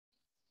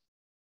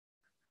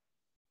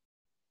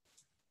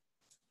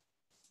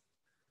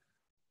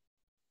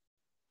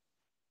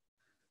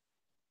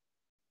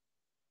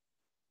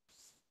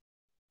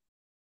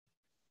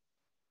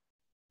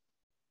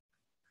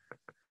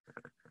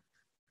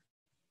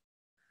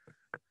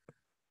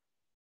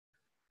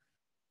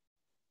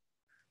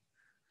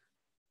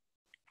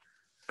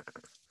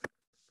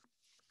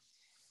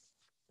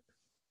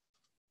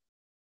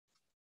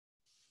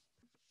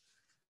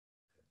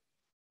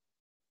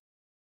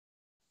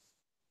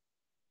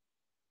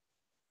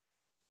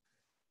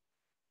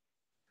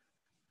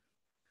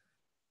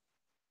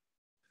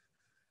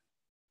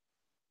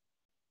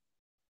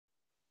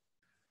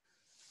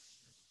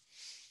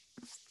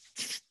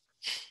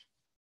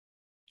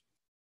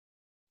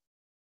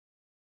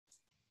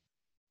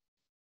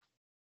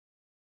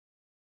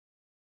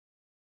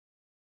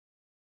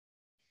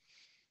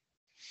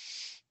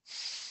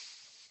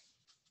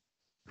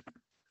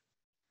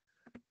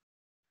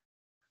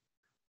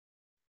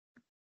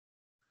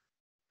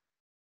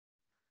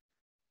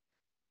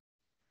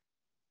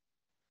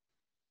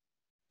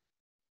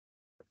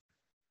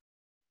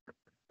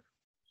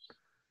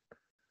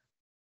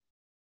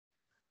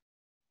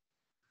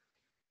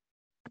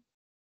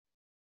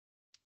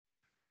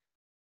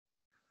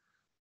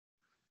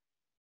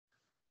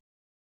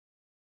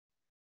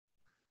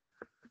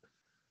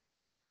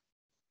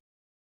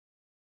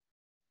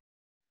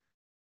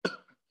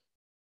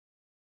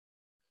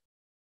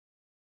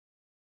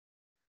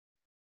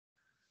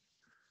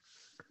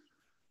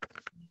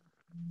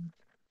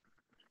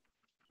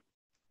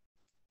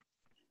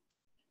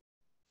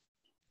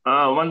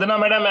Vandana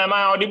madam, am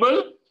I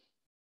audible?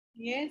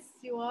 Yes,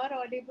 you are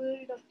audible,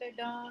 Dr.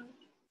 Don.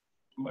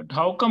 But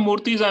how come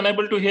Murthy is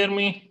unable to hear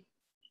me?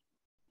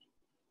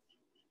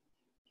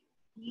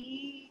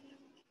 He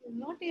is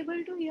not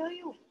able to hear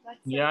you. That's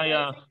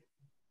Yeah. surprising.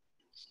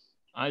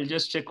 I'll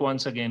just check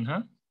once again,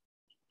 huh?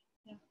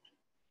 Yeah.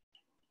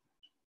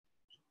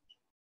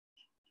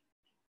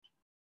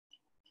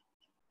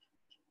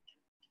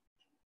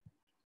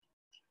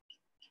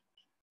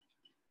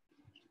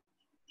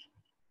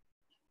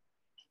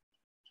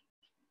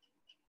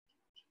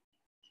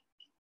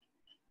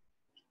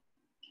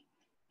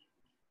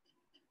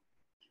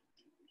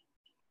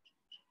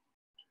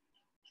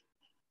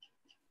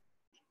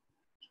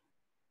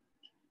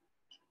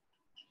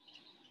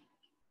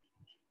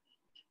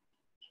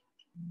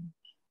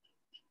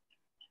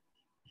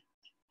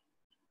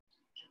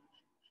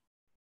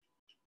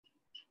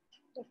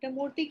 Dr.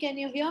 Murthy, can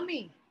you hear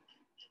me?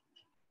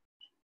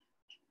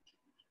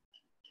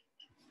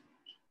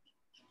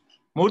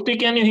 Murthy,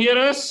 can you hear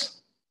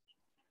us?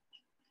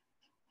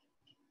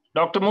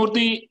 Dr.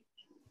 Murthy,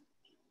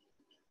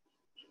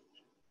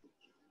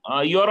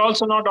 you are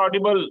also not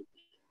audible.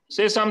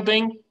 Say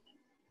something.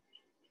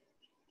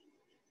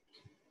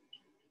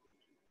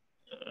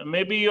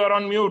 Maybe you are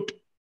on mute.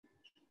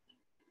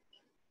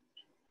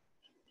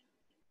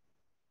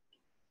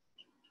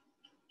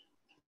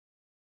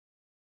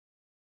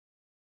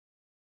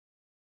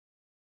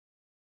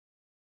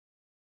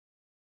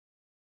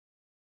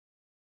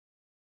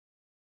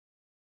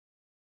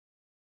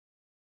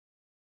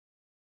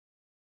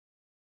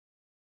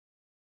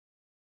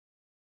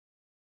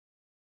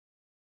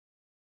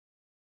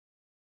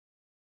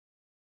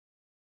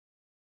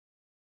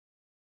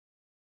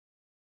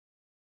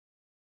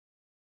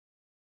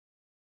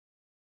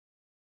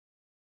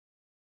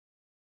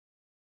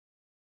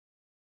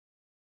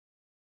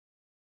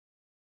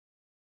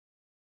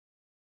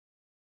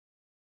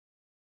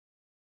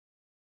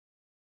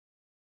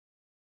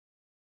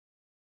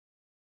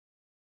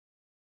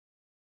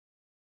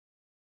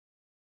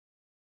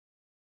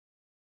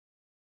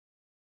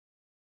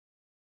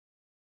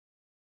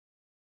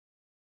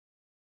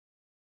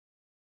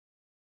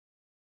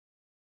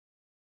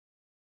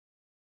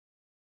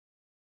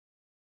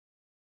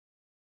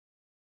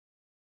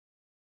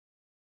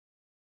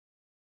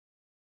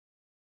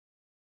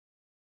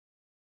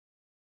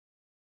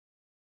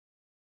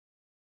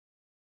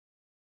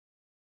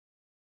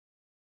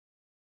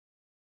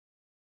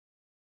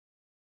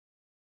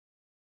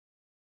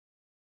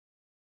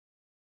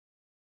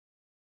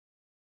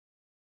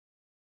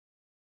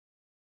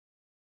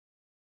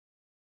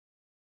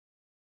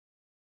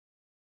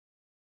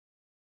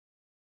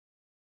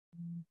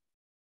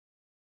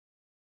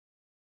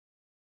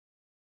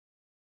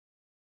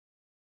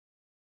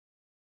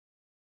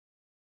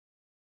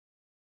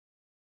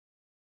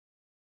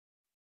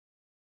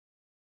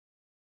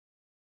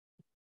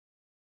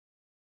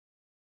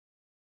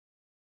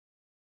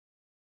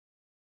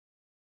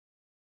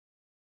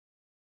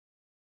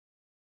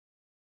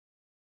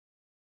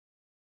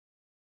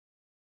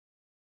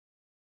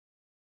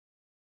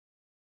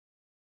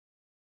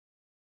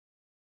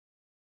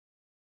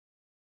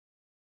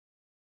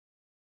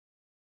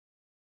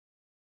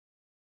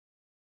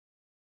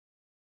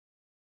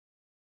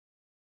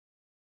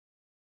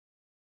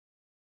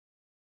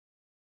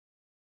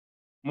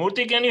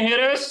 Murthy, can you hear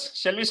us?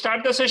 Shall we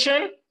start the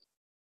session?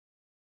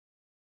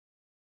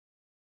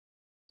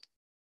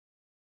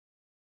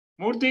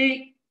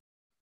 Murthy.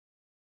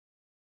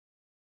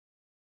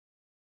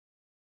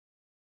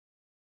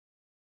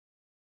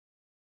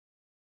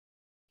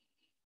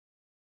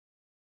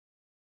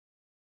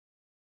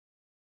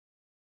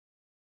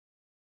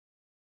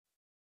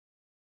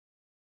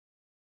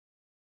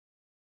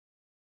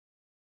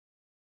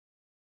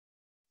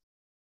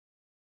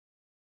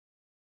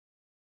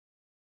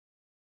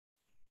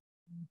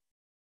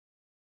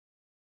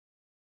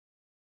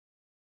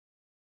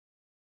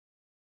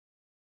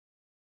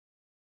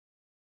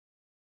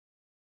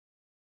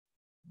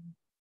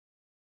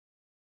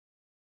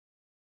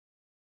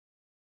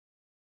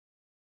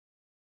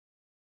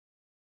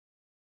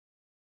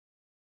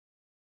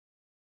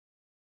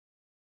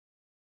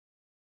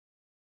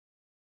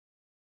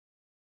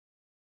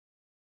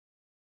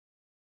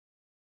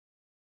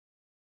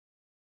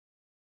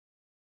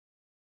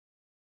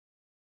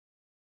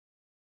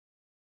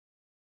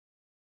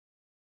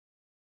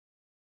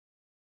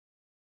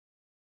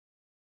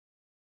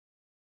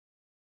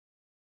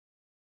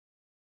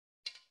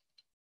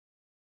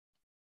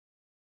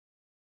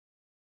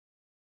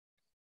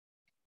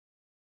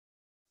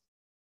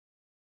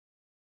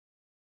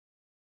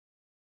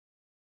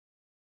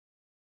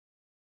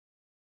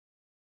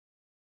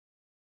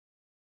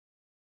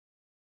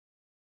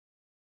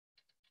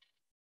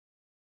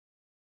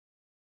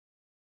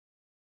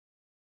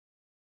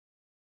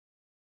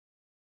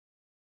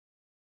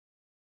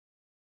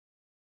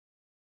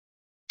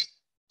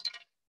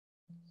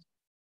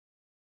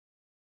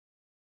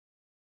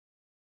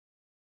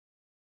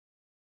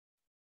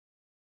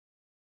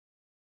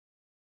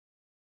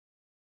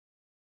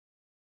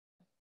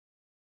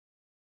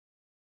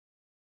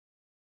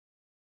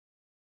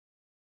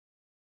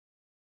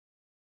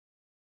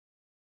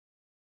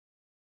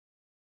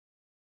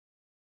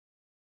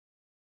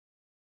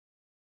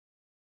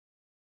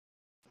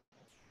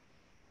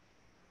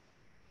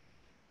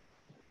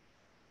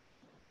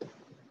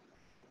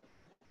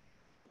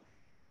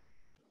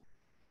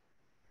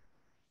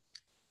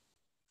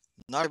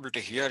 Not able to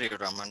hear you,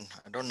 Raman.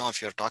 I don't know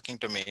if you're talking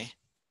to me.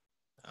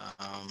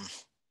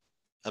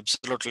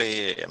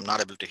 Absolutely, I'm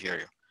not able to hear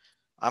you.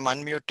 I'm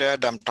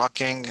unmuted. I'm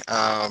talking.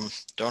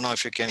 Don't know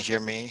if you can hear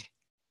me.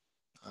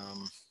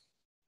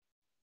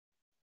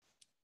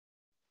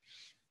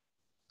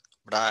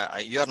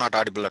 But you are not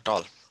audible at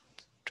all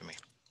to me.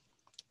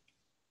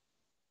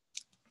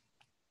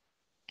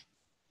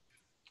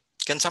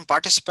 Can some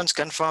participants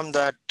confirm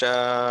that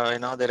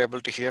they're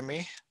able to hear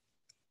me?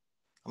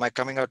 Am I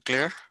coming out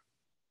clear?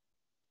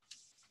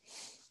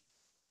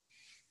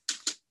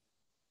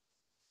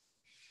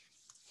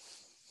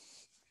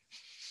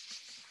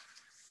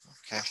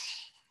 Okay.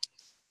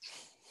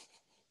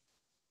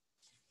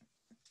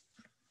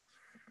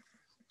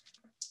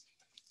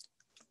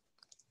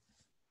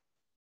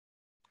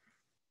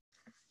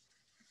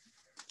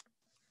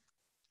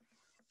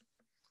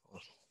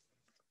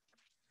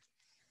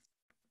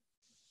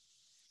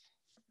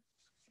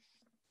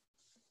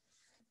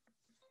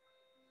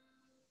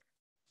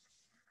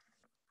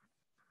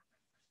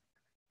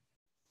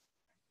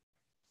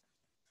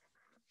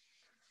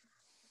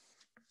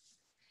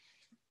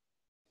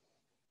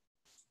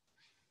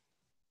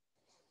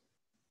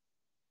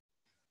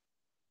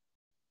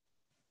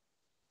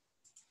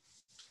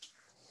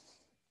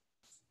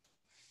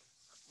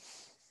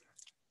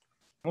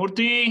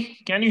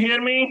 Murthy, can you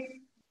hear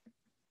me?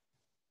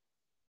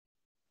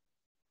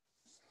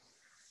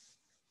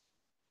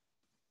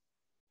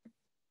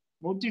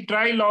 Murthy,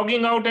 try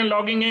logging out and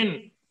logging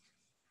in.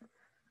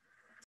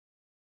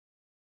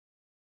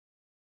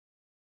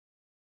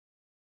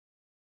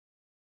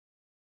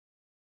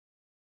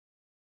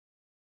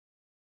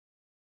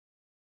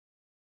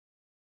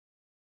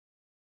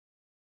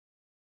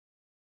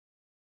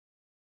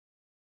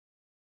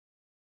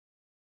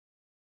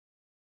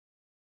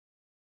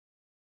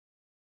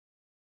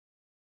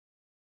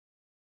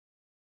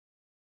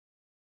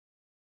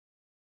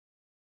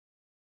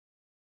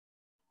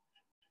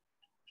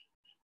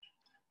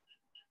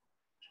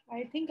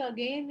 I think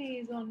again he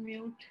is on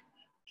mute.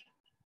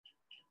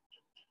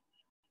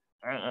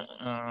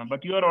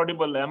 But you are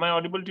audible. Am I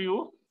audible to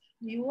you?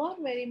 You are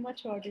very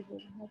much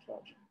audible. No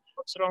problem.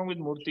 What's wrong with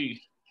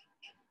Murthy?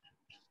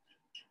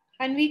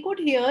 And we could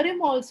hear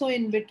him also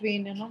in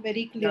between,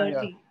 very clearly.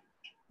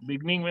 Yeah.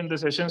 Beginning when the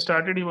session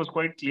started, he was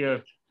quite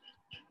clear.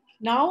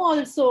 Now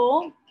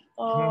also,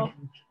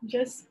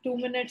 just 2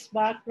 minutes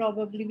back,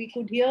 probably we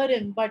could hear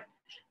him, but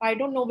I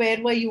don't know where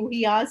were you.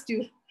 He asked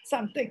you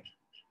something.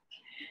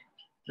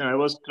 No, I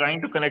was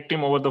trying to connect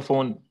him over the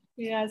phone.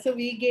 Yeah, so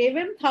we gave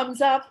him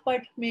thumbs up,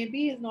 but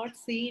maybe he's not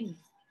seen.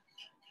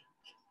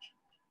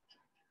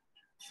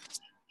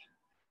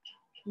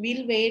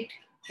 We'll wait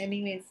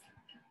anyways.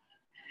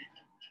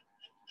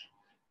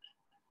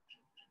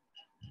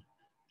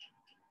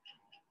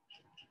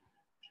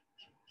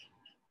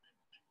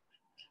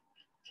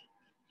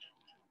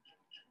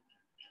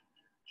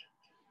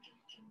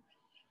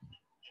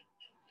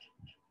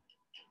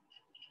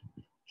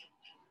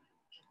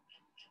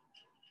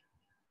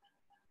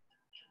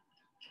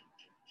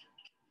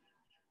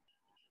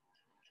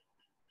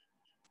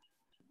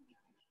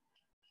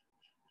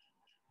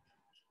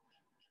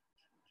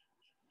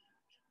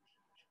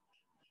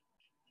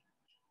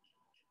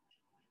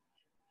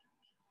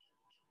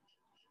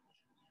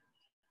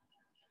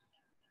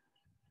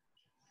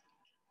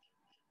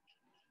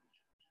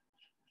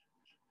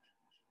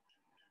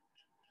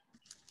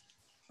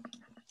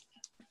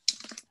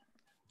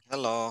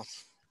 Hello.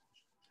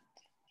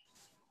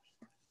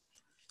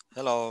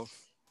 Hello.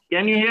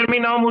 Can you hear me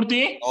now,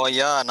 Murthy? Oh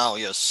yeah, now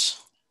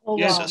yes. Oh,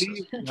 Yes, wow.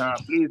 please. Yeah,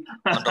 please.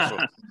 Wonderful.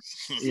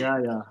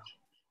 Yeah.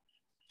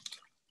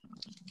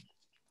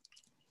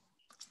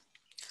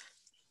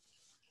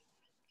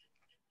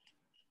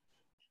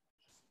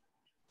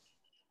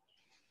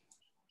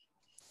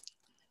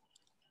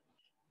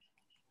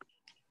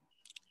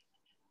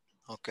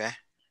 Okay. I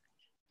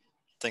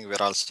think we're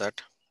all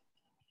set.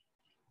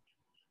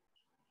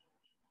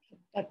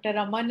 Dr.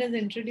 Raman is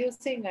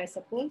introducing, I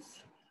suppose.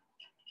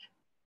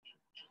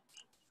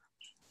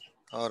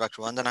 Oh,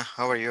 Dr. Vandana,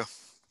 how are you?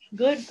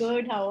 Good.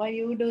 How are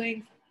you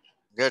doing?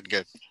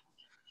 Good.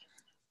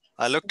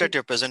 I looked at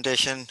your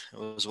presentation. It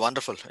was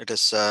wonderful.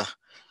 It's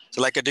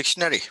like a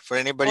dictionary for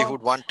anybody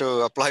who'd want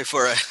to apply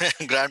for a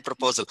grant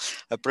proposal.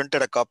 I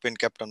printed a copy and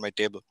kept on my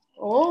table.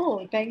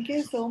 Oh, thank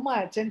you so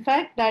much. In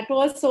fact, that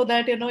was so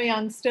that,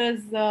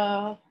 youngsters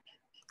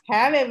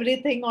have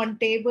everything on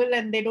table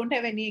and they don't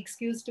have any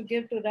excuse to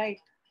give to write.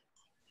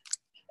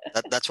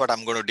 That's what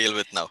I'm going to deal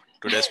with now,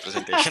 today's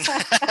presentation.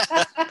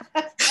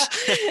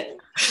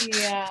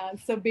 Yeah,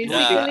 so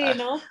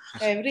basically,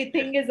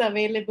 everything is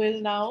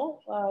available now.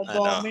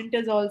 Government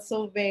is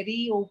also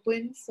very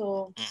open,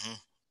 so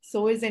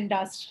so is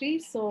industry.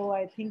 So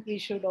I think we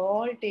should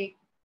all take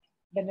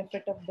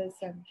benefit of this.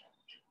 And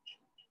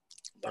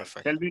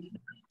perfect.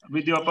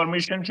 With your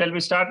permission, shall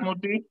we start,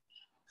 Murthy?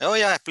 Oh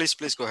yeah, please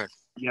go ahead.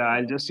 Yeah,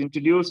 I'll just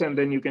introduce and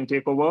then you can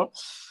take over.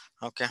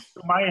 Okay.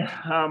 So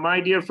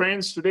my dear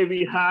friends, today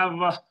we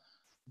have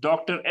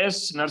Dr.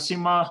 S.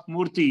 Narasimha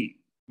Murthy,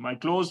 my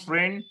close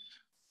friend,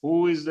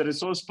 who is the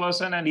resource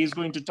person, and he's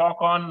going to talk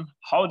on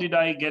how did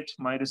I get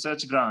my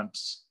research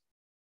grants.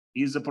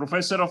 He's a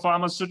professor of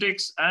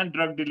pharmaceutics and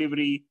drug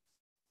delivery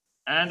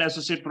and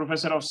associate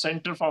professor of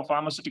Center for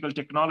Pharmaceutical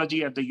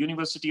Technology at the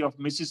University of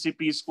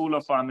Mississippi School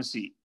of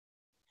Pharmacy.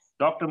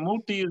 Dr.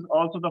 Murthy is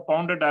also the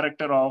founder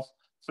director of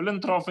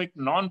philanthropic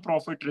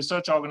non-profit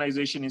research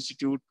organization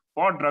Institute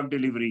for Drug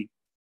Delivery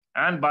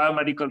and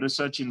Biomedical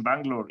Research in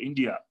Bangalore,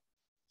 India.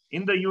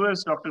 In the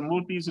US, Dr.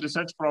 Murthy's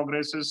research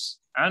progresses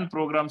and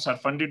programs are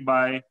funded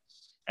by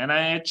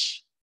NIH,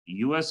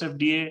 US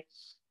FDA,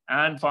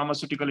 and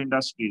pharmaceutical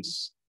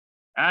industries.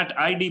 At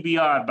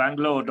IDBR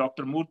Bangalore,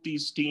 Dr.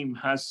 Murthy's team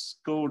has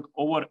scored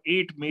over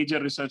 8 major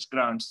research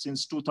grants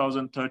since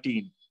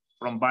 2013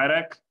 from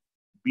BIRAC,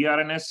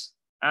 BRNS,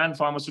 and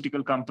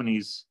pharmaceutical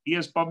companies. He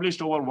has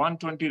published over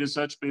 120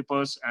 research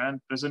papers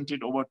and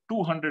presented over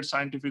 200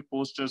 scientific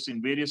posters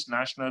in various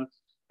national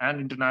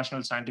and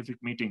international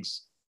scientific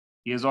meetings.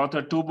 He has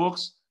authored 2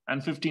 books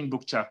and 15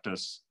 book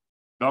chapters.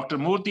 Dr.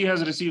 Murthy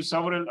has received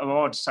several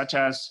awards such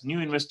as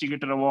New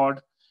Investigator Award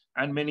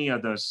and many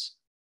others.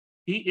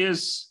 He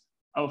is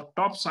a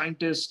top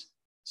scientist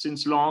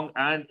since long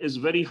and is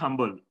very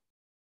humble.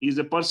 He's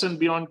a person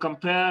beyond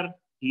compare.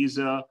 He's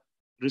a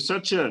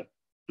researcher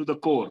to the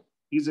core.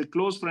 He's a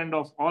close friend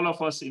of all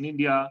of us in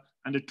India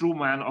and a true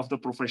man of the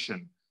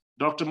profession.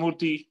 Dr.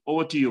 Murthy,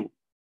 over to you.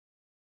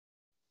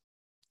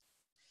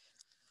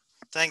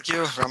 Thank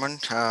you, Raman.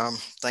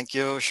 Thank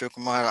you,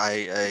 Shivakumar.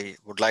 I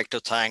would like to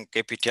thank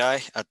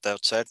KPTI at the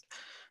outset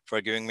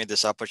for giving me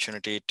this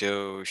opportunity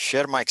to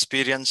share my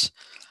experience.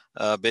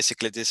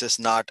 Basically, this is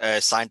not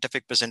a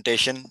scientific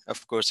presentation.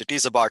 Of course, it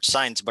is about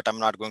science, but I'm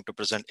not going to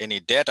present any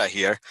data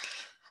here.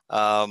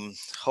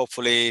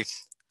 Hopefully,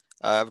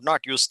 I've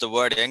not used the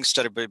word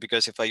youngster,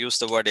 because if I use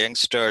the word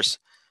youngsters,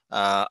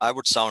 I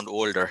would sound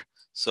older.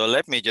 So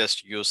let me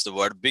just use the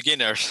word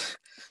beginners.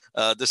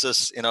 This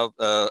is,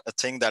 a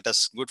thing that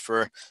is good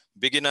for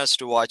beginners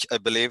to watch, I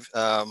believe.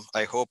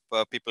 I hope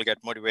people get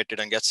motivated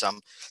and get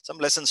some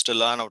lessons to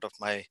learn out of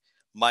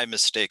my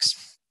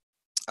mistakes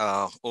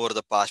over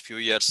the past few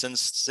years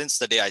since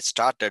the day I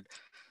started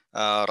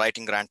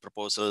writing grant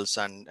proposals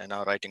and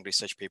writing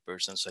research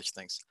papers and such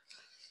things.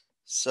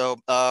 So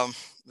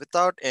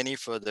without any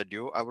further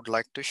ado, I would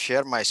like to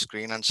share my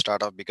screen and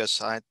start off, because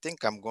I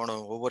think I'm going to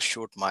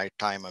overshoot my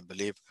time, I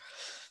believe.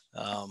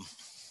 Let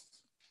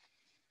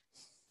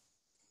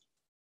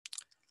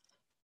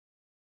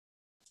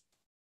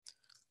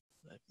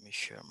me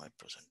share my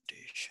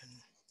presentation.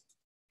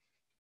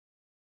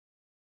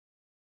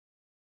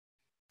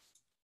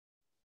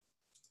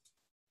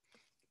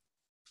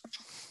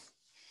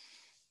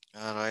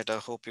 All right, I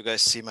hope you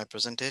guys see my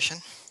presentation.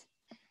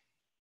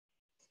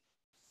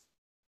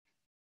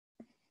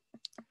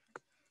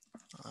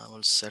 I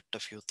will set a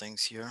few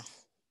things here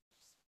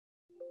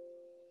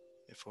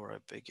before I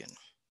begin.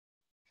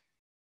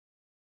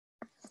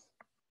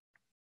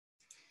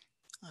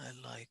 I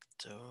like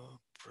to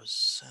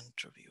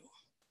present review.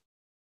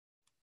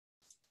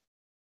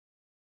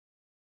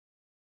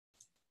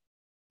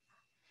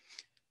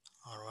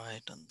 All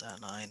right, and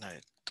then I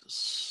like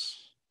this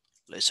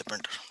laser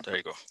printer. There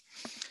you go.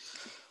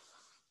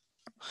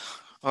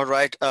 All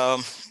right,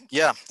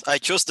 yeah, I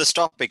chose this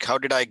topic. How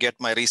did I get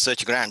my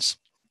research grants?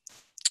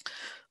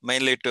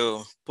 Mainly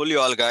to pull you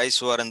all guys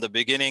who are in the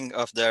beginning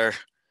of their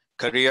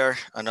career,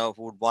 who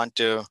would want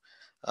to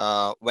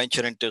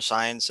venture into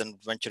science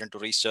and venture into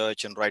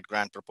research and write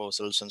grant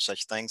proposals and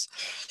such things.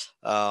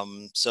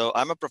 So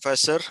I'm a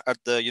professor at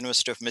the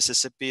University of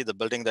Mississippi. The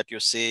building that you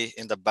see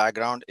in the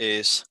background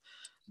is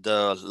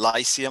the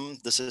Lyceum.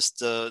 This is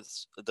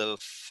the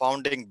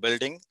founding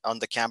building on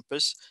the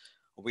campus.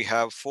 We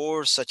have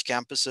 4 such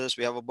campuses.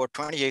 We have about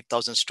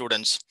 28,000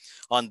 students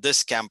on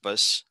this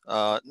campus,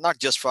 not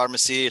just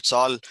pharmacy, it's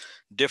all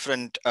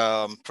different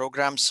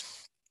programs,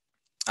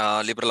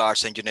 liberal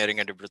arts, engineering,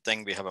 and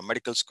everything. We have a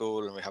medical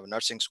school and we have a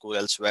nursing school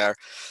elsewhere.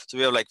 So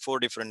we have like 4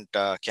 different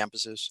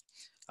campuses.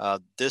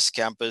 This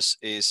campus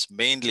is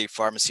mainly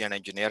pharmacy and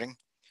engineering.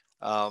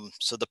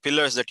 So the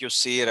pillars that you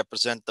see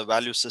represent the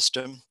value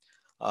system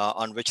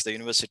on which the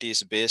university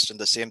is based, and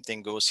the same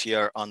thing goes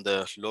here on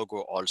the logo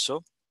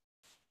also.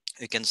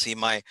 You can see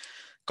my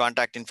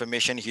contact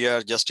information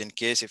here, just in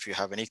case if you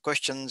have any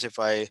questions. If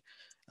I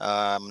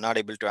am not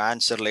able to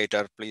answer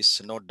later,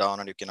 please note down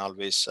and you can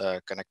always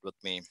connect with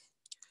me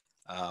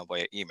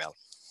via email.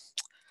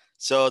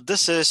 So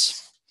this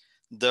is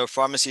the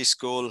pharmacy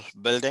school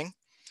building,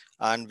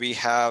 and we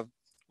have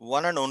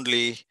one and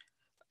only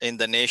in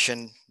the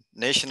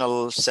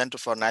National Center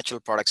for Natural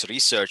Products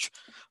Research,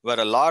 where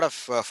a lot of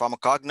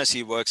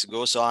pharmacognosy works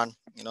goes on.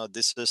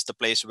 This is the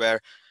place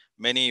where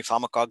many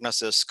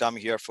pharmacognosists come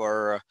here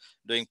for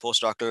doing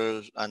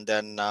postdoctoral and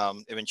then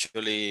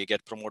eventually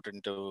get promoted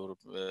into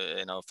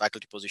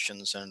faculty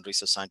positions and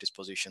research scientist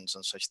positions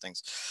and such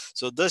things.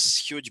 So this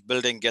huge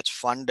building gets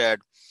funded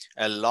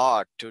a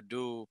lot to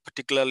do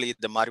particularly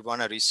the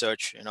marijuana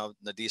research.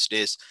 These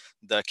days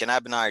the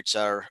cannabinoids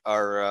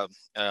are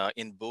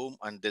in boom,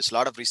 and there's a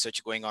lot of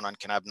research going on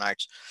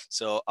cannabinoids.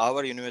 So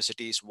our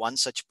university is one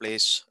such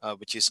place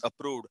which is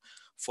approved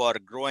for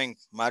growing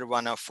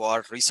marijuana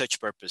for research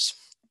purpose.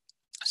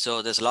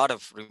 So there's a lot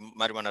of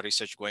marijuana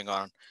research going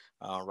on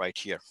right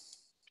here.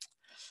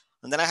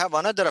 And then I have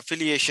another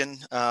affiliation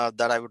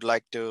that I would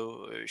like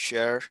to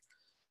share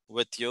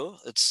with you.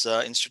 It's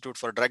Institute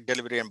for Drug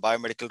Delivery and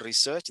Biomedical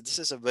Research. This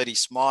is a very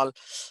small,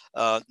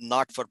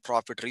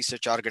 not-for-profit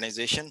research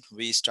organization.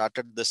 We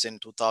started this in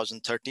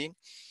 2013.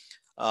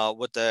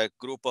 With a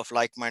group of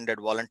like-minded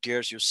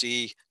volunteers. You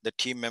see the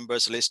team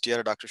members list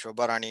here: Dr.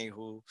 Shobha Rani,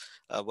 who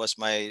was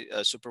my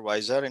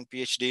supervisor in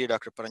PhD,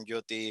 Dr.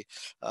 Paranjyoti,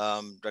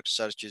 Dr.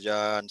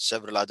 Sarchija, and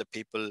several other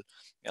people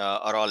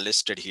are all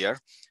listed here.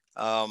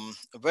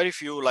 Very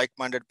few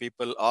like-minded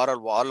people,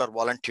 all are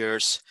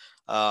volunteers.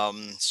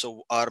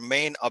 So our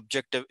main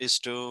objective is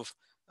to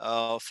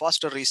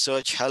foster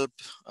research, help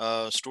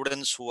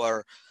students who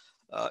are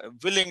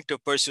willing to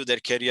pursue their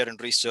career in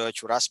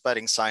research, or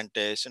aspiring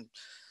scientists, and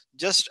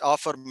just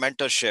offer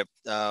mentorship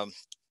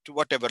to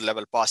whatever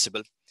level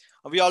possible.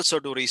 We also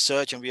do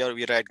research, and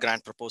we write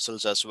grant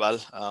proposals as well.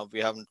 We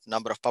have a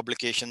number of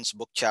publications,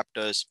 book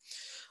chapters.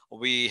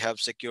 We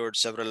have secured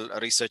several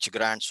research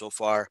grants so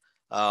far.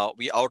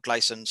 We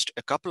out-licensed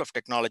a couple of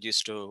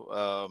technologies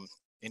to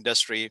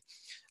industry.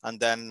 And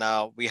then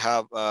we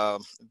have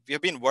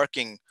been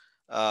working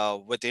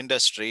with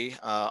industry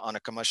on a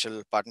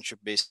commercial partnership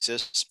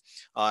basis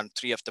on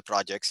 3 of the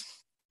projects.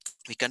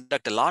 We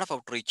conduct a lot of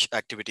outreach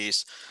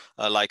activities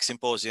like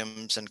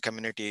symposiums and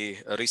community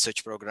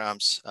research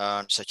programs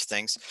and such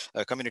things,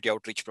 community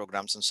outreach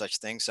programs and such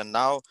things. And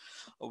now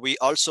we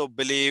also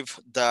believe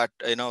that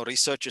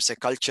research is a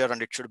culture,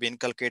 and it should be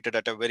inculcated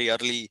at a very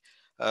early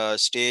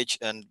stage.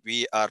 And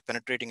we are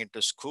penetrating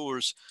into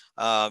schools.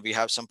 We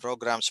have some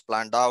programs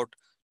planned out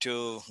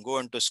to go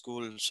into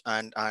schools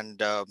and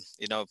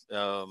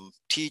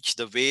teach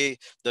the way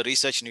the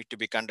research need to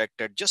be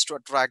conducted, just to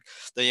attract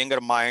the younger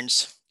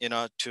minds,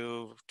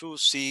 to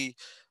see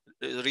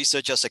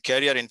research as a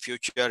career in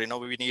future.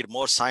 We need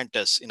more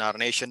scientists in our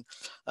nation,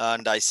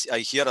 and I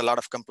hear a lot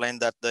of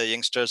complaint that the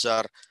youngsters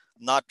are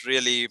not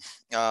really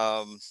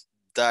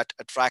that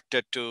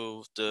attracted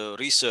to the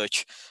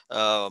research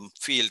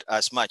field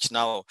as much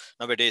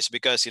nowadays,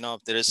 because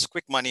there is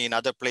quick money in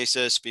other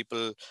places.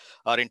 People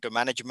are into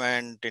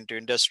management, into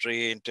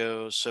industry,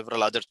 into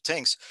several other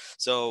things.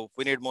 So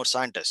we need more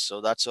scientists.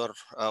 So that's our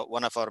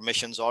one of our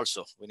missions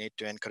also. We need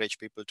to encourage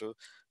people to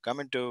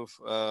come into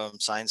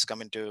science,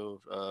 come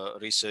into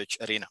research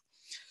arena.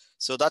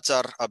 So that's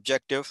our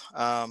objective.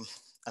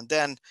 And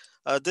then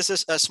this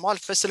is a small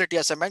facility.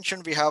 As I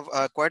mentioned, we have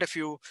quite a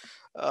few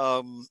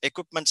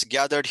equipments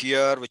gathered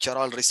here, which are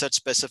all research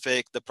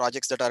specific. The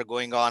projects that are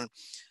going on,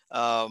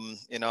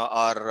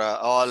 are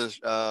all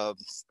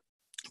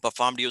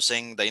performed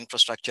using the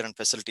infrastructure and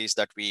facilities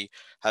that we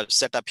have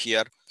set up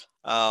here.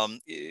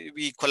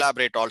 We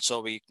collaborate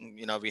also. We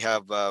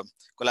have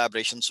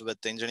collaborations with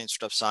the Indian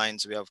Institute of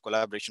Science. We have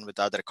collaboration with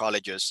other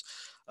colleges,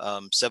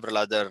 several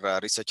other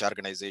research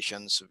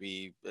organizations.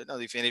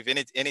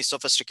 If any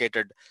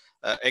sophisticated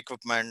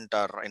equipment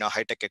or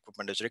high-tech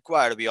equipment is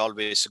required, we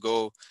always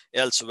go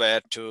elsewhere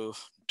to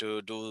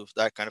do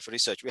that kind of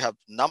research. We have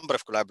a number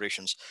of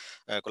collaborations,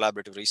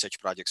 collaborative research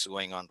projects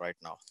going on right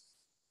now.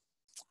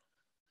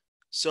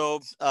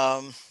 So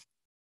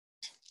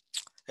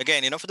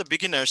again, for the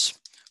beginners,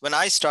 when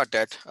I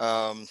started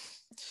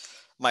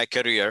my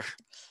career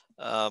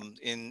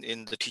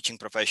in the teaching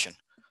profession,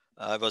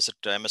 I was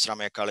at MS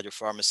Ramaiah College of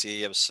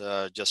Pharmacy. I was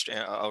just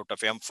out of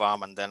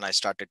MPharm, and then I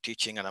started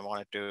teaching, and I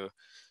wanted to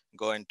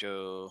go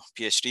into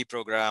PhD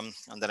program,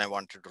 and then I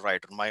wanted to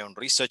write my own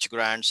research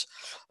grants.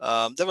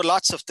 There were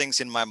lots of things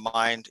in my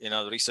mind,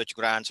 research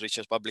grants,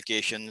 research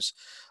publications,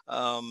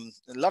 a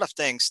lot of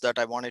things that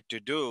I wanted to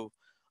do,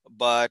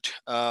 but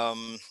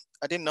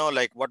I didn't know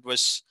what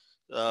was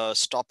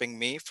stopping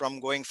me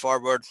from going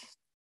forward.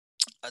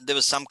 There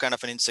was some kind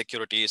of an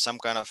insecurity, some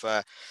kind of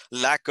a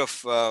lack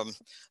of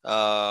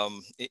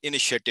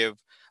initiative,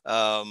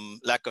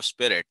 lack of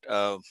spirit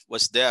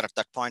was there at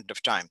that point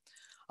of time.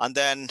 And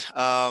then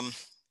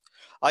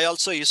I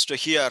also used to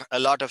hear a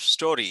lot of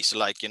stories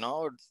like,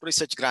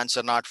 research grants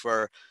are not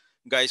for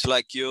guys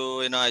like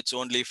you, it's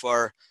only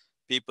for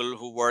people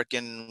who work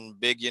in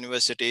big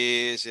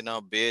universities,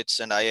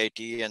 BITS and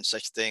IIT and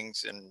such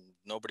things, and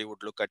nobody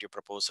would look at your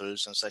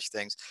proposals and such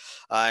things.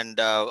 And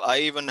I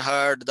even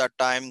heard that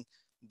time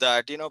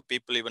that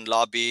people even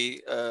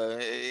lobby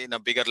in a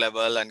bigger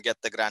level and get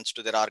the grants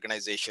to their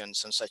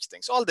organizations and such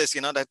things. All this,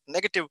 that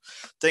negative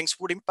things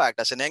would impact.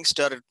 As an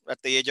youngster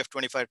at the age of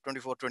 24,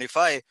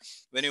 25,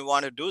 when you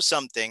want to do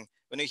something,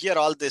 when you hear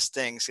all these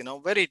things,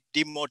 very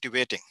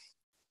demotivating,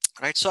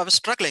 right? So I was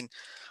struggling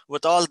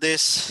with all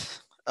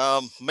this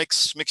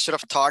mixture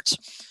of thoughts,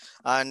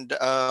 and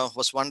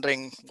was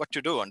wondering what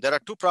to do. And there are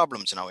two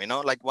problems now,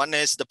 like one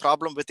is the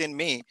problem within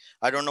me.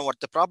 I don't know what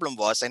the problem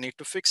was. I need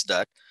to fix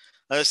that.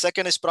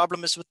 Second is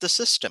problem is with the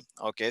system.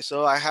 Okay,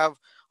 so I have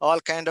all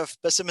kind of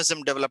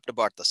pessimism developed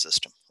about the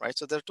system, right?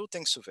 So there are two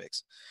things to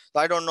fix. So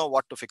I don't know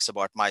what to fix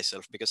about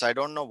myself because I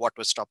don't know what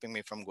was stopping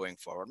me from going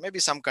forward. Maybe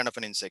some kind of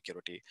an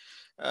insecurity,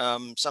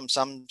 some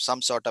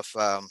sort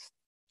of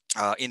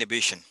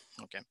inhibition.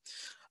 Okay.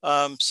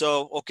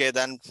 Okay,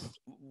 then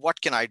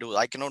what can I do?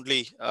 I can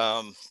only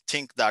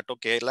think that,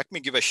 okay, let me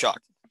give a shot.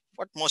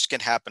 What most can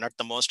happen? At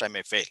the most, I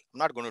may fail. I'm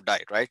not going to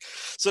die, right?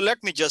 So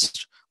let me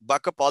just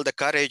buck up all the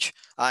courage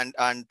and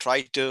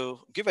try to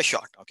give a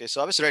shot. Okay,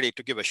 so I was ready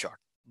to give a shot.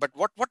 But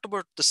what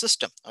about the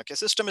system? Okay,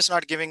 system is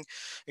not giving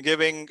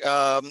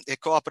a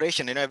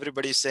cooperation.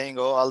 Everybody's saying,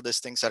 oh, all these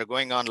things are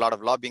going on. A lot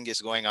of lobbying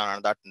is going on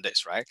and that and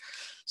this, right?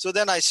 So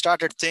then I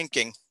started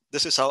thinking,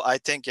 this is how I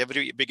think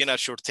every beginner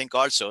should think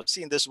also.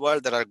 See, in this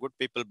world, there are good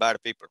people,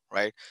 bad people,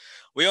 right?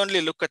 We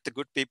only look at the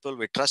good people.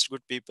 We trust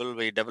good people.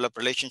 We develop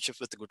relationships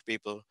with the good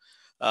people.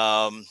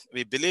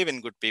 We believe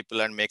in good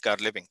people and make our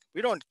living.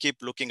 We don't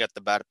keep looking at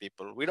the bad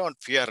people. We don't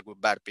fear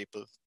bad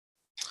people.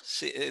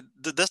 See,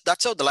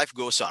 that's how the life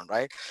goes on,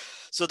 right?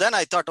 So then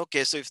I thought,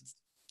 okay, so if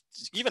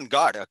even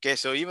God, okay,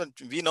 so even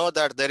we know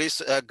that there is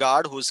a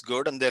God who's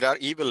good and there are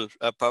evil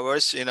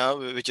powers,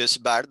 which is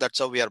bad. That's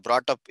how we are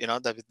brought up,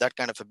 that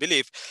kind of a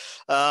belief.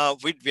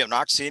 We have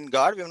not seen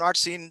God, we have not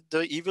seen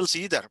the evils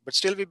either, but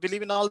still we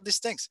believe in all these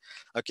things.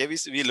 Okay,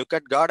 we look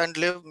at God and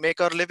make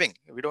our living.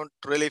 We don't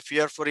really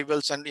fear for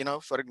evils and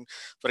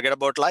forget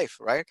about life,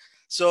 right?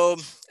 So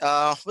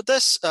with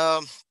this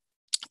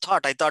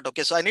I thought,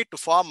 okay, so I need to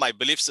form my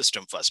belief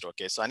system first.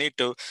 Okay, so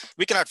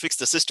we cannot fix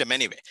the system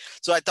anyway.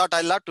 So I thought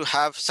I'd love to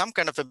have some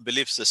kind of a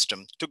belief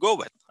system to go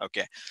with.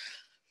 Okay,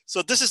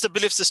 so this is the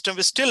belief system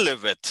we still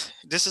live with.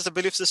 This is the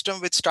belief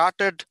system which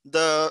started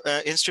the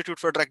Institute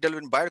for Drug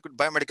Development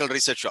Biomedical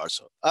Research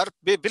also. Our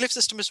belief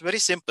system is very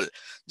simple.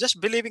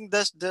 Just believing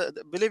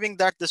believing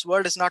that this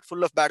world is not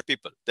full of bad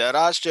people. There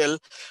are still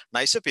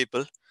nicer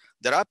people.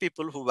 There are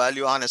people who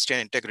value honesty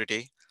and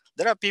integrity.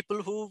 There are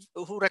people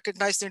who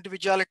recognize the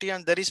individuality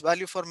and there is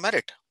value for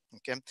merit.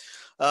 Okay,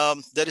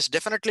 there is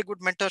definitely good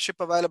mentorship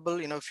available.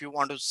 If you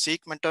want to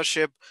seek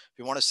mentorship, if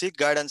you want to seek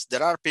guidance,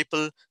 there are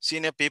people,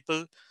 senior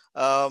people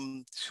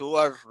who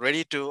are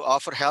ready to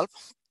offer help.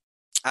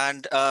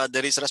 And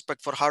there is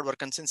respect for hard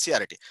work and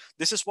sincerity.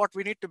 This is what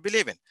we need to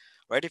believe in,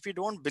 right? If you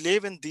don't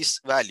believe in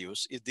these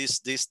values,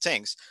 these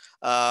things,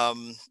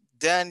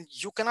 then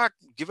you cannot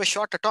give a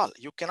shot at all.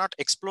 You cannot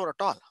explore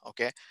at all.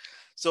 Okay.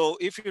 So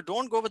if you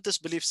don't go with this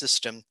belief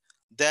system,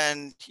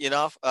 then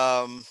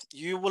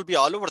you will be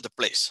all over the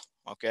place.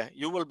 Okay,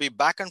 you will be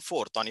back and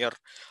forth on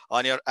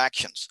your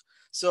actions.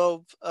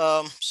 So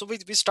so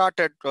we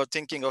started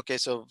thinking, okay,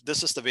 so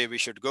this is the way we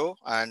should go,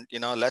 and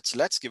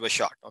let's give a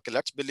shot. Okay,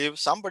 let's believe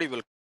somebody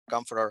will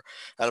come for our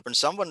help and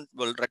someone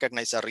will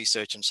recognize our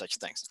research and such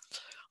things.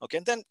 Okay,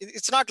 and then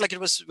it's not like it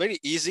was very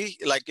easy.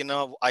 Like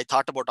I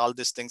thought about all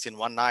these things in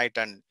one night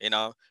and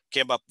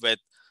came up with,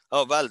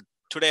 oh well,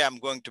 today I'm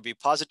going to be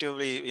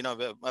positively,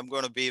 I'm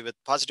going to be with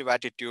positive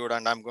attitude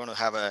and I'm going to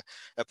have a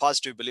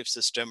positive belief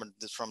system. And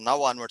from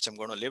now onwards, I'm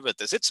going to live with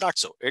this. It's not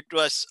so. It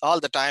was all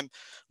the time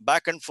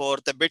back and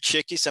forth, a bit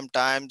shaky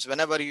sometimes.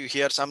 Whenever you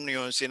hear some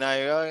news, oh,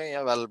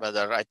 yeah, well,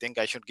 brother, I think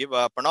I should give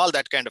up and all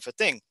that kind of a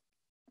thing.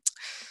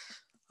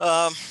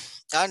 And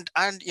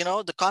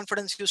the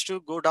confidence used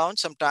to go down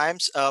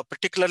sometimes,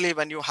 particularly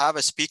when you have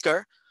a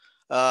speaker.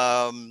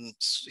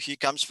 He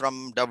comes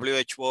from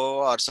WHO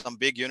or some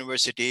big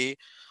university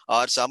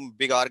or some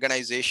big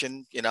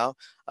organization,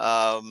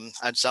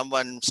 and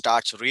someone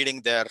starts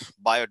reading their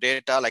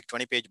biodata, like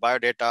 20-page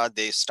biodata.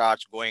 They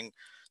start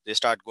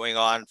going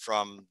on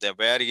from they're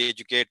very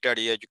educated.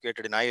 He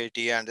educated in IIT,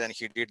 and then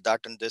he did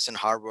that and this in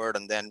Harvard,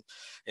 and then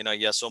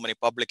he has so many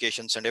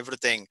publications and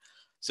everything.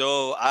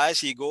 So as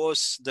he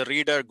goes, the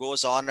reader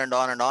goes on and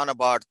on and on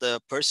about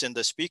the person,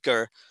 the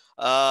speaker.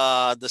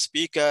 The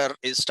speaker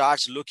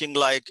starts looking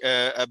like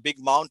a big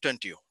mountain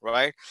to you,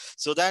 right?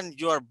 So then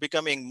you are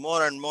becoming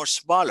more and more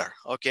smaller.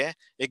 Okay,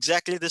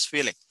 exactly this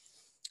feeling.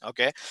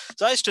 Okay,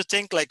 so I used to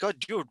think like, oh,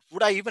 dude,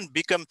 would I even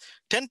become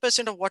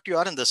 10% of what you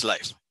are in this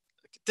life?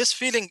 This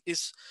feeling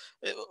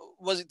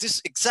was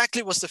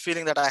the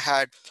feeling that I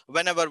had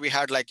whenever we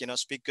had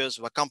speakers,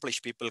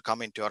 accomplished people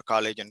come into our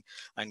college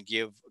and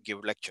give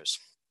lectures.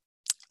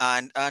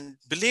 And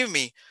believe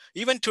me,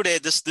 even today,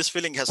 this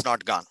feeling has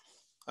not gone.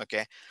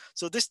 Okay,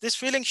 so this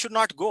feeling should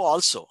not go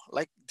also.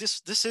 Like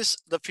this is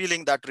the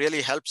feeling that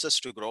really helps us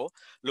to grow,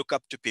 look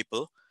up to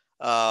people.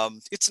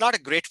 It's not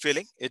a great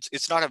feeling.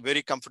 It's not a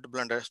very comfortable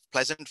and a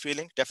pleasant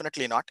feeling,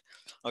 definitely not.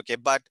 Okay,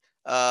 but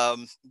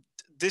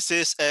this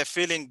is a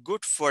feeling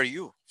good for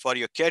you, for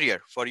your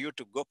career, for you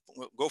to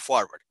go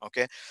forward.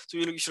 Okay, so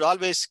you should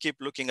always keep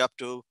looking up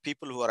to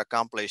people who are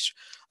accomplished,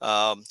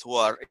 who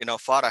are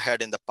far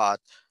ahead in the path,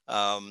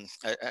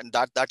 and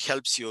that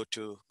helps you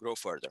to grow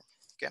further.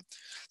 Okay,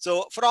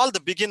 so for all the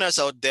beginners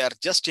out there,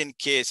 just in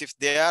case if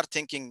they are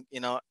thinking,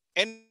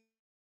 any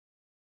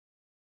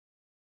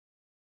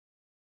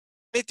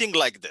anything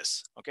like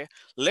this, okay?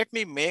 Let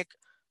me make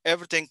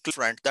everything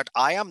different, that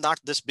I am not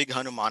this big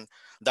Hanuman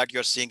that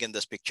you're seeing in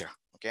this picture,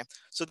 okay?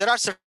 So there are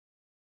certain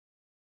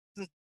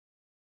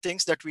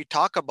things that we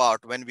talk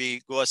about when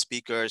we go as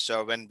speakers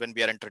or when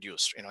we are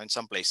introduced, in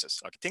some places.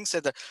 Like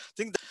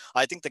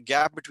I think the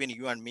gap between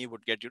you and me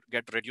would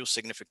get reduced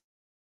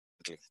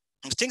significantly.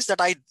 Things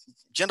that I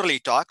generally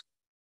talk,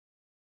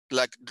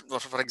 like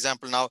for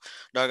example, now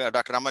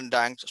Dr. Raman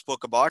Dang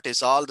spoke about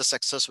is all the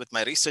success with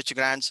my research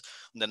grants,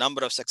 the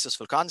number of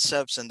successful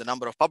concepts and the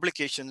number of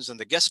publications and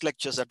the guest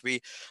lectures that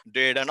we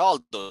did and all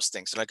those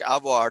things like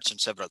awards and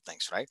several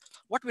things, right?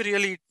 What we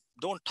really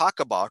don't talk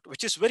about,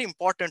 which is very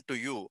important to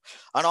you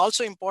and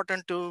also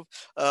important to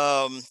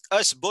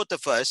us, both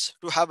of us,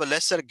 to have a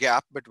lesser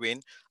gap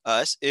between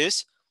us,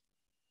 is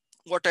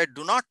what I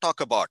do not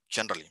talk about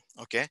generally,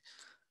 okay?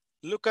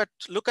 Look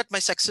at my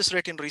success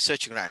rate in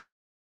research grants.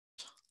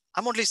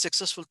 I'm only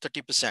successful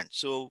 30%.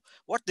 So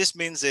what this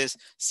means is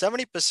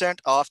 70%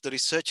 of the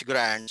research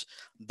grants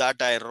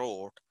that I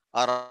wrote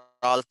are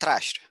all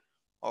trashed.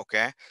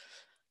 Okay.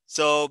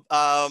 So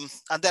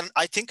and then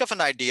I think of an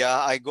idea,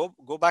 I go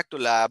back to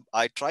lab,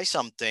 I try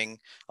something,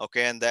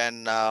 okay, and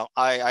then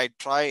I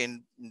try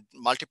in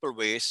multiple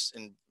ways.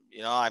 And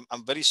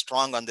I'm very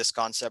strong on this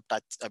concept. I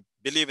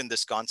believe in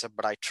this concept,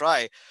 but I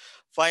try.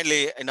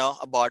 Finally,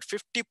 about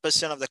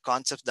 50% of the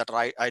concepts that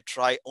I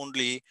try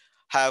only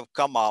have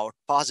come out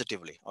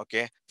positively.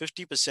 Okay,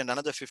 50%,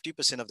 another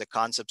 50% of the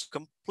concepts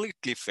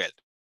completely failed.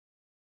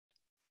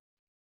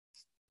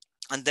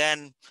 And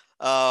then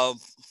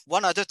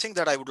one other thing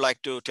that I would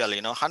like to tell,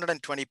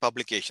 120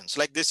 publications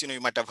like this, you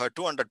might have heard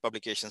 200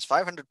 publications,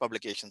 500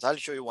 publications. I'll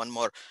show you one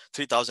more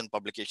 3,000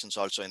 publications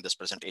also in this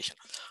presentation.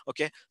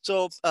 Okay,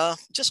 so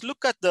just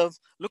look at the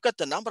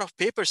number of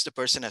papers the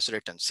person has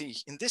written. See,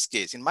 in this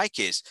case, in my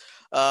case,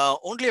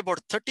 only about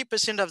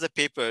 30% of the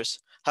papers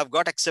have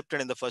got accepted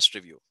in the first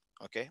review.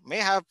 Okay, may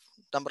have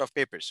number of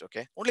papers.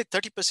 Okay, only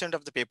 30%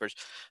 of the papers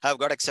have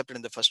got accepted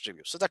in the first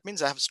review. So that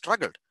means I have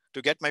struggled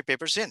to get my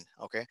papers in.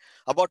 Okay,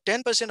 about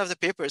 10% of the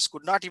papers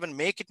could not even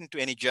make it into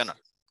any journal.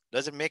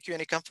 Does it make you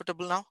any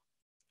comfortable now?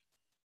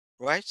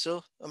 Right,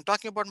 so I'm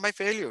talking about my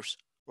failures,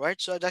 right?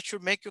 So that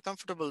should make you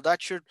comfortable.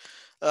 That should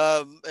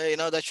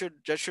that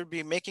should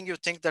be making you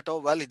think that, oh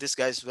well, this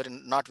guy is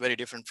not very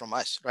different from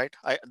us, right?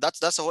 That's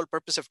the whole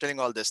purpose of telling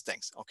all these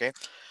things. Okay,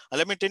 and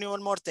let me tell you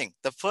one more thing.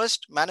 The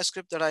first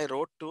manuscript that I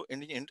wrote to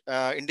Indian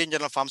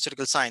Journal of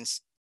Pharmaceutical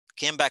Science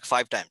came back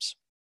 5 times.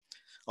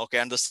 Okay,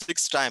 and the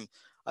 6th time,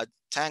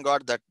 thank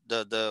God that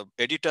the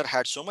editor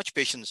had so much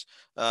patience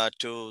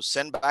to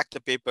send back the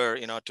paper,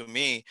 to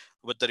me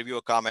with the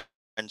reviewer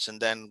comments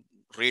and then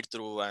read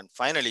through. And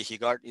finally,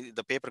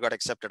 the paper got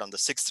accepted on the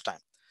 6th time.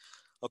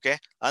 Okay,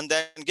 and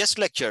then guest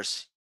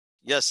lectures.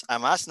 Yes,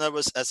 I'm as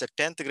nervous as a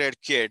 10th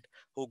grade kid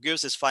who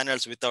gives his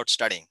finals without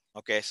studying.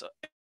 Okay, so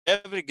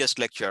every guest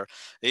lecture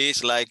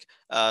is like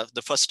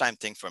the first time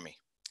thing for me.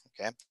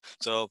 Okay,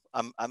 so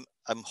I'm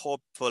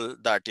hopeful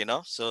that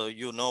so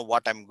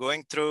what I'm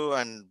going through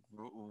and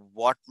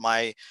what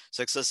my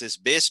success is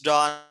based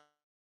on.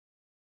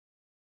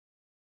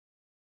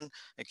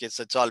 Okay,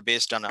 so it's all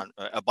based on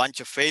a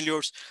bunch of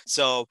failures.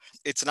 So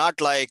it's not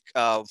like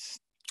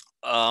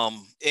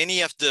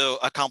any of the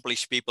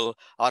accomplished people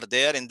are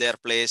there in their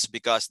place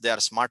because they are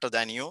smarter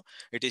than you.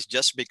 It is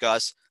just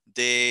because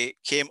they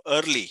came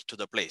early to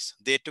the place.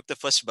 They took the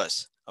first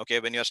bus. Okay,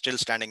 when you're still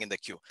standing in the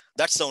queue.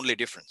 That's the only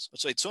difference.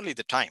 So it's only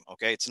the time.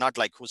 Okay, it's not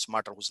like who's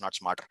smarter, who's not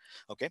smarter.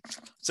 Okay,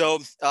 so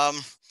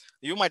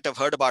you might have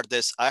heard about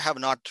this. I have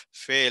not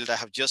failed. I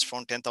have just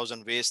found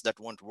 10,000 ways that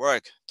won't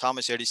work.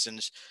 Thomas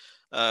Edison's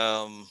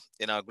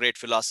great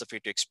philosophy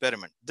to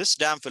experiment. This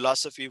damn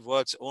philosophy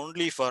works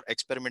only for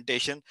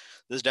experimentation.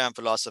 This damn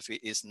philosophy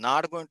is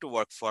not going to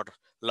work for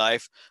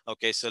life.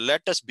 Okay, so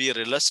let us be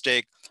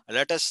realistic.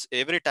 Let us,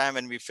 every time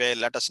when we fail,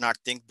 let us not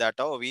think that,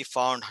 oh, we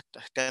found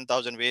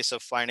 10,000 ways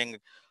of finding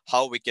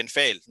how we can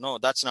fail. No,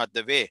 that's not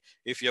the way.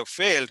 If you've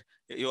failed,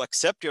 you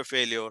accept your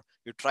failure,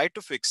 you try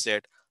to fix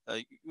it.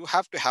 You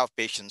have to have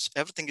patience.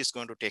 Everything is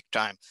going to take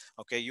time.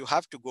 Okay, you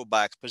have to go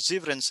back.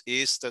 Perseverance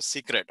is the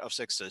secret of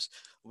success.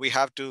 We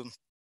have to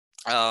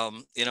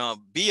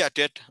be at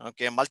it.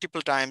 Okay,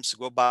 multiple times,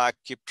 go back,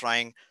 keep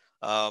trying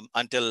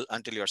until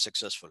you're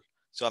successful.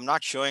 So I'm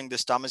not showing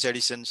this Thomas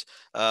Edison's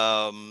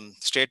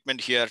statement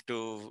here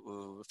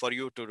to for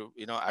you to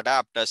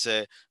adapt as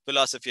a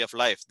philosophy of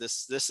life.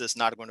 This is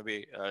not going to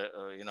be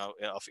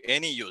of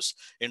any use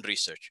in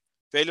research.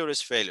 Failure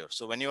is failure.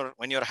 So when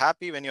you're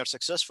happy, when you're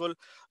successful,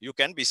 you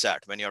can be sad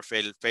when you're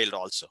failed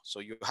also.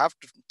 So you have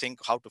to think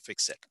how to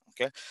fix it.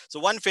 Okay, so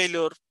one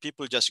failure,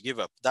 people just give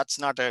up. That's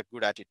not a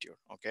good attitude.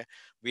 Okay,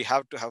 we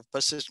have to have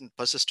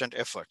persistent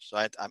effort. So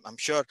I'm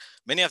sure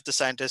many of the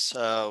scientists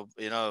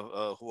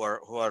who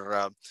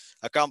are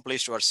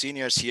accomplished, who are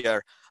seniors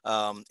here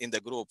in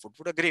the group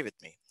would agree with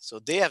me. So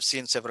they have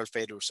seen several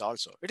failures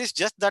also. It is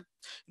just that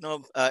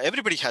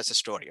everybody has a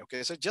story.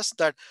 Okay, so just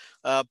that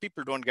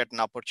people don't get an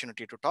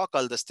opportunity to talk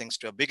all these things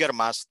to a bigger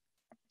mass.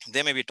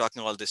 They may be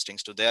talking all these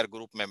things to their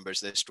group members,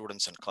 their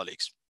students and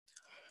colleagues.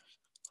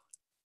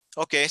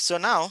 Okay, so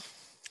now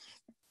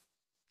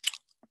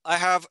I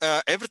have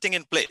everything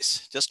in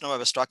place. Just now I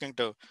was talking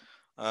to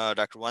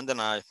Dr.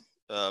 Vandana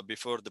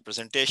before the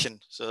presentation.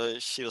 So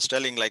she was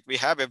telling like, we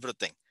have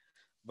everything,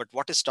 but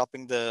what is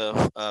stopping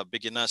the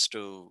beginners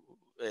to,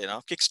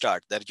 kickstart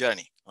their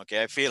journey?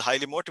 Okay, I feel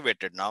highly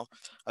motivated now.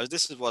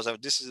 This is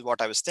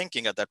what I was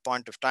thinking at that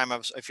point of time.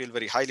 I feel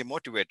very highly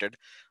motivated,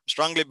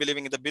 strongly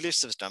believing in the belief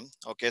system.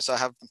 Okay, so I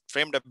have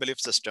framed a belief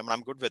system and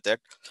I'm good with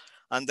it.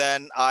 And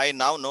then I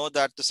now know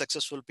that the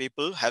successful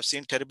people have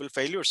seen terrible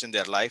failures in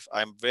their life.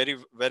 I'm very,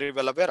 very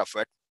well aware of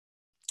it.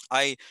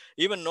 I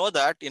even know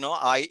that,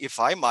 if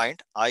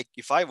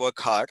I work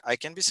hard, I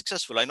can be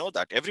successful. I know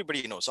that.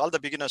 Everybody knows. All the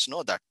beginners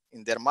know that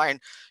in their mind.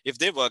 If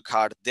they work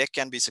hard, they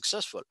can be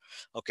successful.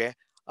 Okay.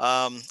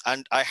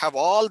 And I have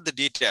all the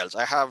details.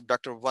 I have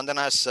Dr.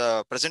 Vandana's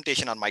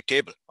presentation on my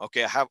table.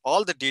 Okay. I have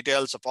all the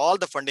details of all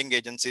the funding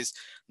agencies,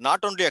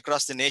 not only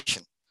across the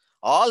nation,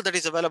 all that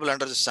is available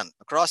under the sun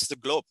across the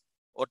globe.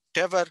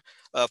 Whatever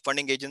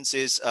funding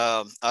agencies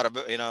are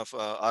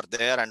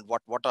there, and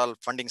what all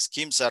funding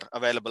schemes are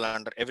available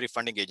under every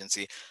funding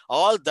agency,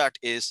 all that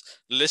is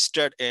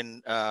listed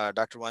in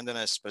Dr.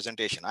 Vandana's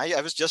presentation.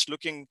 I was just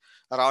looking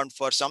around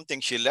for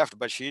something she left,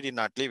 but she did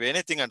not leave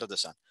anything under the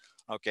sun.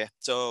 Okay,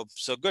 so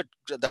good.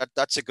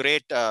 That's a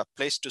great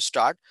place to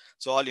start.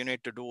 So all you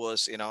need to do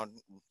is,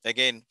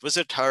 again,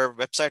 visit her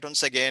website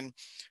once again,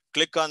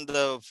 click on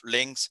the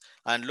links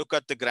and look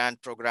at the grant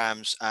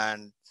programs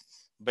and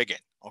begin.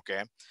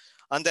 Okay.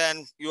 And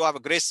then you have a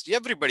great,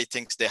 everybody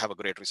thinks they have a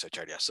great research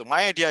idea. So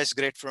my idea is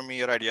great for me,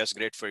 your idea is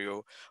great for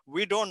you.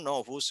 We don't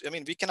know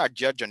we cannot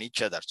judge on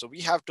each other. So we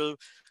have to,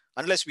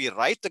 unless we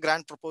write the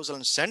grant proposal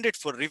and send it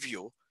for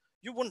review,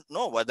 you wouldn't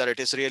know whether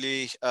it is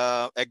really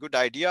a good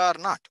idea or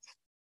not.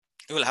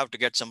 You will have to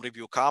get some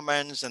review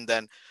comments, and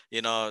then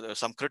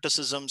some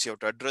criticisms. You have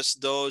to address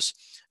those.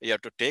 You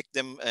have to take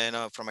them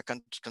from a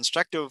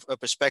constructive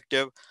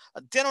perspective.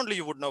 Then only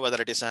you would know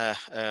whether it is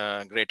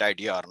a great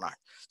idea or not.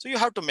 So you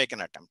have to make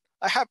an attempt.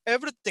 I have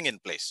everything in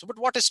place, but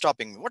what is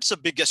stopping me? What's the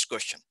biggest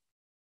question?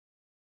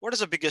 What is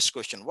the biggest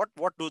question? What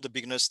do the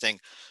beginners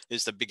think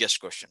is the biggest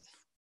question?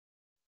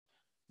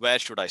 Where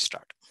should I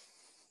start?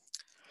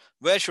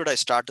 Where should I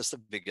start is the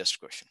biggest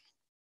question.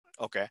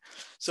 Okay,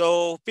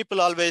 so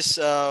people always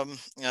wonder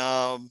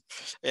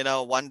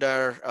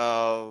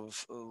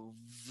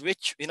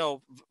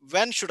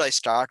when should I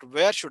start,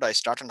 where should I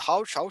start, and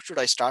how should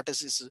I start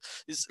is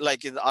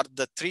like are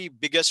the three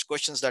biggest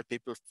questions that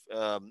people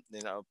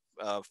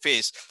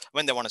face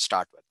when they want to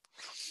start with.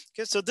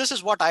 Okay, so this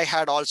is what I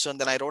had also, and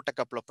then I wrote a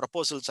couple of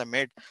proposals. I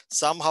made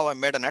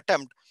an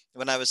attempt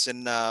when I was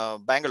in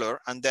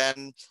Bangalore, and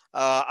then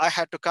I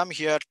had to come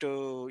here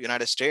to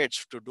United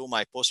States to do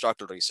my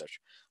postdoctoral research.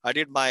 I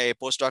did my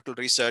postdoctoral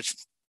research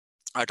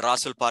at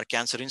Russell Park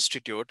Cancer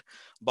Institute,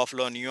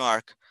 Buffalo, New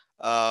York.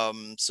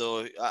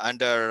 So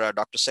under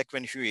Dr.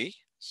 Sequin Hui.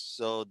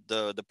 So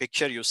the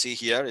picture you see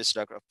here is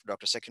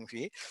Dr. Sequin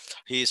Hui.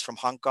 He is from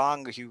Hong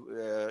Kong.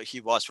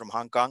 He was from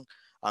Hong Kong,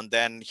 and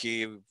then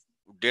he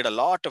did a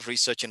lot of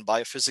research in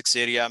biophysics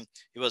area.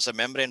 He was a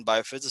membrane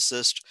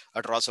biophysicist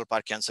at Russell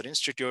Park Cancer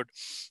Institute,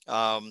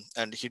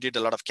 and he did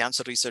a lot of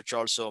cancer research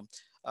also.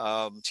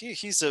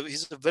 He's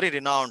a very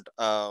renowned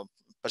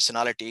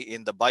personality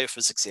in the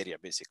biophysics area,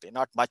 basically,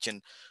 not much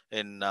in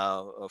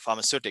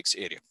pharmaceutics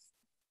area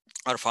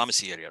or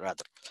pharmacy area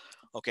rather.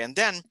 Okay, and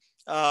then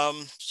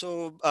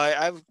so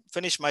I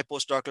finished my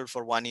postdoctoral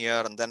for 1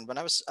 year, and then when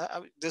I was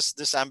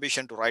this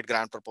ambition to write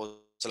grant proposal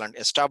and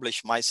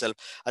establish myself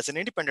as an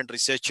independent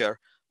researcher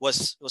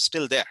was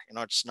still there. It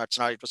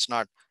was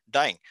not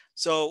dying.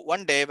 So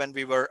one day when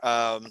we were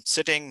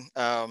sitting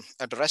at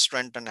a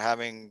restaurant and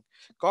having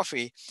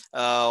coffee,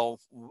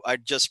 I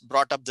just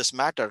brought up this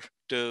matter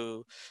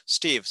to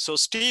Steve. So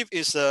Steve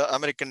is the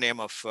American name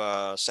of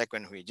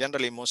Sequin Hui.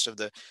 Generally, most of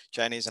the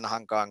Chinese and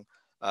Hong Kong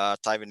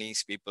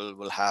Taiwanese people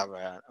will have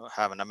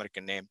an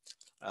American name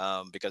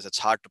because it's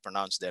hard to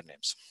pronounce their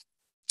names.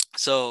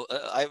 So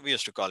we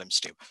used to call him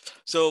Steve.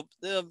 So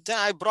then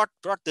I brought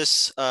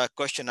this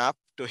question up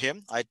to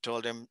him. I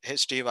told him, hey,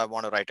 Steve, I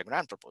want to write a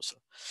grant proposal.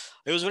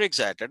 He was very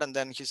excited. And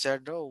then he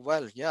said, oh,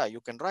 well, yeah,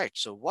 you can write.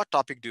 So what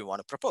topic do you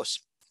want to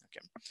propose?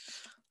 Okay.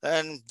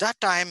 And that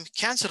time,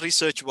 cancer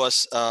research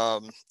was,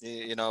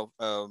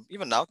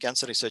 even now,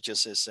 cancer research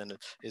is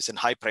in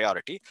high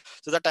priority.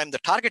 So that time, the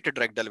targeted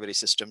drug delivery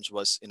systems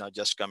was,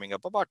 just coming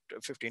up about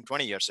 15,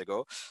 20 years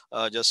ago,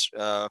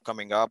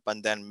 coming up.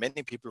 And then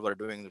many people were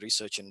doing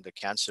research in the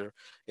cancer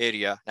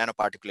area,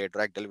 nanoparticulate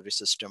drug delivery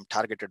system,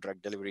 targeted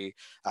drug delivery,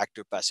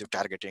 active passive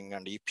targeting,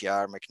 and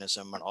EPR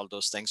mechanism, and all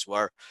those things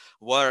were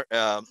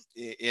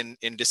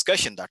in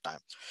discussion that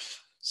time.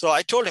 So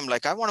I told him,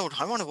 like, I want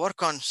to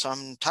work on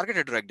some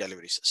targeted drug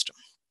delivery system.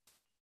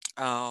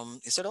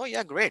 He said, oh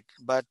yeah, great.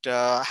 But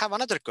I have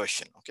another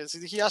question. Okay, so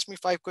he asked me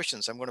 5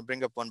 questions. I'm going to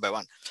bring up one by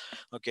one.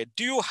 Okay,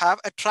 do you have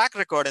a track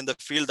record in the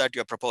field that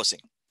you're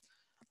proposing?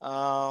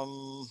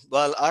 Well,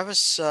 I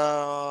was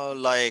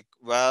like,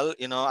 well,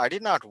 I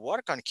did not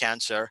work on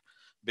cancer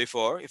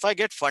before. If I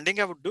get funding,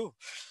 I would do.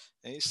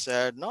 And he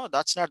said, no,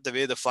 that's not the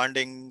way the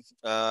funding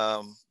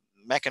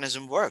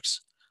mechanism works.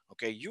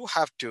 okay, you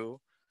have to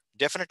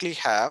definitely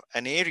have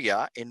an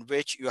area in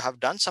which you have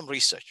done some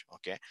research.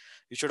 Okay,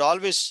 you should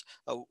always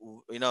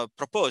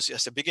propose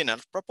as a beginner,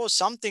 propose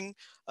something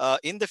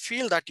in the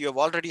field that you have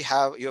already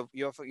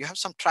you have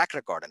some track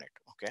record in it.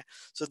 Okay,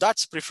 so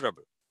that's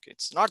preferable. Okay,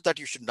 it's not that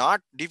you should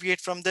not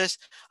deviate from this.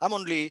 I'm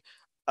only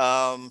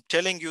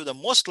telling you the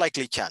most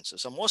likely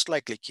chances or most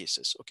likely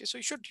cases. Okay, so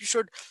you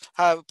should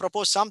have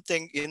proposed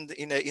something in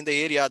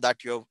the area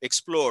that you have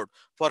explored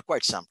for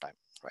quite some time,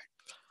 right?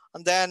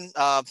 And then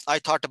I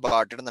thought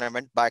about it, and then I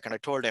went back and I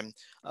told him,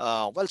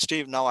 well,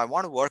 Steve, now I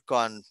want to work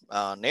on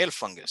nail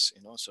fungus.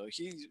 So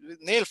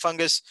nail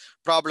fungus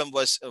problem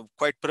was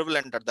quite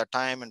prevalent at that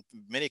time, and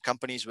many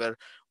companies were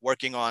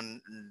working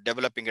on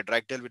developing a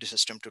drug delivery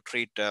system to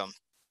treat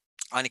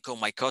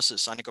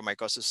onychomycosis.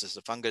 Onychomycosis is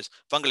a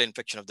fungal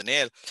infection of the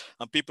nail.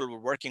 People were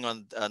working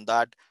on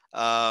that.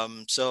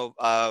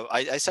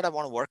 I said I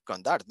want to work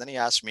on that. Then he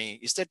asked me,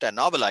 is that a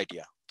novel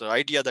idea? The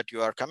idea that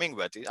you are coming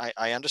with,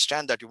 I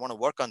understand that you want to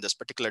work on this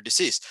particular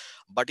disease,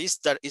 but is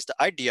the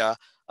idea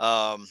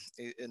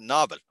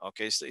novel?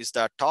 Okay, is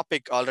that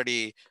topic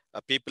already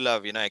people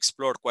have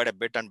explored quite a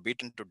bit and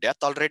beaten to death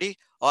already,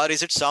 or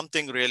is it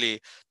something really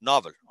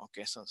novel?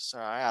 Okay, so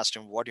I asked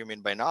him, what do you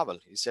mean by novel?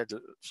 He said,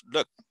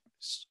 look,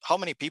 how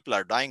many people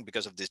are dying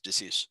because of this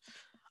disease?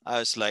 I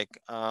was like,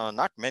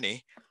 not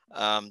many.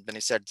 Then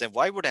he said, then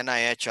why would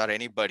NIH or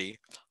anybody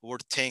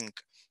would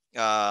think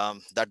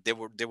that they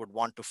would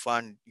want to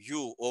fund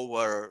you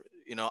over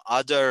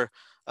other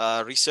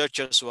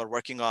researchers who are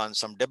working on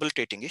some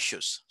debilitating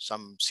issues,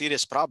 some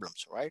serious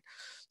problems, right?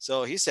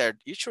 So he said,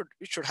 it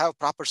should have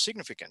proper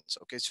significance.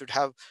 Okay, it should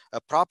have a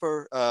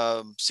proper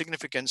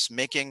significance,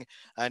 making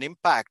an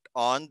impact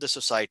on the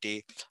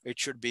society. It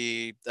should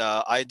be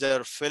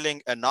either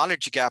filling a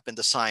knowledge gap in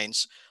the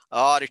science,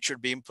 or it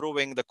should be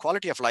improving the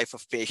quality of life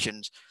of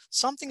patients,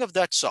 something of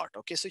that sort.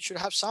 Okay, so it should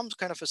have some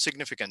kind of a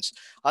significance.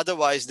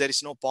 Otherwise, there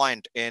is no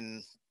point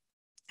in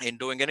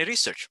doing any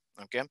research.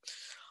 Okay.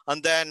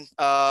 And then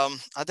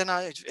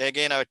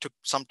I took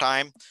some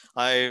time.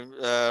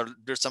 I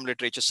did some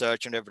literature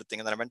search and everything.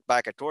 And then I went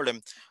back. I told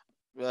him,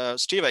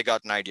 Steve, I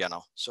got an idea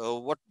now. So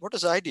what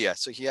is the idea?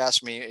 So he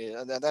asked me,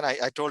 and then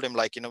I told him,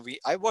 like,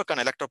 I work on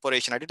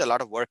electroporation. I did a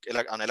lot of work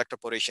on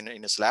electroporation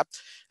in his lab,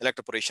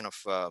 electroporation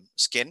of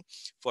skin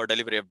for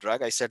delivery of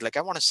drug. I said, like,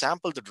 I want to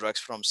sample the drugs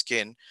from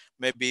skin,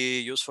 maybe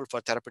useful for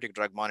therapeutic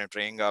drug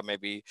monitoring, or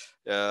maybe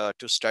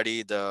to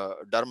study the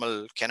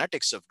dermal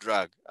kinetics of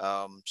drug.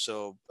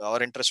 So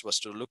our interest was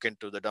to look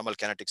into the dermal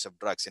kinetics of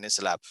drugs in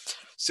his lab.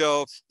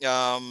 So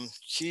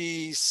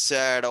he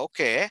said,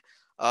 okay.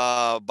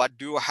 But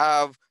do you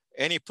have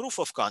any proof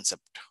of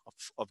concept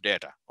of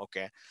data?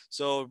 Okay,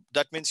 so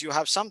that means you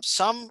have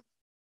some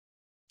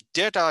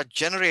data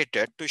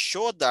generated to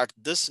show that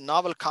this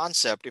novel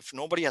concept, if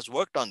nobody has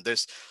worked on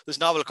this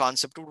novel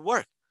concept would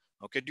work.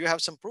 Okay, do you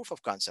have some proof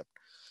of concept?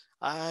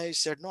 I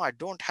said, no, I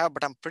don't have,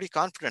 but I'm pretty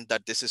confident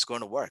that this is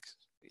going to work.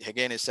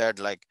 Again, he said,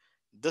 like,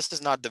 this is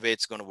not the way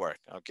it's going to work.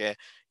 Okay,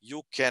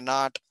 you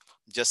cannot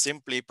just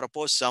simply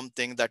propose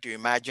something that you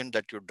imagined,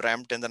 that you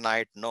dreamt in the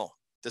night. No,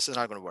 this is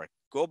not going to work.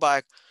 Go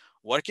back,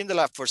 work in the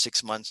lab for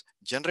 6 months,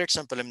 generate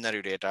some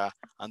preliminary data,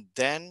 and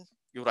then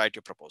you write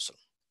your proposal.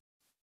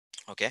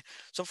 Okay,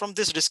 so from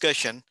this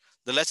discussion,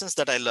 the lessons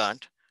that I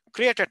learned: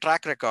 create a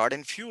track record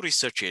in few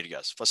research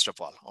areas, first of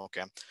all.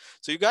 Okay,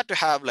 so you got to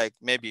have like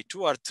maybe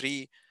 2 or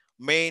 3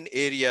 main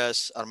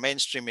areas or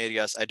mainstream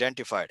areas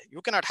identified.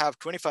 You cannot have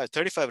 25,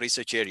 35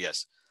 research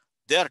areas.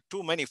 There are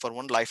too many for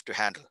one life to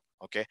handle.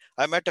 Okay,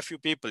 I met a few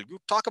people. You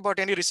talk about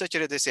any research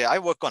area, they say, I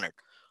work on it.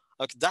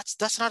 Okay,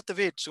 that's not the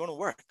way it's going to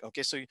work.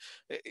 Okay, so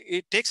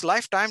it takes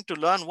lifetime to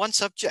learn one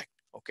subject.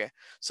 Okay,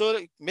 so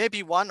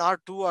maybe 1 or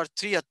 2 or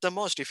 3 at the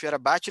most. If you're a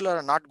bachelor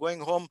and not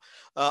going home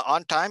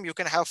on time, you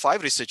can have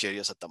 5 research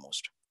areas at the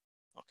most.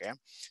 Okay,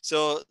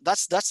 so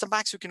that's the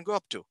max you can go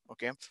up to.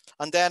 Okay,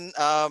 and then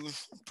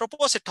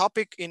propose a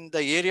topic in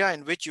the area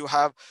in which you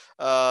have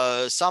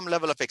some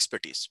level of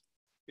expertise.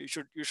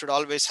 You should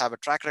always have a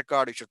track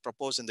record. You should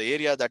propose in the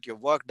area that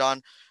you've worked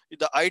on.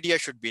 The idea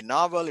should be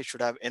novel. It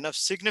should have enough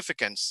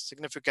significance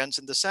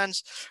in the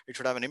sense it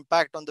should have an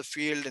impact on the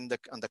field, on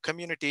the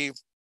community,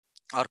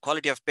 or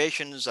quality of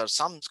patients, or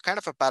some kind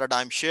of a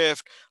paradigm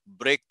shift,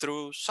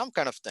 breakthrough, some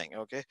kind of thing.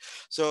 Okay,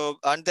 so,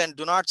 and then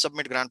do not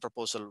submit grant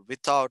proposal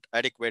without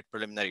adequate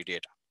preliminary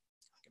data.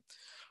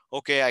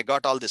 Okay, I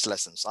got all these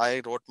lessons.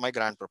 I wrote my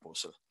grant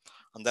proposal,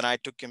 and then I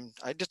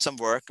did some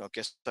work.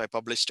 Okay, so I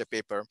published a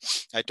paper.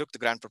 I took the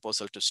grant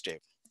proposal to Steve.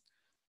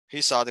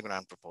 He saw the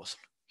grant proposal.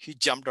 He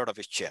jumped out of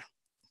his chair.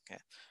 Okay,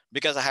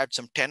 because I had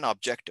some 10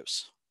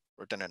 objectives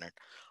written in it.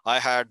 I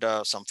had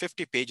some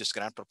 50 pages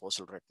grant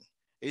proposal written.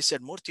 He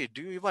said, Murthy,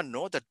 do you even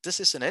know that this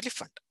is an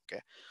elephant?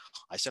 Okay.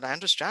 I said, I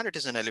understand it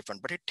is an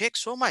elephant, but it takes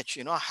so much.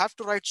 I have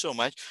to write so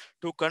much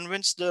to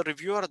convince the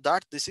reviewer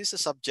that this is a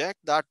subject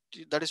that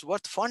is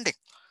worth funding.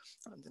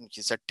 And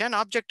he said, 10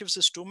 objectives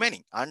is too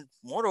many. And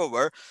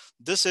moreover,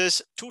 this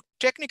is too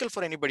technical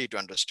for anybody to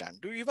understand.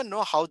 Do you even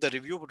know how the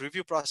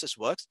review process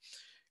works?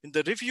 In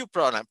the review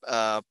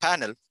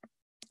panel,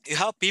 you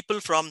have people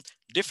from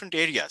different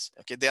areas.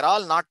 Okay, they're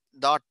all not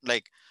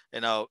like,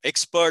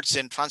 experts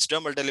in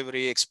transdermal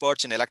delivery,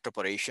 experts in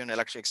electroporation,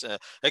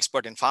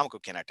 expert in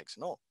pharmacokinetics.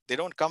 No, they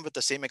don't come with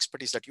the same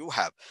expertise that you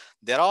have.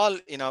 They're all,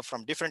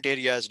 from different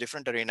areas,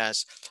 different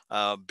arenas,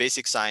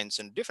 basic science,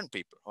 and different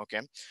people.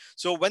 Okay,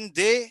 so when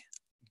they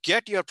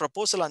get your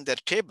proposal on their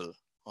table,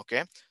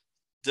 okay,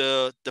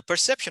 the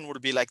perception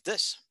would be like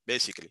this,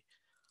 basically.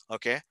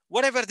 Okay,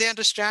 whatever they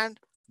understand,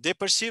 they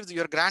perceive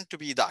your grant to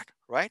be that,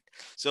 right?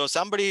 So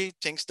somebody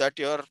thinks that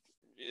your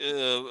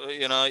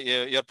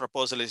your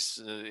proposal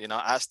is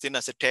as thin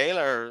as a tail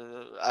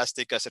or as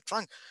thick as a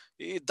trunk.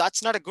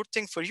 That's not a good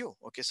thing for you.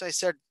 Okay, so I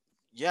said,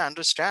 yeah, I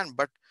understand,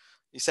 but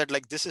he said,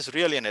 like, this is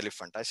really an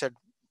elephant. I said,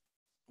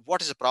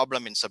 what is the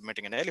problem in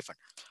submitting an elephant?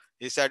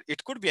 He said,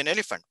 it could be an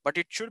elephant, but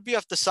it should be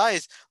of the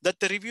size that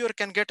the reviewer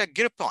can get a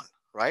grip on,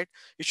 right?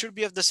 It should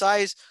be of the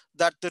size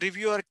that the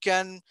reviewer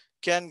can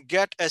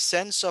get a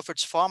sense of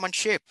its form and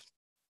shape.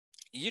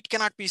 It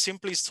cannot be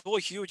simply so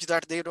huge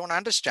that they don't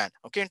understand.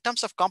 Okay, in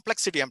terms of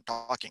complexity, I'm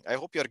talking. I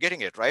hope you're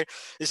getting it, right?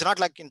 It's not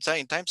like in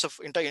terms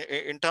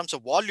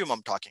of volume,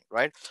 I'm talking,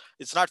 right?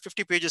 It's not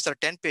 50 pages or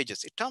 10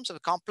 pages. In terms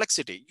of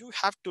complexity, you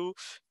have to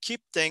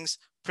keep things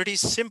pretty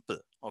simple.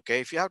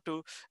 Okay, if you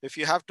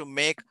have to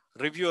make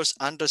reviewers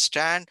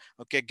understand,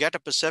 okay, get a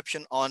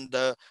perception on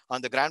the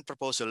grant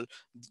proposal,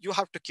 you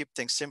have to keep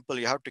things simple.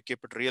 You have to keep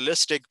it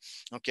realistic.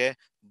 Okay,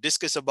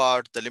 discuss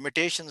about the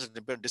limitations,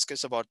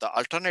 discuss about the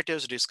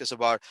alternatives, discuss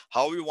about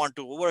how we want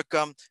to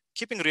overcome.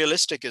 Keeping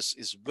realistic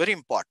is very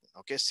important.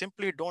 Okay,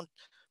 simply don't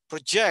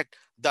project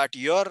that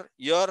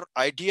your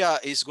idea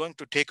is going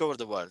to take over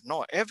the world.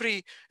 No,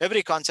 every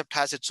concept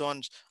has its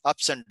own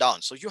ups and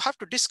downs. So you have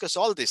to discuss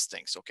all these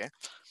things. Okay,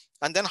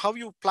 and then how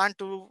you plan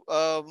to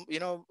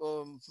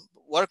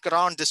work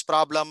around this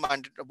problem,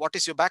 and what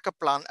is your backup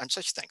plan, and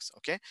such things.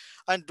 Okay,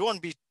 and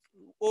don't be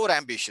over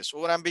ambitious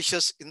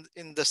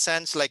in the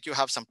sense like you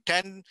have some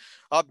 10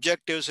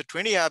 objectives or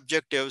 20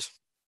 objectives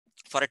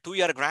for a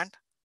 2-year grant.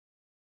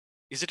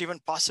 Is it even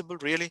possible,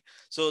 really?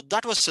 So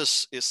that was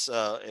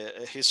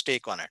his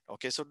take on it.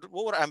 Okay, so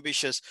over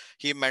ambitious,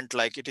 he meant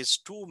like it is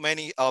too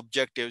many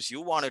objectives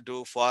you want to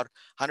do for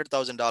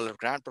 $100,000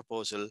 grant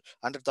proposal,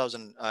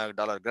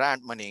 $100,000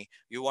 grant money.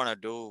 You want to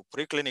do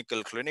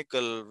preclinical,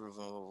 clinical,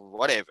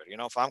 whatever,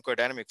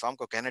 pharmacodynamic,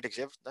 pharmacokinetics.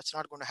 That's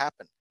not going to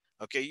happen.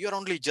 Okay, you're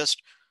only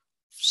just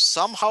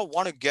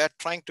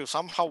trying to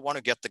somehow want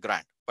to get the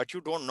grant, but you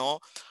don't know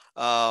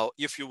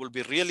if you will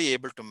be really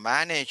able to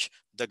manage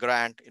the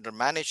grant and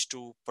manage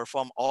to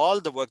perform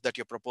all the work that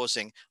you're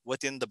proposing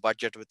within the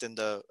budget, within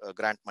the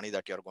grant money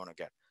that you're going to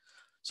get.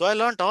 So I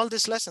learned all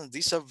these lessons.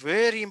 These are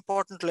very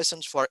important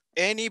lessons for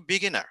any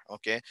beginner.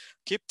 Okay,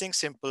 keep things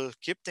simple,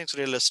 keep things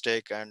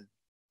realistic, and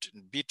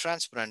be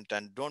transparent,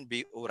 and don't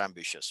be over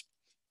ambitious.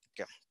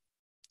 Okay.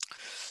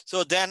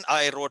 So then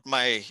I wrote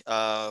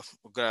I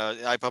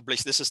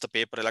published, this is the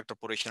paper,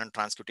 Electroporation and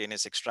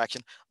Transcutaneous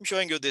Extraction. I'm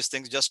showing you these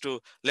things just to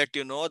let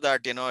you know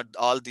that,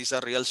 all these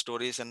are real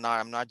stories, and now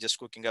I'm not just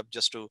cooking up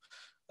just to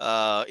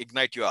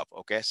ignite you up.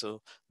 Okay,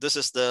 so this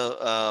is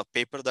the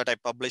paper that I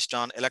published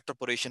on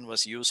electroporation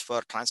was used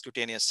for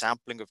transcutaneous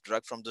sampling of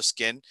drug from the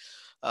skin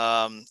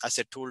as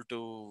a tool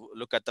to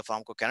look at the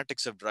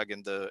pharmacokinetics of drug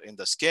in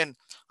the skin.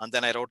 And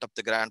then I wrote up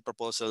the grant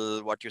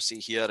proposal. What you see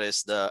here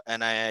is the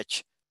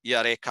NIH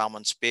ERA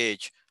Commons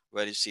page,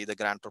 where you see the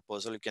grant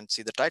proposal. You can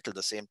see the title,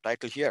 the same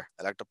title here,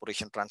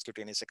 Electroporation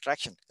Transcutaneous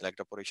Extraction,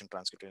 Electroporation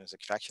Transcutaneous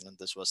Extraction. And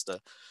this was the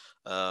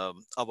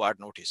award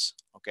notice.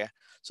 Okay,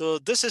 so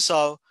this is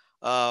how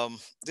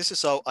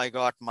I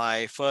got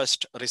my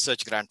first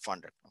research grant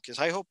funded. Okay,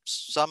 so I hope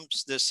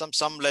there's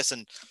some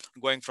lesson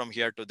going from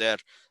here to there.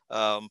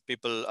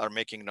 People are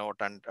making note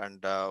and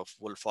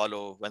will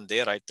follow when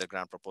they write the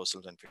grant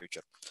proposals in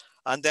future.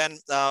 And then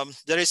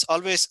there is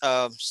always,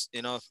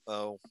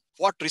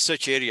 what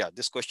research area,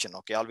 this question,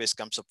 okay, always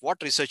comes up.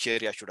 What research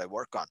area should I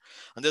work on?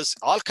 And there's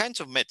all kinds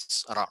of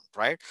myths around,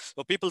 right?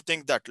 So people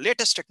think that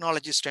latest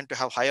technologies tend to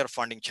have higher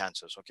funding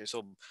chances. Okay,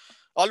 so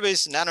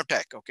always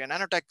nanotech. Okay,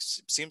 nanotech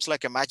seems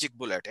like a magic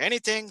bullet.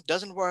 Anything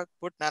doesn't work,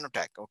 put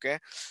nanotech. Okay,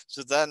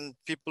 so then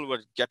people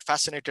would get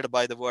fascinated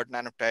by the word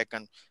nanotech,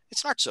 and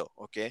it's not so.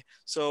 Okay,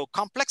 so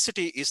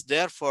complexity is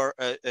there for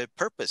a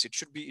purpose. It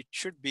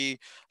should be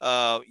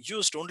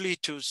used only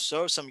to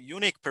serve some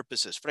unique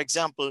purposes. For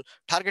example,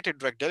 targeted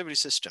drug delivery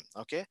system.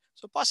 Okay,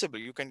 so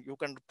possibly you can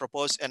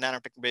propose a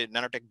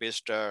nanotech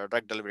based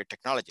drug delivery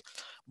technology,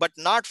 but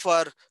not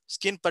for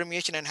skin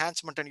permeation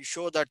enhancement, and you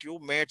show that you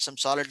made some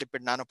solid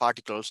lipid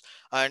nanoparticles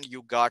and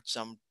you got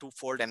some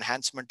 2-fold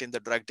enhancement in the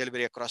drug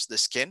delivery across the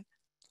skin.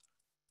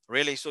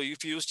 Really? So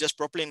if you use just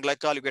propylene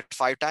glycol, you get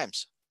 5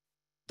 times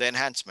the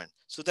enhancement.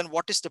 So then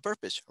what is the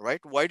purpose, right?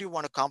 Why do you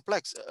want to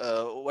complex?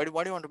 Why do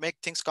you want to make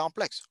things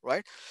complex,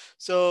 right?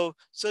 So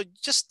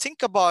just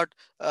think about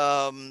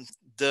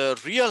the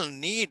real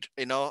need,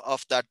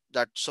 of that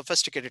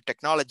sophisticated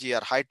technology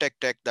or high-tech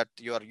tech that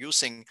you are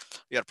using,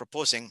 you are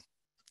proposing.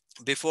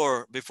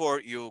 before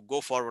you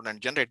go forward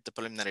and generate the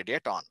preliminary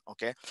data on.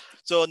 Okay,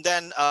 so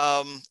then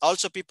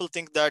also people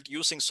think that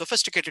using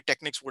sophisticated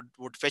techniques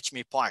would fetch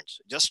me points.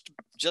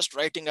 Just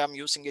writing I'm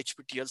using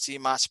HPTLC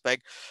mass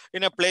spec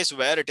in a place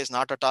where it is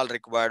not at all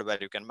required, where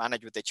you can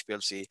manage with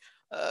HPLC.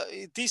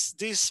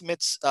 These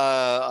myths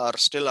are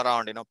still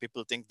around. You know,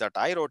 people think that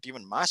I wrote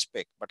even mass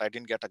spec but I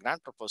didn't get a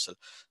grant proposal.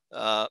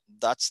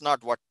 That's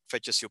not what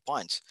fetches you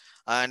points.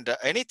 And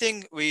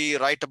anything we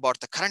write about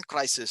the current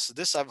crisis,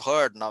 this I've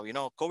heard now, you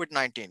know,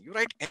 COVID-19, you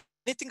write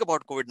anything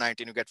about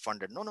COVID-19, you get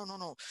funded. No.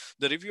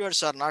 The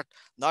reviewers are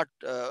not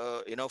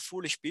you know,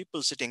 foolish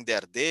people sitting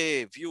there.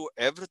 They view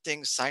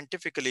everything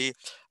scientifically,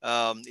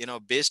 you know,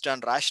 based on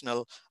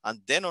rational,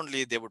 and then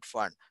only they would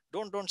fund.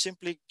 Don't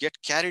simply get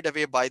carried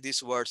away by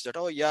these words that,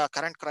 oh yeah,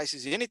 current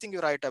crisis, anything you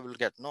write, I will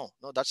get. No,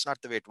 that's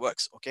not the way it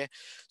works. Okay.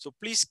 So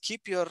please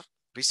keep your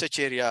research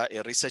area,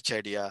 a research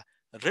idea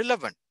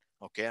relevant.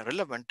 Okay,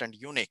 relevant and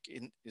unique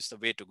is the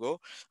way to go.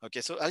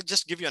 Okay, so I'll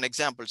just give you an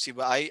example. See,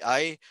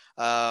 I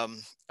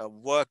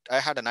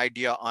had an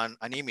idea on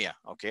anemia.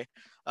 Okay,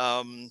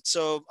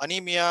 so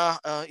anemia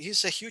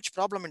is a huge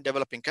problem in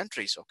developing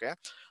countries. Okay,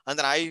 and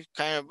then I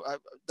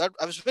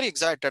was very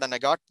excited, and I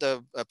got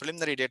the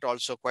preliminary data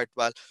also quite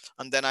well,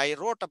 and then I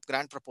wrote up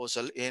grant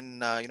proposal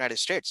in United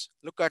States.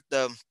 Look at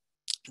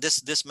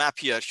this map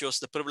here shows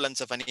the prevalence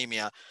of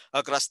anemia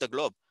across the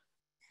globe,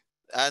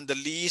 and the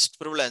least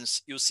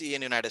prevalence you see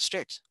in United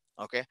States.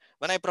 Okay,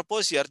 when I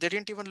propose here, they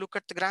didn't even look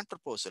at the grant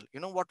proposal.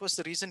 You know what was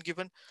the reason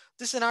given?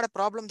 This is not a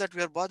problem that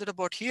we are bothered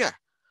about here.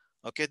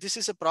 Okay, this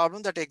is a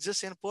problem that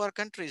exists in poor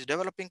countries,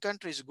 developing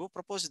countries. Go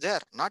propose there,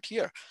 not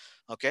here.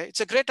 Okay,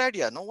 it's a great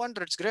idea. No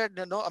wonder it's great.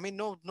 No, I mean,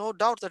 no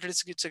doubt that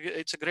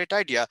it's a great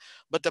idea.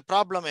 But the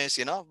problem is,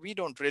 you know, we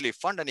don't really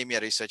fund anemia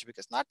research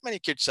because not many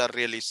kids are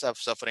really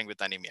suffering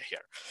with anemia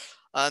here.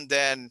 And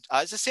then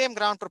as the same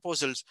grant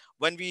proposals,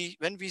 when we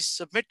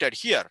submitted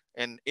here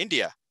in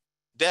India,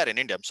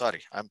 I'm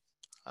sorry,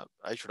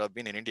 I should have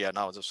been in India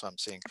now, so I'm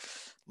seeing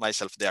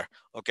myself there.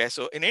 Okay,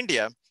 so in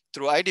India,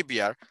 through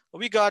IDBR,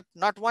 we got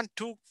not one,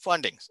 two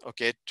fundings,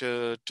 okay,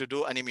 to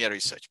do anemia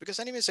research, because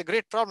anemia is a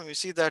great problem. You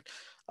see that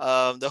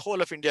the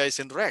whole of India is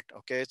in red.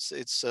 Okay,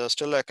 it's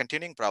still a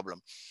continuing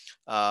problem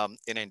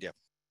in India.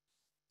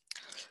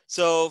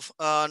 So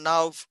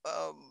now,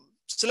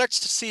 so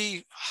let's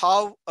see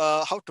how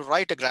to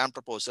write a grant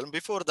proposal. And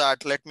before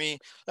that, let me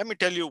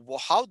tell you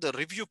how the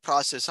review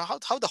process,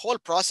 how the whole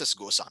process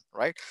goes on,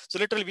 right? So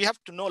literally, we have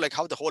to know like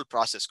how the whole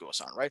process goes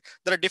on, right?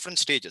 There are different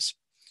stages.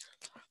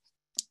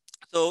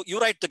 So you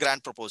write the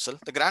grant proposal.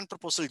 The grant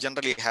proposal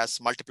generally has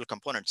multiple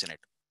components in it,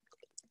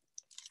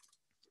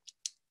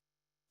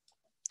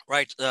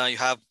 right? You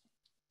have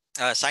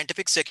a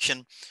scientific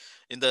section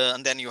and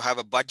then you have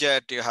a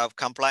budget, you have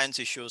compliance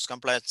issues,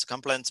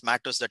 compliance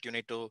matters that you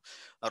need to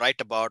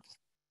write about.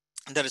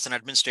 And there is an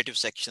administrative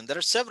section. There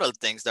are several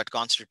things that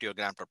constitute your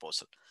grant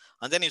proposal.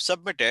 And then you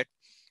submit it.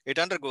 It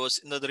undergoes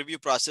in the review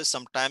process.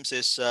 Sometimes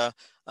is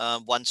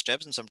one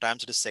step, and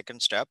sometimes it is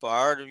second step,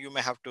 or you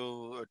may have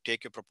to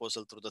take your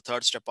proposal through the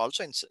third step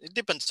also. And it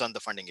depends on the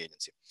funding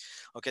agency.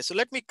 Okay, so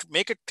let me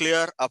make it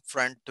clear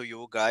upfront to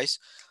you guys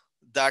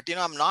that, you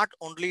know, I'm not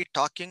only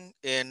talking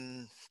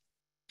in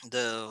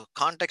the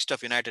context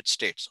of United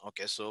States.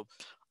 Okay, so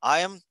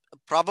I am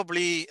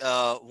probably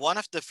one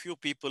of the few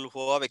people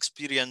who have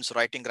experience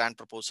writing grant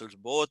proposals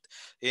both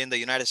in the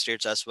United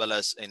States as well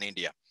as in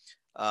India.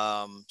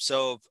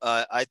 So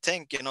I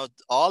think, you know,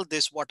 all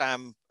this what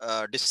I'm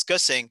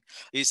discussing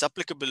is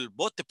applicable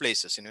both the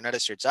places in the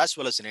United States as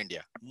well as in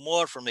India,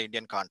 more from the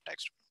Indian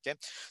context. Okay,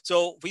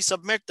 so we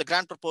submit the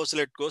grant proposal.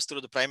 It goes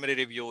through the primary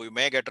review. You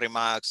may get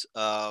remarks.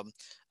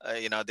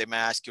 You know, they may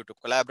ask you to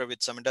collaborate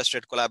with some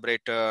industrial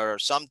collaborator or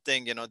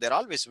something. You know, they're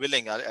always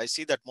willing. I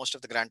see that most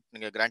of the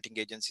granting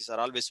agencies are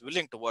always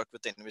willing to work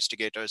with the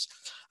investigators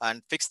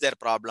and fix their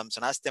problems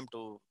and ask them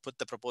to put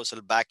the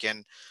proposal back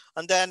in.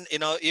 And then, you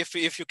know,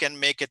 if you can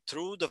make it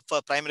through the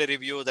primary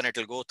review, then it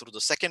will go through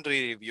the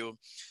secondary review.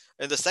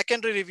 In the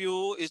secondary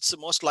review, it's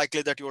most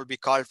likely that you will be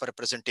called for a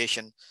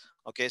presentation.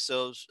 Okay,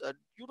 so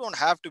you don't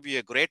have to be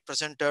a great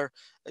presenter.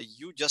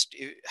 You just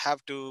have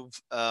to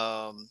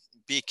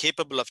be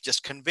capable of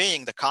just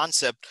conveying the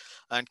concept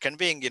and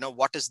conveying, you know,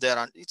 what is there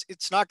on.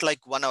 It's not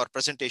like 1 hour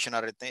presentation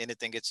or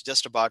anything. It's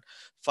just about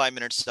 5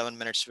 minutes, 7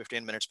 minutes,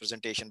 15 minutes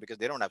presentation, because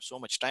they don't have so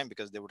much time,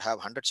 because they would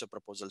have hundreds of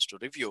proposals to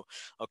review.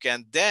 Okay,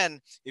 and then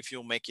if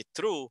you make it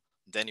through,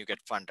 then you get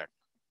funded.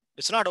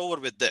 It's not over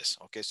with this.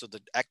 Okay, so the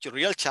actual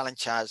real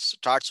challenge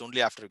starts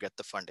only after you get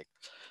the funding.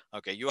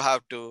 Okay, you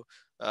have to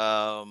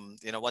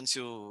you know, once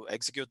you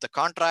execute the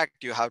contract,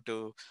 you have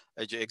to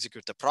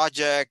execute the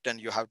project, and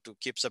you have to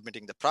keep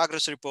submitting the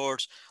progress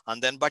reports,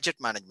 and then budget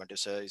management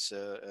is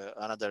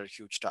another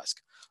huge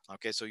task.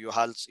 Okay, so you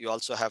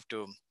also have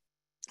to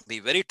be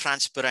very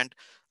transparent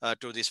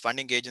to these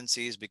funding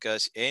agencies,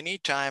 because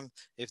anytime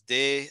if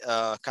they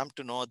come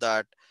to know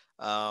that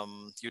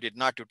you did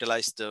not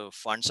utilize the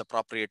funds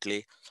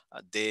appropriately,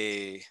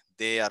 they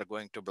they are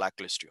going to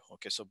blacklist you.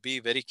 Okay, so be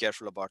very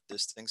careful about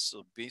these things. So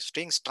be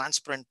staying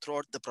transparent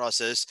throughout the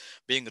process,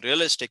 being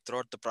realistic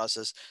throughout the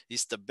process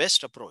is the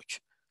best approach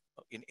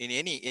in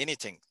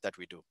anything that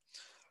we do.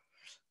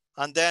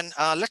 And then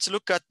let's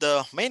look at the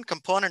main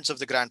components of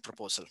the grant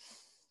proposal.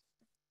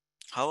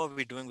 How are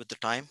we doing with the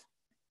time?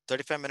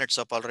 35 minutes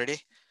up already.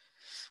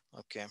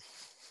 Okay.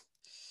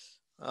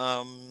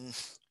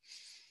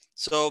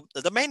 So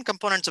the main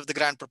components of the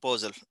grant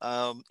proposal,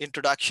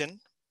 introduction,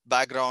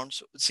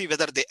 backgrounds, see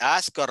whether they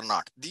ask or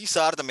not. These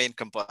are the main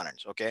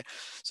components. Okay,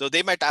 so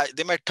they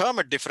might term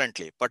it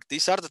differently, but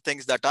these are the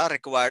things that are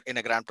required in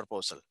a grant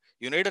proposal.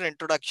 You need an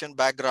introduction,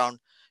 background.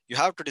 You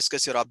have to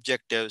discuss your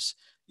objectives,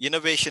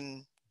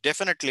 innovation.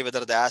 Definitely,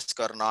 whether they ask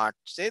or not,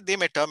 say they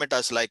may term it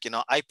as like,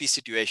 IP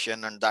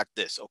situation and that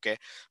this, okay,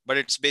 but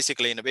it's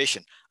basically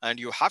innovation. And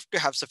you have to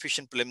have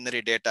sufficient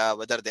preliminary data,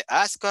 whether they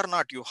ask or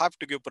not. You have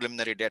to give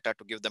preliminary data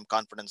to give them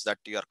confidence that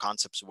your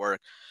concepts work.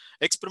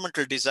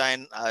 Experimental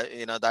design,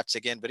 that's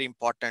again very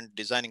important.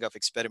 Designing of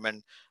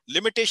experiment,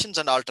 limitations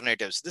and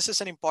alternatives. This is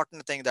an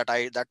important thing that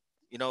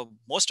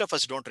most of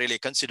us don't really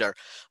consider.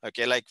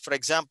 Okay, like for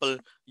example,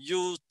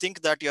 you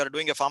think that you are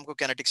doing a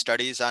pharmacokinetic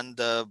studies and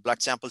the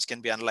blood samples can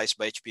be analyzed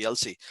by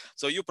HPLC.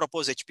 So you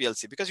propose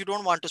HPLC because you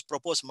don't want to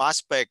propose mass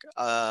spec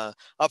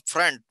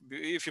upfront.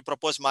 If you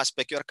propose mass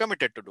spec, you are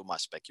committed to do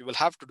mass spec. You will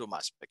have to do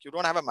mass spec. You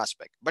don't have a mass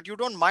spec, but you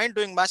don't mind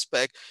doing mass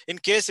spec in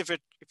case if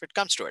it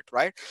comes to it,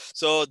 right?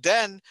 So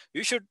then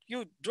you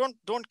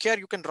don't care.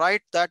 You can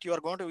write that you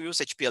are going to use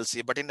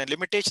HPLC, but in the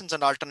limitations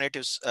and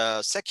alternatives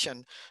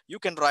section, you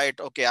can write,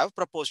 okay, I've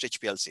proposed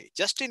HPLC.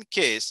 Just in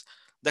case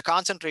the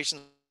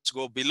concentrations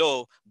go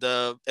below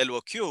the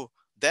LOQ,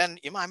 then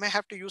I may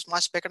have to use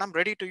mass spec, and I'm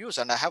ready to use,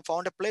 and I have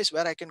found a place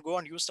where I can go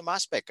and use the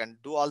mass spec and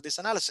do all this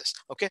analysis.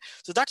 Okay,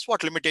 so that's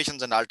what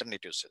limitations and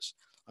alternatives is.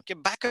 Okay,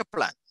 backup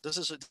plan. This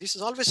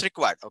is always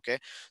required. Okay,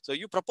 so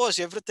you propose,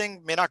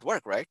 everything may not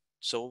work, right?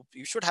 So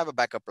you should have a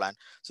backup plan.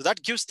 So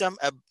that gives them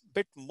a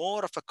bit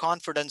more of a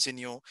confidence in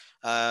you,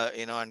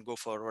 and go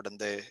forward, and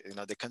they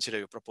consider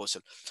your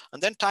proposal.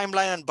 And then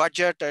timeline and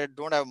budget, I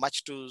don't have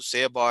much to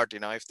say about.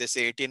 If they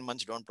say 18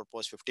 months, don't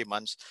propose 50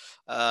 months.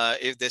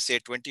 If they say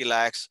 20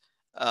 lakhs,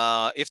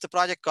 if the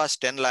project costs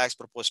 10 lakhs,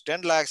 propose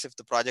 10 lakhs. If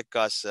the project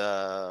costs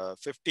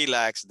 50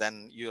 lakhs,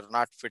 then you're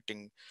not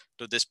fitting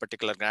to this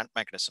particular grant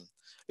mechanism.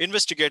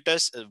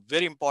 Investigators, a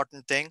very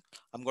important thing.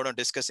 I'm going to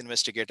discuss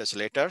investigators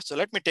later. So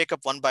let me take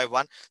up one by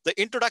one. The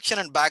introduction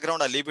and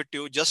background, I leave it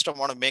to you. Just I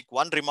want to make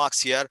one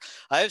remarks here.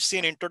 I have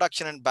seen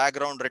introduction and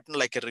background written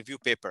like a review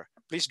paper.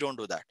 Please don't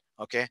do that.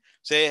 Okay.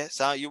 Say,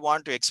 so you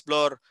want to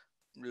explore,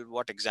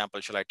 what example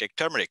shall I take?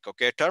 Turmeric.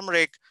 Okay.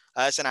 Turmeric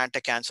as an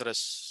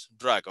anti-cancerous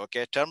drug.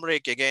 Okay.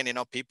 Turmeric, again,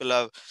 people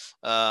have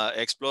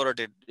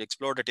explored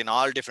it in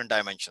all different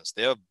dimensions.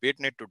 They have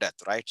beaten it to death,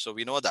 right? So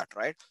we know that,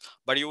 right?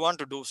 But you want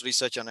to do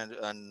research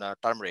on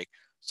turmeric.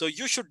 So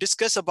you should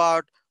discuss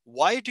about,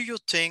 why do you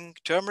think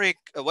turmeric,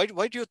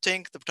 why do you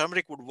think the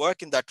turmeric would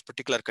work in that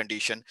particular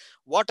condition?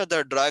 What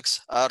other drugs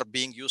are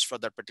being used for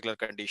that particular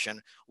condition?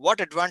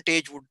 What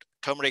advantage would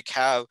turmeric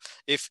have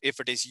if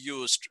it is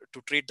used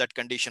to treat that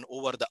condition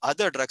over the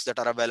other drugs that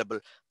are available?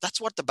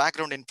 That's what the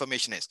background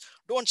information is.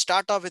 Don't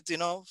start off with,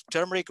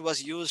 turmeric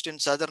was used in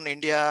southern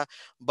India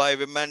by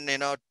women,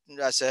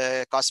 as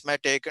a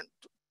cosmetic.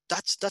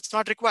 That's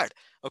not required.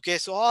 Okay,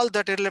 so all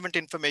that relevant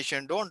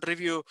information, don't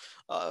review,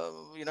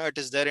 it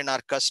is there in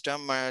our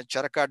custom,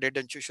 Charaka did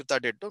and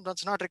Chushruta did.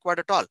 That's not required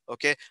at all.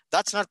 Okay,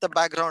 that's not the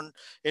background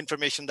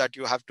information that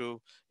you have to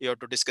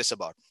discuss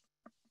about.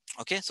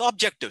 Okay, so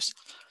objectives.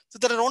 So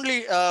there are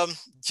only,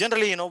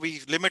 generally,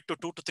 we limit to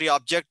 2 to 3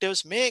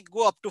 objectives, may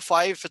go up to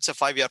 5 if it's a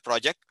 5-year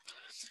project.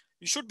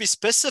 You should be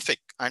specific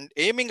and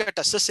aiming at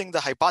assessing the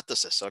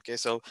hypothesis. Okay,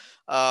 so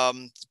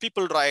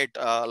people write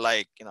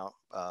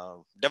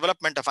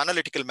development of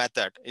analytical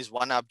method is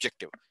one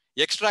objective.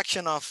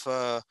 Extraction of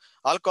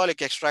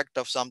alcoholic extract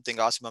of something,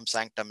 osmum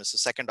sanctum, is the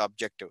second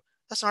objective.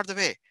 That's not the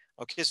way.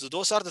 Okay, so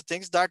those are the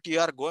things that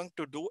you are going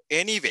to do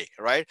anyway,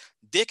 right?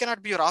 They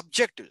cannot be your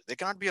objective. They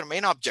cannot be your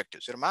main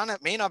objectives. Your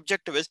main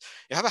objective is,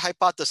 you have a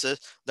hypothesis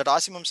that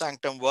osmum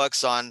sanctum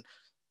works on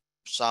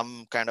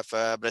some kind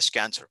of breast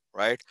cancer,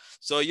 right?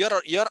 So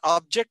your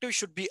objective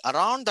should be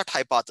around that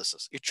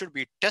hypothesis. It should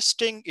be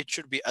testing, it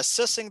should be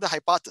assessing the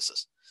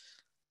hypothesis.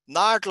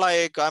 Not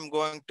like, I'm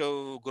going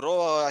to grow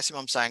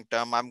osmum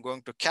sanctum, I'm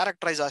going to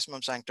characterize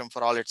osmum sanctum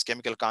for all its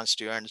chemical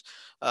constituents,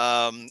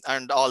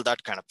 and all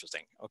that kind of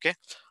thing. Okay,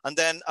 and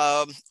then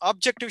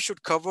objective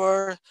should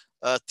cover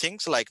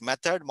things like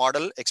method,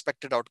 model,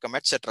 expected outcome,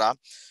 etc.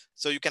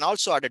 So you can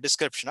also add a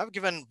description. I've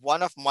given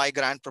one of my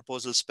grant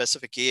proposal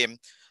specific aim.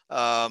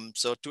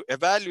 So to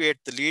evaluate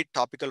the lead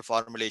topical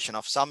formulation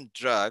of some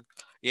drug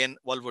in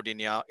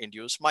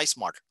vulvodynia-induced mice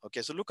model.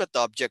 Okay, so look at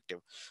the objective.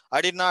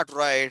 I did not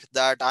write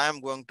that I am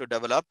going to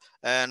develop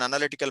an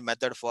analytical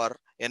method for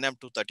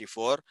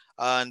NM234,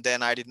 and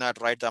then I did not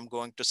write I'm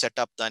going to set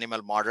up the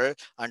animal model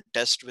and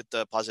test with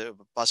the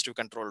positive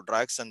control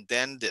drugs, and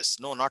then this.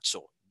 No, not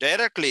so.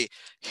 Directly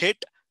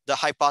hit the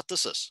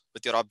hypothesis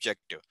with your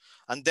objective.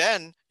 And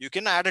then you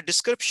can add a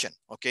description.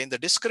 Okay, in the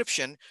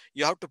description,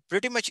 you have to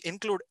pretty much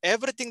include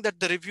everything that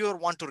the reviewer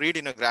want to read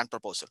in a grant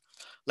proposal.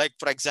 Like,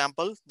 for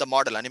example, the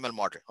model, animal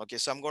model. Okay,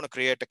 so I'm going to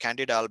create a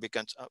Candida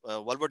albicans,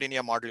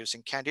 Vulvodynia model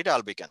using Candida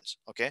albicans.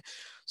 Okay,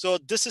 so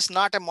this is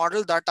not a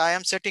model that I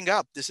am setting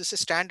up. This is a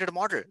standard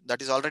model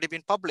that is already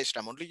been published.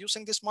 I'm only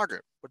using this model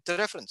with the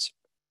reference.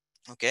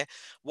 Okay,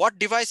 what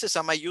devices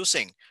am I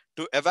using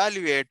to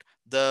evaluate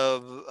the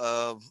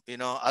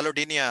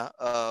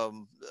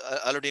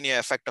allodynia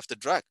effect of the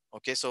drug?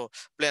 Okay, so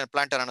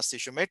plantar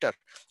anesthetometer.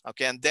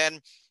 Okay, and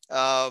then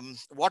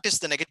what is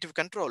the negative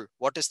control?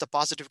 What is the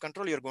positive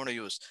control you're going to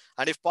use?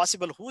 And if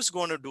possible, who's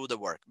going to do the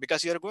work?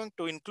 Because you're going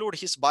to include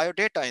his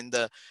biodata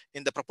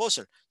in the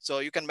proposal. So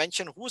you can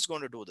mention who's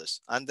going to do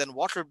this, and then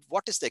what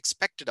is the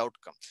expected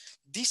outcome.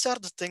 These are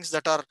the things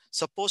that are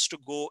supposed to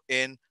go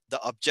in the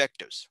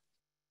objectives.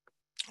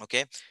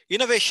 Okay,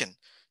 innovation.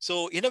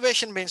 So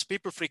innovation means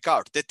people freak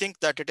out. They think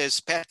that it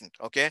is patent.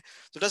 Okay,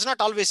 so it does not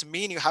always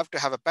mean you have to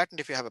have a patent.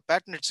 If you have a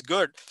patent, it's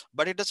good,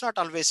 but it does not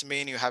always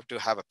mean you have to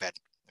have a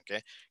patent.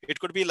 Okay, it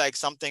could be like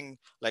something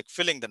like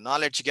filling the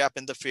knowledge gap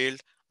in the field.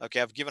 Okay,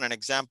 I've given an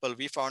example.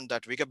 We found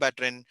that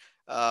vigabatrin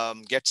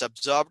gets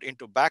absorbed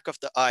into back of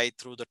the eye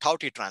through the tau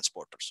T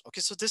transporters.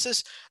 Okay, so this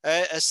is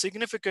a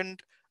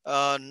significant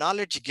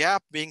knowledge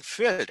gap being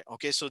filled.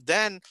 Okay, so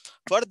then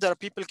further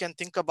people can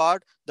think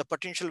about the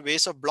potential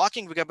ways of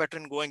blocking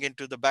vigabatrin going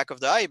into the back of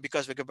the eye,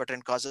 because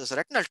vigabatrin causes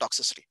retinal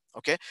toxicity.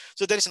 Okay,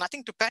 so there is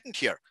nothing to patent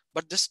here,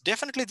 but this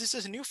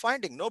is a new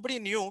finding. Nobody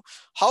knew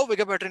how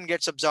vigabatrin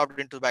gets absorbed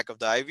into the back of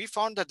the eye. We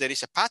found that there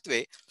is a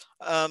pathway.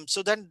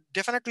 So then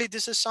definitely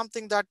this is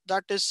something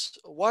that is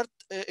worth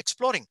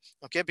exploring.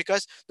 Okay,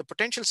 because the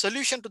potential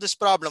solution to this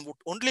problem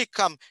would only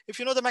come if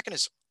you know the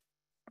mechanism.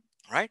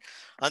 Right?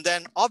 And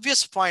then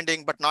obvious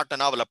finding, but not a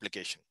novel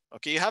application.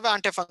 Okay, you have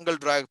an antifungal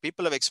drug.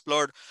 People have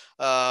explored,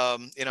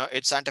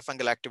 its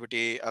antifungal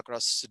activity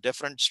across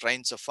different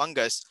strains of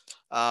fungus,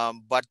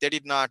 but they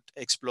did not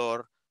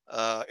explore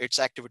its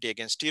activity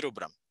against T.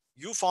 rubrum.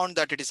 You found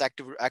that it is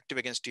active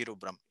against T.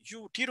 rubrum.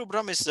 T.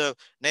 rubrum is a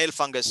nail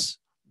fungus,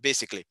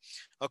 basically.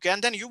 Okay,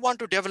 and then you want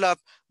to develop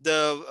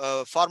the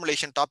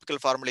topical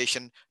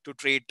formulation to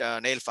treat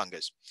nail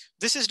fungus.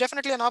 This is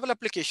definitely a novel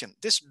application.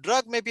 This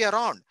drug may be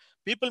around.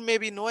 People may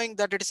be knowing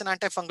that it is an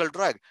antifungal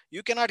drug.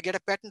 You cannot get a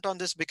patent on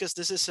this because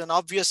this is an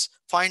obvious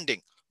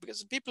finding,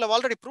 because people have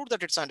already proved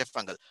that it's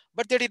antifungal,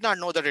 but they did not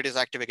know that it is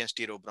active against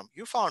T. rubrum.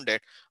 You found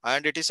it,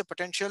 and it is a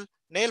potential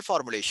nail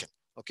formulation.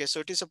 Okay,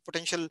 so it is a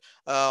potential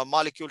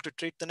molecule to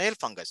treat the nail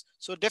fungus.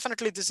 So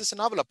definitely this is a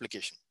novel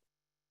application.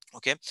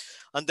 Okay,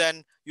 and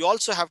then you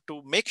also have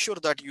to make sure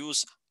that you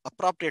use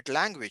appropriate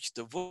language,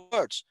 the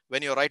words,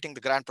 when you're writing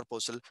the grant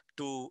proposal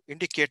to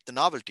indicate the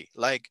novelty,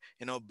 like,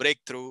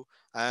 breakthrough,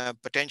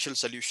 potential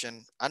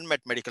solution,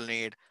 unmet medical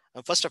need,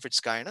 first of its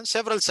kind, and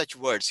several such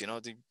words.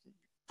 They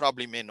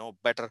probably may know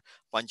better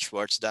punch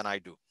words than I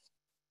do.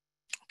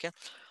 Okay,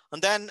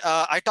 and then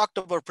I talked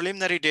about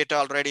preliminary data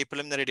already.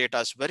 Preliminary data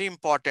is very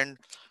important.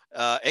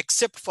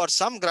 Except for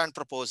some grant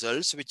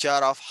proposals which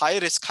are of high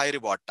risk, high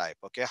reward type.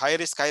 Okay, high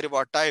risk, high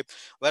reward type,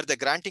 where the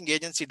granting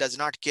agency does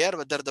not care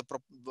whether the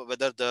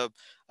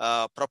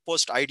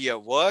proposed idea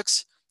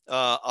works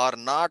or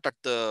not at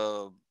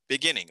the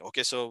beginning.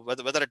 Okay, so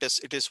whether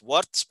it is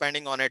worth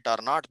spending on it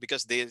or not,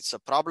 because a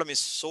problem is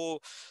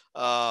so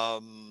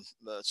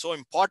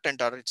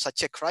important, or it's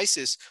such a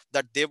crisis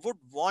that they would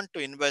want to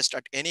invest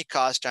at any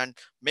cost and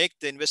make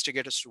the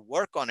investigators to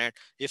work on it.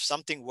 If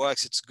something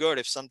works, it's good.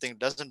 If something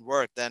doesn't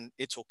work, then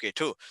it's okay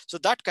too. So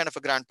that kind of a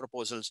grant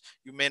proposals,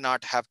 you may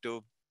not have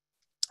to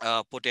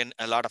put in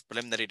a lot of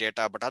preliminary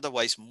data, but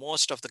otherwise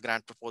most of the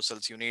grant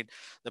proposals, you need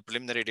the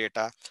preliminary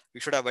data. You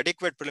should have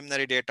adequate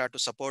preliminary data to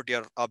support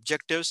your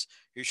objectives.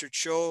 You should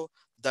show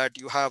that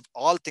you have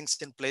all things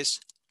in place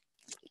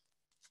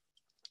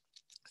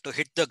to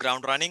hit the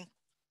ground running.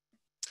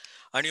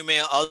 And you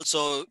may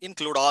also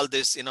include all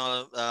this,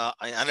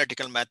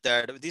 analytical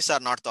method. These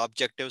are not the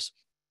objectives.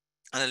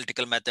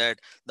 Analytical method,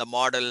 the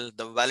model,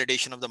 the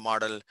validation of the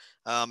model,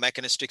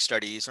 mechanistic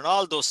studies, and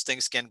all those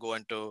things can go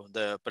into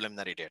the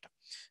preliminary data.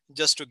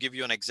 Just to give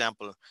you an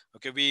example,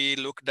 okay, we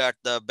looked at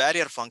the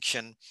barrier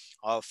function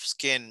of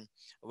skin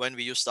when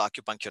we use the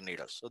acupuncture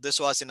needles. So this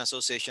was in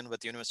association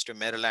with University of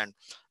Maryland.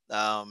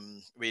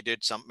 We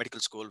did some medical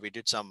school, we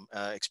did some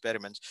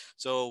experiments.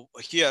 So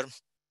here,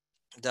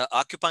 the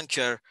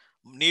acupuncture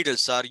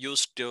needles are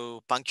used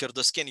to puncture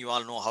the skin. You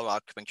all know how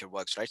acupuncture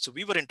works, right? So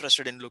we were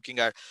interested in looking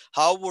at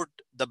how would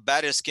the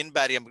skin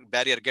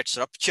barrier gets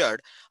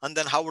ruptured, and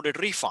then how would it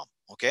reform?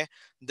 Okay,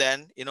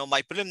 then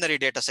my preliminary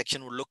data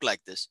section would look like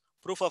this.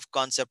 Proof of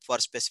concept for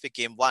specific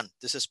aim 1.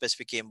 This is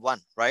specific aim 1,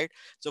 right?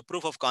 So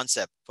proof of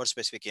concept for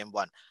specific aim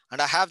 1.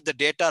 And I have the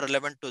data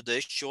relevant to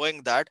this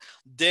showing that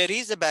there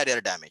is a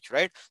barrier damage,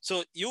 right?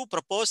 So you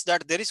propose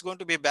that there is going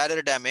to be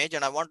barrier damage,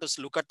 and I want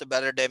to look at the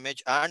barrier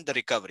damage and the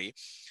recovery.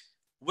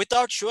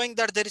 Without showing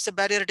that there is a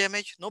barrier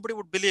damage, nobody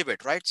would believe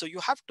it, right? So you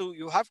have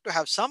to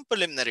have some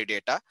preliminary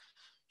data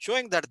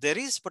showing that there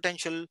is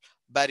potential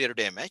barrier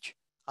damage,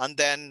 And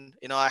then,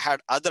 I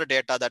had other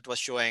data that was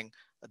showing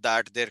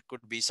that there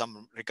could be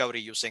some recovery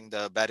using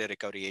the barrier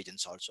recovery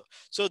agents also.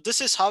 So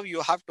this is how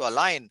you have to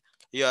align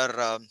your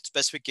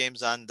specific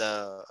aims and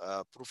the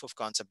proof of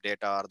concept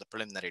data or the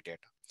preliminary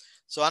data.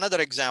 So another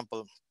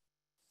example.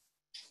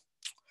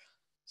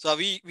 So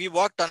we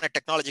worked on a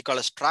technology called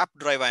a strap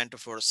drive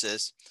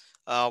interfaces,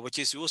 which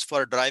is used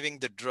for driving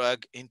the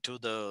drug into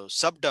the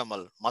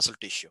subdermal muscle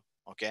tissue.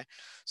 Okay.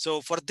 So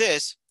for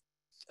this,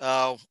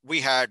 we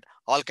had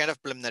all kind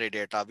of preliminary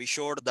data. We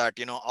showed that,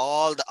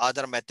 all the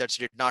other methods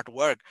did not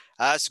work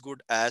as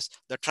good as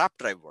the trap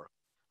drive work.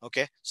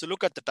 Okay, so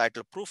look at the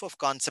title, proof of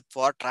concept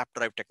for trap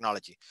drive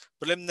technology,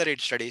 preliminary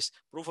studies,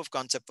 proof of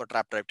concept for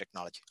trap drive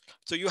technology.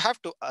 So you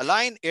have to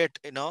align it,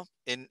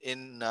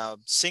 in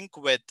sync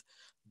with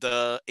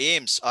the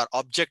aims or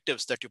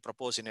objectives that you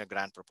propose in your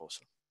grant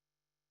proposal.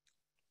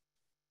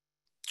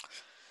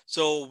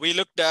 So we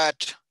looked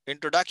at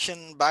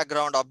introduction,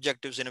 background,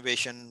 objectives,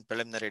 innovation,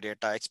 preliminary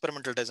data,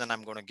 experimental design.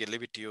 I'm going to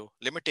leave it to you.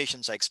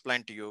 Limitations, I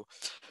explained to you.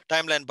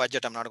 Timeline,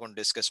 budget, I'm not going to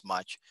discuss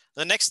much.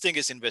 The next thing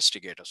is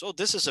investigator. So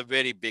this is a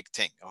very big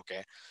thing.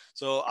 Okay.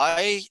 So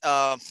I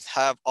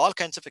have all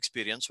kinds of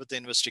experience with the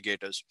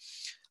investigators.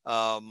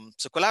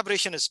 So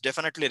collaboration is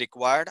definitely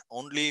required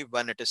only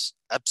when it is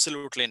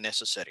absolutely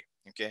necessary.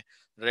 Okay.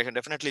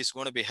 Definitely is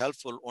going to be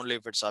helpful only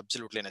if it's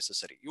absolutely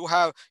necessary. You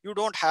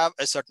don't have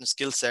a certain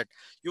skill set,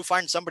 you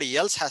find somebody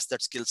else has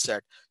that skill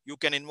set, you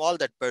can involve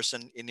that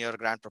person in your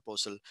grant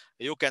proposal,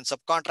 you can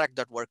subcontract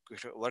that work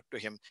to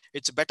him.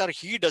 It's better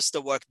he does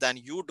the work than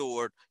you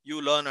do it,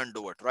 you learn and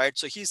do it, right?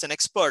 So he's an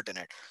expert in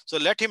it, so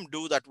let him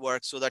do that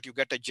work so that you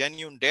get a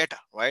genuine data,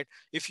 right?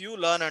 If you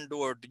learn and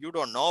do it, you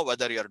don't know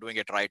whether you're doing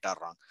it right or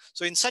wrong.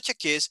 So in such a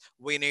case,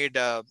 we need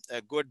a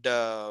good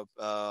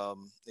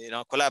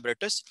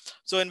collaborators.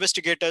 So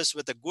investigators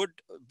with a good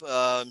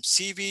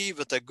CV,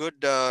 with a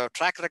good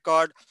track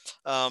record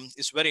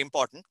is very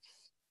important.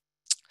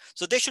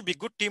 So they should be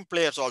good team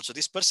players also.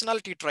 These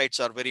personality traits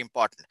are very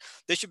important.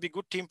 They should be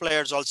good team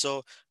players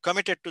also,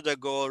 committed to the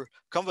goal,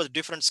 come with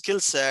different skill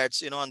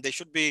sets, and they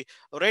should be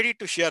ready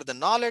to share the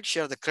knowledge,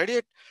 share the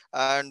credit,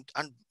 and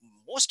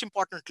most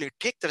importantly,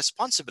 take the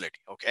responsibility.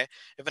 Okay.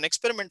 If an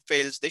experiment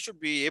fails, they should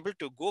be able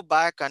to go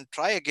back and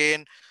try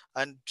again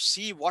and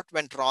see what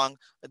went wrong.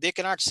 They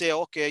cannot say,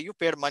 okay, you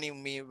paid money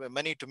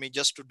to me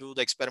just to do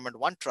the experiment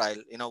one trial,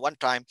 one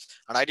time,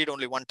 and I did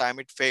only one time,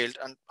 it failed,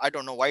 and I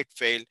don't know why it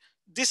failed.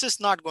 This is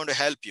not going to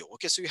help you.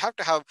 Okay, so you have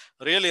to have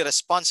really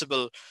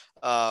responsible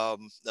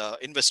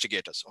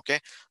investigators. Okay,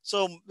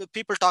 so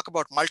people talk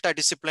about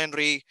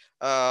multidisciplinary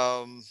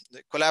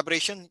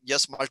collaboration.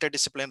 Yes,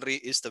 multidisciplinary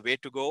is the way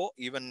to go.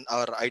 Even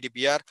our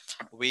IDBR,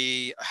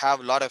 we have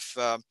a lot of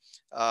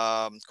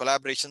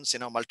collaborations,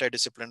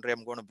 multidisciplinary.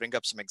 I'm going to bring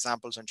up some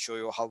examples and show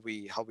you how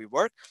we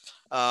work.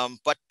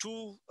 But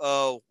two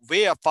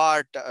way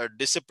apart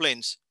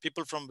disciplines,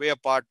 people from way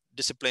apart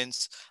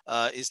disciplines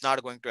is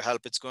not going to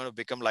help. It's going to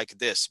become like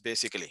this,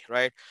 basically,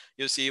 right?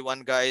 You see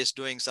one guy is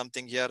doing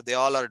something here, they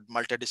all are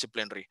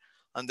multidisciplinary.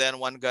 And then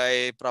one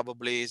guy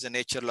probably is a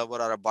nature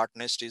lover or a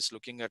botanist, is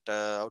looking at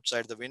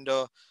outside the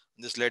window.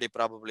 This lady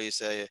probably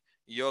is a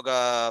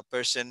yoga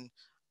person.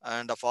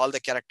 And of all the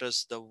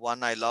characters, the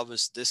one I love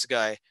is this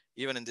guy.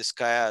 Even in this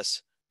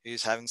chaos,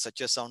 he's having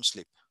such a sound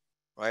sleep,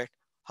 right?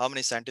 How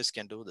many scientists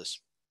can do this?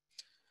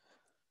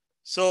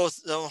 So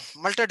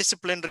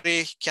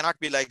multidisciplinary cannot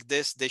be like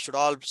this. They should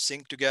all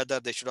sync together.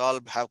 They should all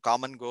have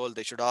common goal.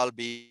 They should all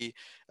be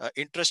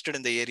interested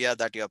in the area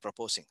that you are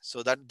proposing.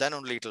 So that then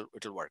only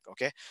it'll work.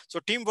 Okay.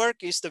 So teamwork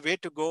is the way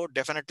to go.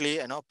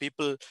 Definitely,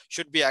 people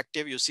should be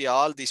active. You see,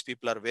 all these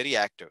people are very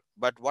active.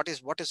 But what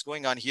is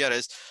going on here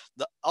is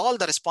all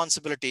the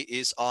responsibility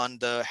is on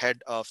the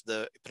head of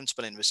the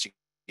principal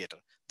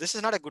investigator. This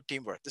is not a good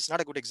teamwork. This is not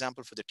a good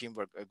example for the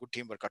teamwork, a good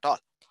teamwork at all.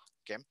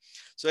 Okay,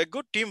 so a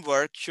good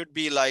teamwork should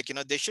be like,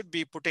 they should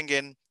be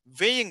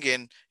weighing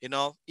in,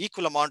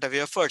 equal amount of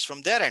efforts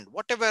from their end.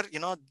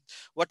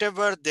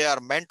 Whatever they are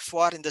meant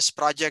for in this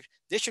project,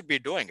 they should be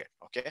doing it.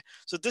 Okay,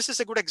 so this is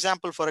a good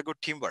example for a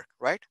good teamwork,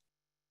 right?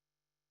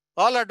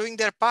 All are doing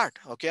their part.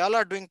 Okay, all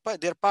are doing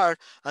their part,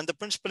 and the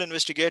principal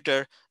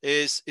investigator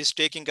is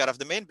taking care of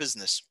the main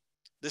business.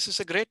 This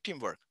is a great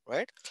teamwork,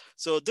 right?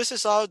 So this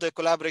is how the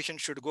collaboration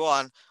should go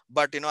on.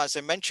 But as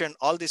I mentioned,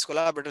 all these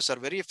collaborators are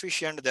very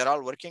efficient. They're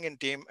all working in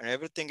team and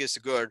everything is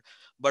good.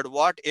 But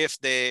what if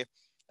they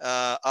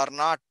are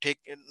not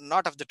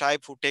of the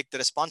type who take the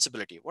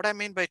responsibility? What I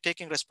mean by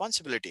taking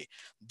responsibility,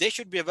 they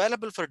should be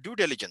available for due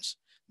diligence.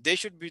 They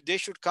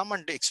should come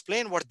and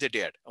explain what they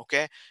did.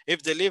 Okay,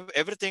 if they leave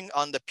everything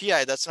on the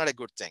PI, that's not a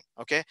good thing.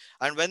 Okay,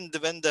 and when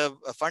the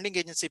funding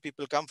agency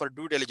people come for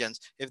due diligence,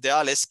 if they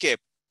all escape,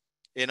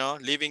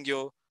 leaving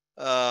you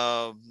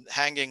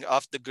hanging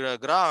off the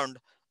ground,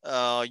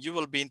 you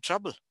will be in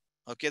trouble.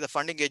 Okay, the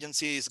funding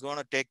agency is going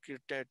to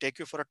take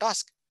you for a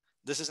task.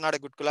 This is not a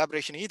good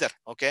collaboration either.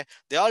 Okay,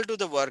 they all do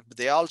the work, but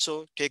they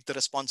also take the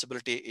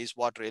responsibility is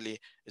what really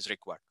is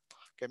required.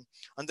 Okay,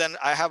 and then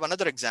I have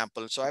another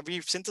example. So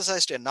we've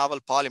synthesized a novel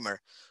polymer.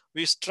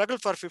 We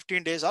struggled for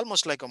 15 days,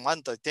 almost like a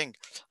month, I think.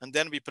 And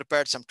then we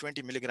prepared some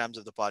 20 milligrams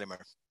of the polymer.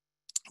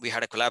 We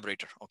had a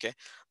collaborator, okay?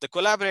 The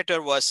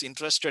collaborator was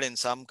interested in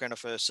some kind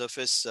of a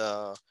surface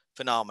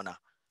phenomena,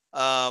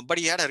 but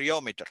he had a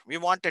rheometer. We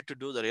wanted to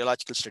do the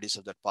rheological studies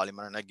of that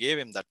polymer, and I gave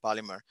him that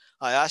polymer.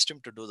 I asked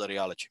him to do the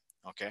rheology,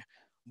 okay?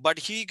 But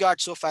he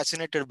got so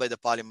fascinated by the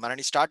polymer and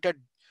he started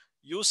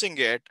using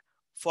it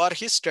for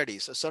his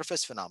studies, a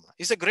surface phenomena.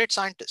 He's a great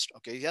scientist,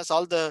 okay? He has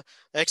all the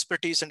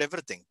expertise and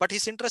everything, but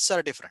his interests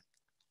are different.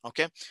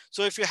 Okay,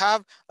 so if you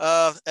have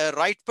a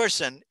right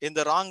person in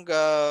the wrong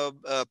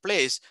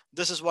place,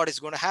 this is what is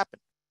going to happen.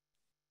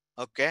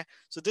 Okay,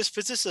 so this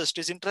physicist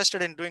is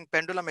interested in doing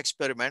pendulum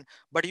experiment,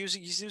 but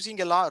he's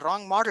using a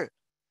wrong model.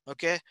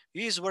 Okay,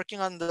 he is working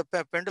on the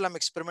pendulum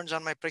experiments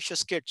on my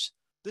precious kids.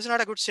 This is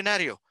not a good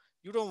scenario.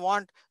 You don't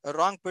want a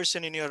wrong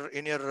person in your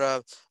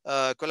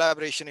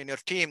collaboration, in your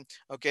team.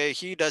 Okay,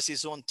 he does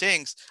his own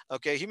things.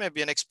 Okay, he may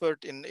be an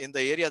expert in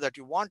the area that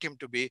you want him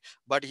to be,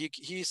 but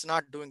he's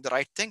not doing the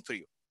right thing for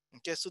you.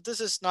 Okay, so this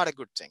is not a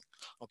good thing.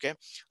 Okay,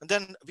 and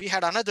then we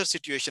had another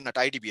situation at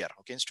IDBR,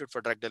 okay, Institute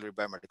for Drug Delivery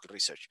Biomedical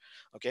Research.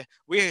 Okay,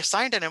 we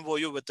signed an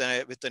MOU with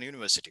an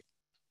university.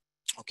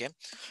 Okay,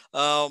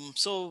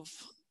 so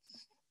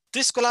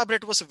this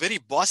collaborator was a very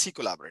bossy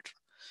collaborator.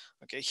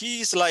 Okay,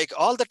 he's like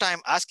all the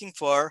time asking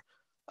for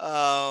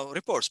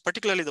reports,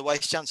 particularly the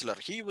vice chancellor.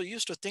 He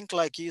used to think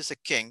like he is a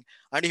king,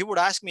 and he would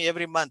ask me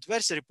every month,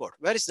 "Where's the report?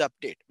 Where is the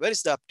update? Where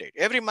is the update?"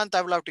 Every month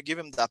I will have to give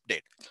him the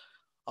update.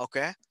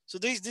 Okay, so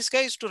this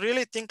guy used to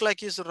really think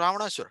like he's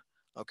Ravanasur.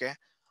 Okay,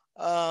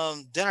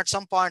 then at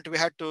some point we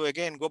had to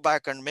again go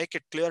back and make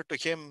it clear to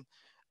him,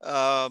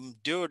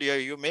 dude,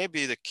 you may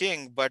be the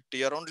king, but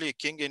you're only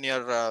king in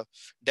your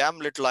damn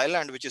little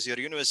island, which is your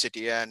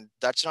university, and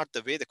that's not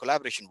the way the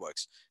collaboration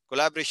works.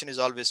 Collaboration is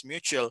always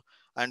mutual,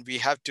 and we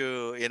have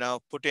to,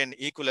 put in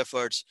equal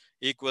efforts,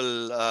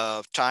 equal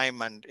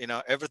time, and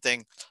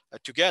everything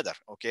together.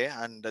 Okay,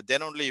 and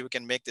then only you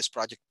can make this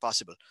project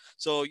possible.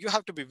 So you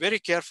have to be very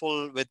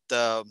careful with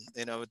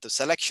with the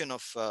selection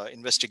of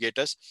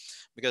investigators,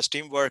 because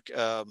teamwork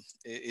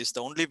is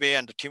the only way,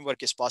 and the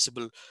teamwork is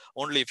possible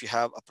only if you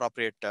have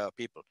appropriate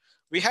people.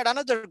 We had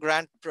another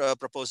grant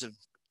proposal.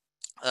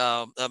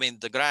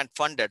 The grant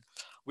funded.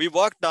 We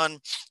worked on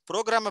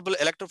programmable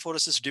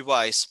electrophoresis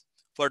device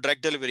for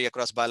drug delivery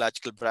across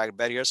biological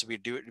barriers. We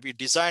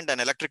designed an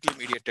electrically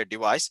mediated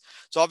device.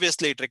 So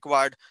obviously it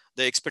required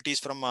the expertise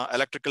from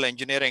electrical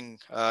engineering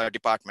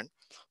department.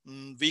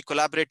 We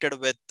collaborated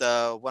with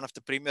one of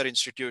the premier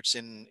institutes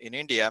in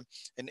India,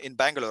 in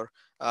Bangalore.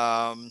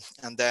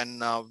 And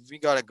then we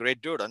got a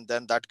great dude. And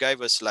then that guy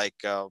was like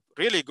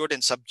really good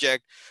in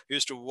subject. He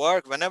used to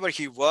work, whenever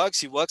he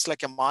works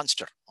like a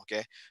monster.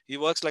 Okay, he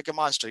works like a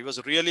monster. He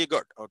was really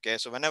good. Okay,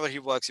 so whenever he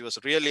works, he was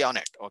really on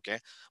it. Okay,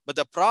 but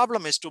the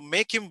problem is, to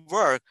make him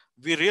work,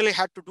 we really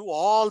had to do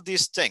all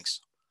these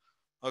things.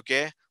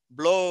 Okay,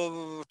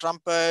 blow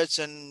trumpets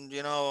and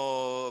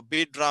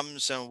beat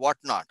drums and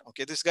whatnot.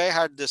 Okay, this guy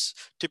had this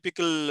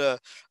typical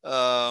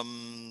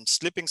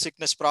sleeping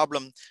sickness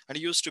problem, and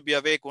he used to be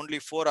awake only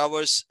 4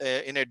 hours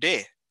in a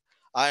day.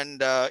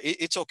 And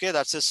it's okay,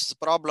 that's his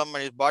problem,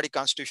 and his body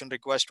constitution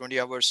requires 20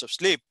 hours of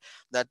sleep.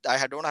 That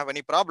I don't have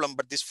any problem,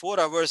 but these 4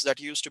 hours that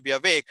he used to be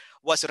awake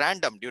was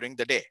random during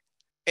the day,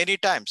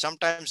 anytime,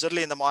 sometimes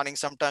early in the morning,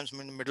 sometimes in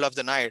the middle of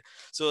the night.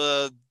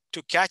 So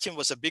to catch him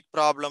was a big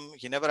problem.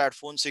 He never had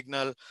phone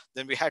signal.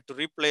 Then we had to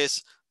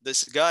replace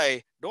this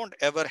guy. Don't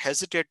ever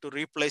hesitate to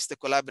replace the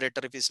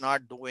collaborator if he's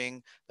not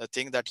doing the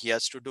thing that he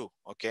has to do.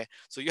 Okay,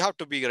 so you have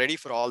to be ready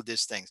for all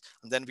these things.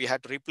 And then we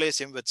had to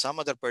replace him with some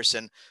other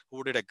person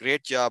who did a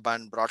great job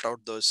and brought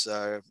out those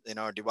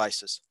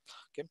devices.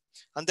 Okay,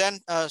 and then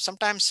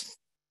sometimes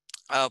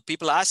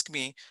people ask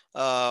me,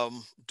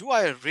 do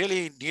I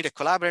really need a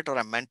collaborator or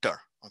a mentor?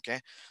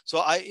 Okay, so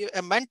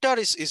a mentor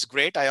is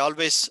great. I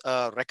always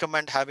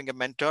recommend having a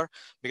mentor,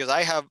 because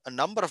I have a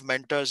number of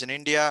mentors in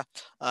India.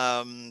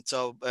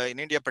 So in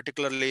India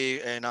particularly,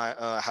 and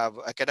I have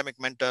academic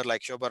mentor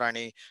like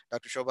Shobharani,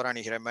 Dr.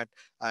 Shobharani Hiramet,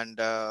 and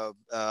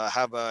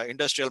have an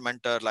industrial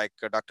mentor like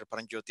Dr.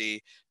 Paranjyoti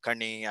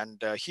Kani.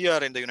 And here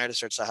in the United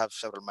States, I have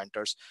several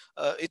mentors.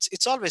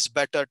 It's always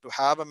better to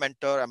have a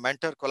mentor. A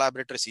mentor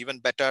collaborator is even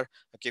better.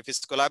 Okay, if he's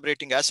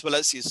collaborating as well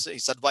as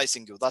he's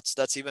advising you,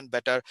 that's even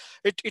better.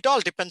 It all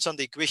depends on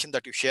the equation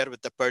that you share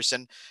with the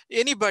person.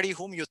 Anybody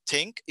whom you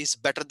think is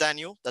better than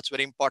you, that's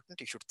very important.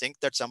 You should think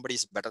that somebody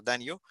is better than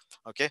you.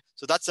 Okay,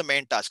 so that's the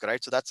main task,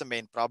 right? So that's the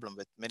main problem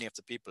with many of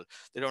the people.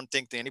 They don't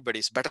think that anybody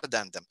is better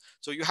than them.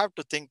 So you have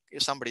to think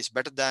if somebody is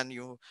better than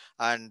you,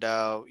 and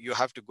you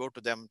have to go to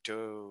them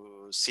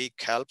to seek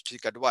help,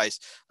 seek advice.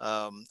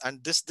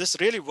 And this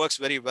really works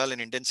very well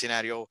in Indian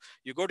scenario.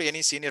 You go to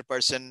any senior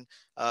person,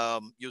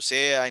 you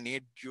say, I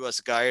need you as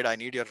a guide, I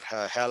need your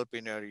help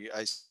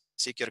I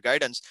seek your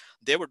guidance.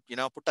 They would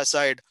put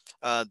aside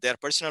their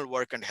personal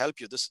work and help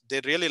you. They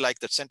really like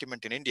that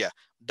sentiment in India.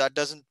 That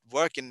doesn't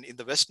work in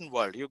the Western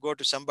world. You go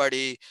to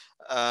somebody,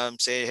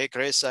 say, hey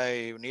Chris,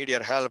 I need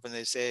your help, and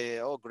they say,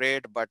 oh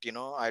great, but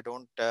I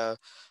don't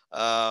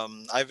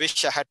I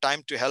wish I had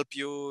time to help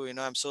you.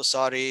 I'm so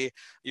sorry.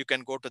 You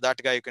can go to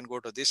that guy. You can go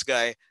to this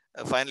guy.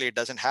 Finally, it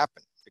doesn't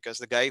happen because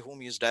the guy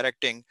whom he's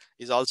directing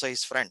is also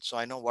his friend. So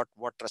I know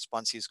what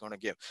response he's going to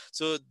give.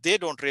 So they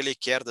don't really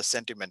care the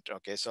sentiment.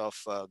 Okay, so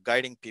of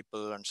guiding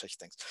people and such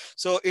things.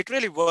 So it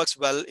really works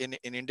well in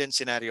Indian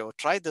scenario.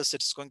 Try this.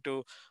 It's going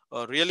to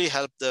really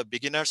help the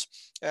beginners.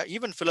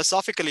 Even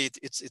philosophically,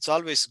 it's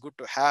always good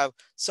to have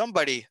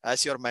somebody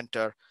as your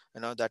mentor,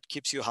 that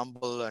keeps you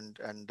humble and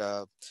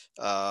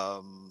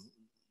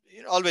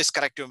always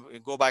correct you,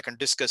 go back and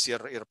discuss your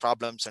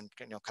problems and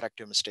correct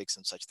your mistakes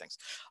and such things.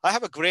 I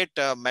have a great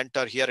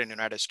mentor here in the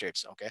United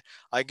States. Okay,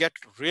 I get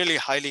really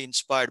highly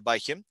inspired by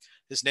him.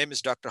 His name is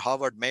Dr.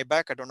 Howard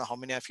Maybach. I don't know how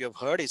many of you have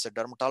heard. He's a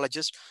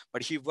dermatologist,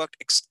 but he worked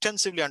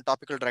extensively on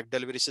topical drug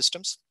delivery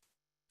systems.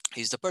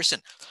 He's the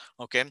person.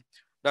 Okay,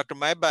 Dr.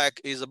 Maybach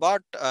is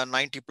about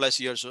 90 plus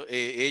years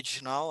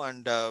age now,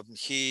 and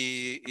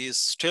he is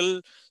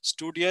still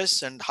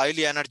studious and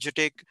highly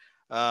energetic.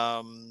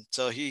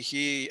 So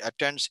he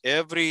attends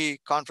every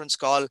conference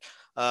call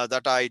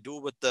that I do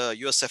with the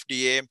US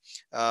FDA.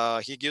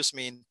 He gives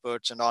me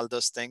inputs and all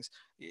those things.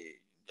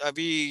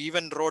 We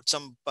even wrote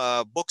some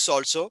books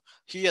also.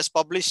 He has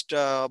published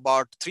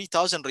about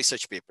 3,000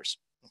 research papers.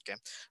 Okay,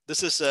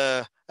 this is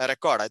a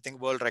record, I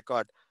think, world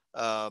record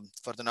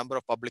for the number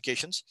of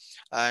publications.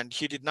 And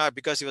he did not,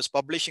 because he was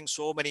publishing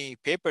so many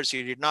papers,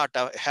 he did not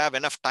have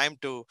enough time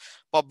to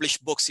publish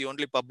books. He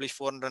only published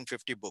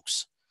 450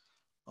 books.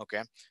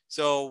 Okay,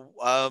 so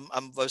I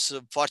was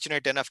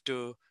fortunate enough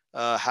to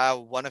have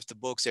one of the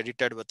books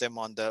edited with him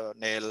on the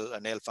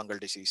nail fungal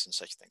disease and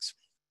such things.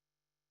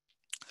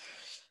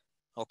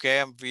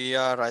 Okay, we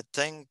are, I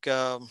think,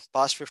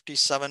 past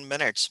 57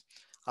 minutes.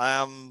 I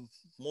am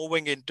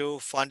moving into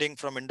funding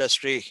from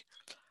industry.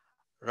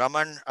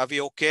 Raman, are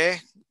we okay?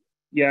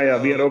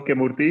 Yeah, we are okay,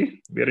 Murthy.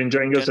 We are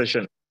enjoying your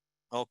session.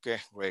 Okay,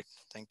 great.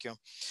 Thank you.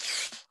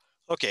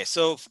 Okay,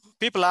 so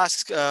people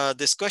ask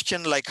this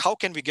question, like, how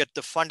can we get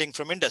the funding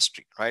from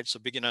industry, right? So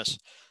beginners,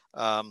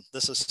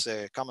 this is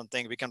a common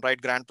thing. We can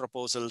write grant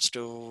proposals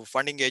to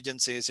funding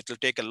agencies. It will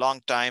take a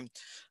long time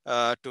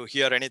to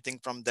hear anything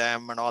from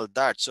them and all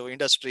that. So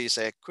industry is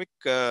a quick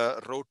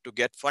route to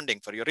get funding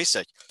for your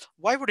research.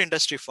 Why would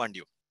industry fund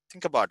you?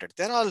 Think about it.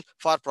 They're all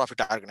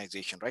for-profit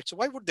organization, right? So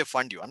why would they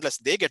fund you unless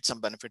they get some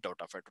benefit out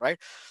of it, right?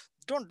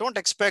 Don't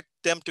expect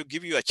them to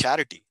give you a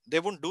charity. They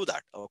won't do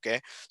that.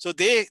 Okay, so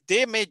they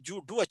may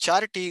do a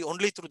charity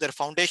only through their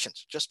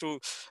foundations, just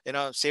to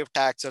save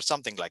tax or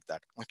something like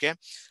that. Okay,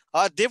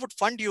 they would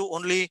fund you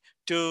only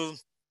to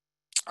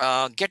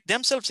get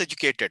themselves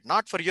educated,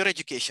 not for your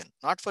education,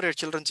 not for your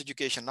children's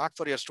education, not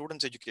for your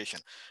students' education.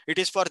 It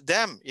is for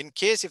them in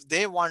case if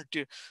they want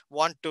to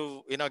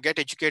get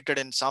educated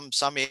in some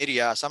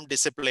area, some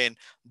discipline,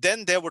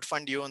 then they would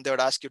fund you and they would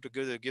ask you to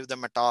give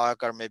them a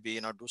talk or maybe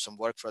do some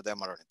work for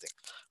them or anything.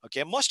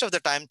 Okay, most of the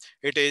time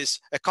it is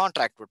a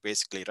contract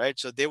basically, right?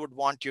 So they would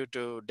want you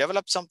to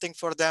develop something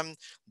for them.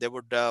 They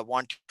would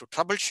want you to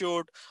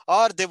troubleshoot,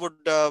 or they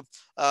would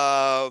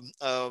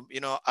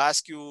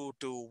ask you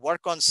to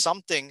work on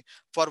something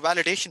for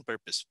validation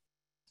purpose.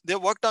 They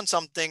worked on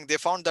something. They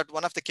found that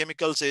one of the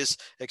chemicals is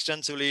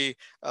extensively,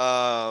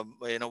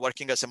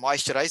 working as a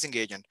moisturizing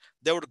agent.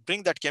 They would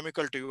bring that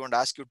chemical to you and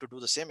ask you to do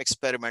the same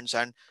experiments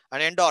and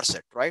endorse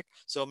it, right?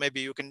 So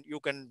maybe you can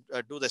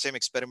do the same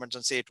experiments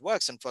and say it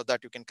works, and for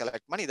that you can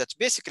collect money. That's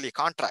basically a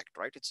contract,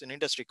 right? It's an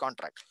industry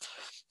contract.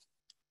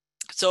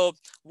 So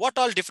what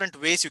all different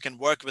ways you can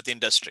work with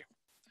industry?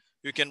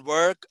 You can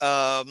work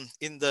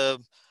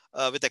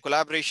with a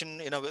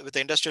collaboration, with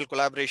the industrial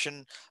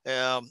collaboration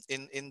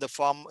in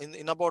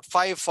about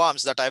 5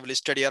 forms that I've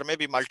listed here.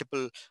 Maybe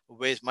multiple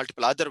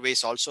other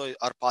ways also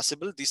are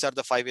possible. These are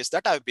the 5 ways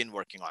that I've been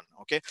working on.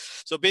 Okay,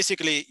 so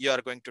basically you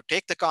are going to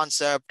take the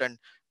concept and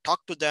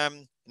talk to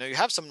them. You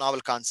have some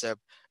novel concept.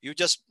 You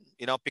just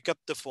pick up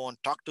the phone,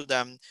 talk to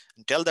them,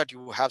 and tell that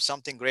you have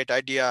something great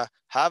idea.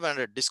 Have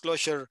a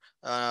disclosure,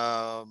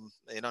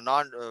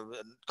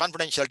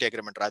 confidentiality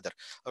agreement rather.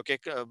 Okay,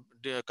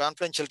 the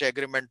confidentiality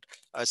agreement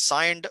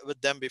signed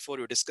with them before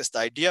you discuss the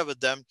idea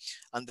with them,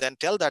 and then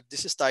tell that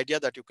this is the idea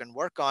that you can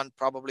work on.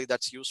 Probably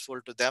that's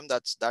useful to them.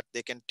 That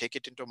they can take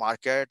it into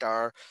market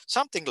or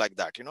something like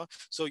that.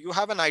 So you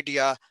have an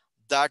idea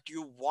that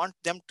you want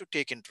them to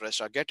take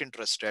interest or get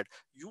interested.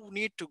 You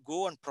need to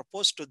go and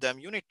propose to them.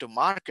 You need to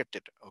market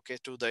it, okay,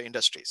 to the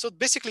industry. So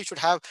basically you should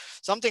have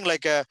something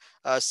like a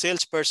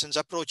salesperson's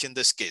approach in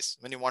this case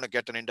when you want to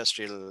get an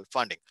industrial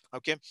funding.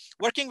 Okay,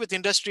 working with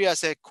industry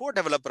as a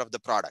co-developer of the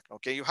product.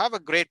 Okay, you have a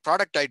great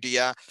product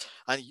idea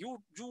and you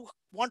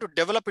want to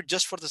develop it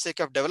just for the sake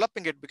of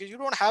developing it because you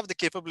don't have the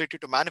capability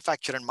to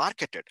manufacture and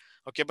market it.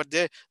 Okay, but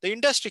the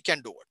industry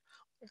can do it.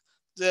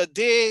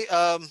 they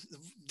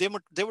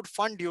they would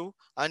fund you,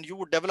 and you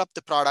would develop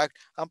the product,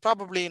 and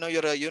probably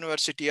you're a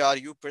university or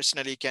you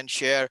personally can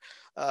share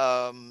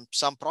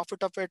some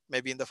profit of it,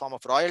 maybe in the form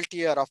of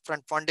royalty or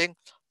upfront funding.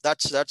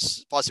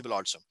 That's possible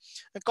also.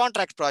 And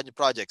contract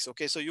projects,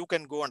 okay, so you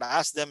can go and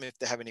ask them if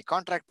they have any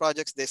contract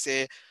projects. They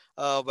say,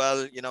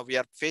 well, we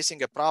are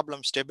facing a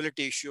problem,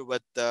 stability issue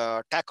with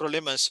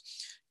tacrolimus.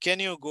 Can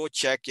you go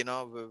check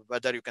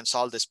whether you can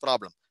solve this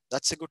problem?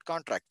 That's a good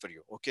contract for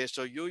you. Okay,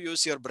 so you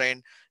use your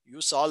brain,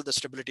 you solve the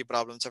stability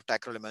problems of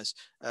tacrolimus,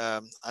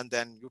 and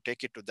then you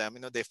take it to them.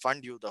 They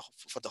fund you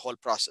for the whole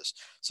process.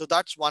 So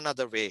that's one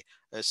other way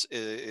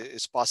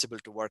is possible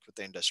to work with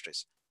the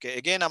industries. Okay,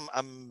 again,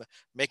 I'm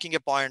making a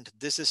point.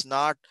 This is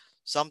not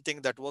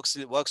something that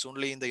works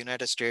only in the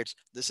United States.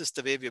 This is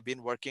the way we've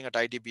been working at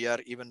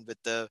IDBR, even with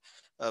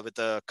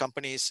the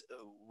companies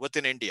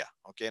within India.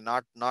 Okay,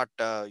 not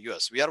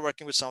US. We are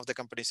working with some of the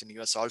companies in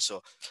US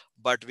also,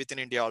 but within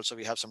India also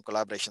we have some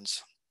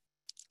collaborations.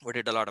 We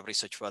did a lot of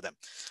research for them.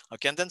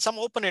 Okay, and then some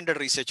open-ended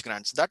research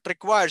grants that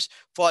requires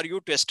for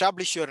you to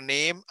establish your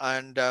name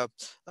and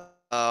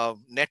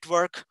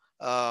network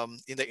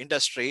in the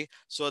industry,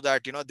 so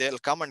that they'll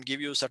come and give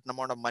you a certain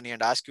amount of money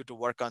and ask you to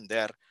work on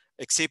their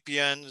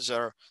excipients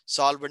or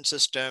solvent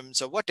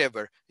systems or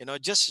whatever.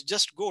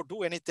 Just go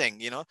do anything.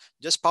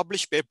 Just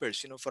publish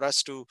papers. For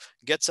us to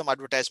get some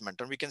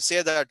advertisement, and we can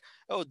say that,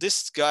 oh,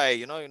 this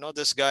guy,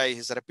 this guy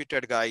is a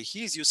reputed guy.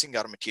 He's using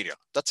our material.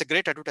 That's a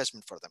great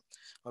advertisement for them.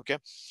 Okay,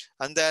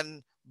 and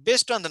then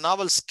based on the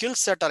novel skill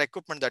set or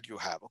equipment that you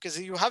have. Okay, so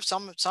you have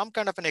some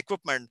kind of an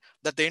equipment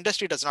that the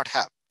industry does not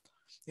have.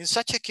 In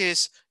such a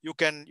case, you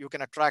can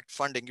attract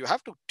funding. You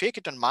have to take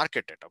it and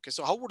market it. Okay,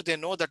 so how would they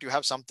know that you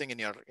have something in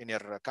your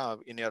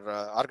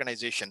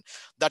organization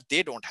that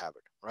they don't have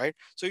it, right?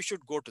 So you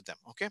should go to them.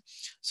 Okay,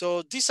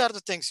 so these are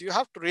the things you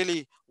have to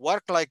really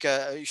work like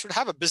you should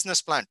have a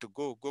business plan to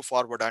go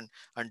forward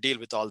and deal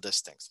with all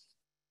these things.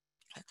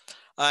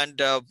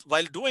 And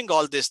while doing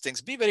all these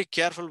things, be very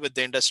careful with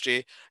the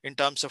industry in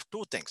terms of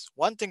two things.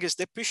 One thing is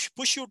they push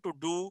you to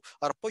do,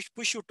 or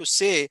push you to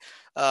say,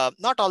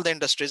 not all the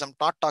industries, I'm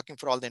not talking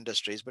for all the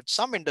industries, but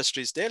some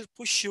industries, they'll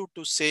push you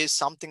to say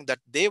something that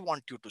they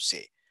want you to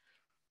say.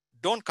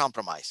 Don't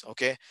compromise.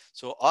 Okay,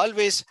 so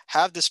always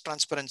have this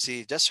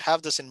transparency. Just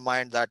have this in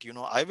mind that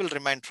I will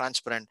remain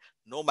transparent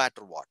no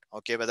matter what.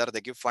 Okay, whether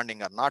they give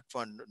funding or not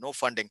no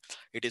funding,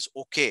 it is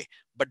okay.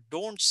 But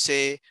don't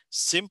say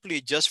simply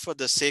just for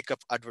the sake of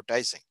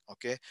advertising.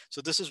 Okay,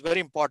 so this is very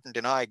important.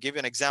 I give you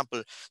an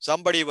example.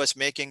 Somebody was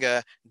making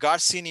a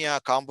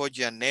Garcinia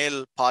Cambogia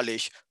nail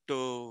polish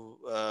to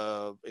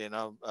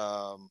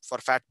for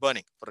fat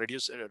burning, for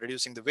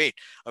reducing the weight.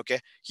 Okay,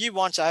 he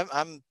wants,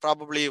 I'm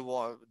probably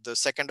the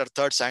second or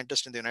third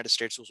scientist in the United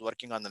States who's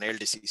working on the nail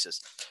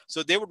diseases.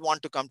 So they would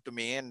want to come to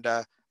me, and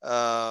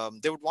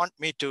they would want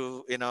me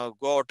to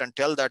go out and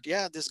tell that,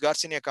 yeah, this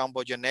Garcinia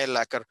Cambogia nail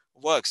lacquer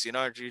works.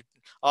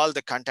 All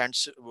the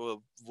contents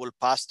will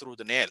pass through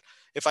the nail.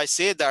 If I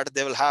say that,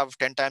 they will have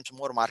 10 times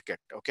more market.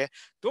 Okay,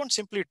 don't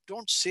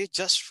say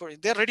just for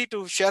they're ready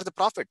to share the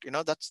profit.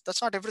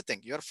 That's not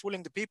everything. You're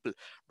fooling the people.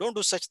 Don't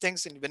do such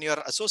things. When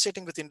you're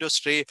associating with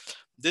industry,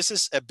 this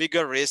is a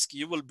bigger risk.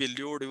 You will be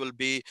lured. You'll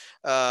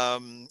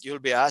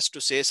be asked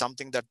to say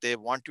something that they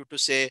want you to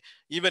say,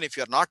 even if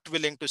you're not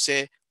willing to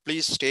say.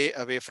 Please stay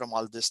away from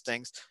all these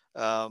things.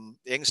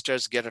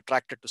 Youngsters get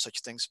attracted to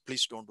such things.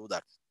 Please don't do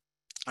that.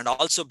 And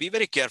also be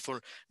very careful.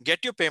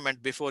 Get your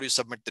payment before you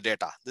submit the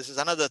data. This is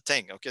another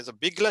thing. Okay, it's a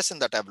big lesson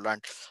that I've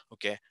learned.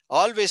 Okay,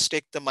 always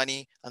take the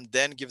money and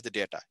then give the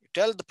data. You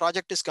tell the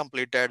project is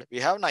completed. We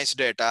have nice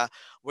data.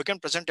 We can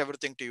present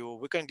everything to you.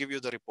 We can give you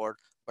the report.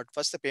 But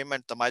first,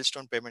 the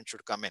milestone payment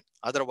should come in.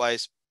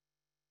 Otherwise,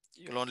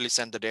 you'll only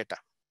send the data.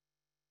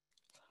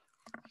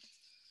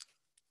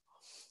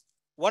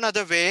 One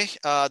other way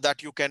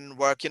that you can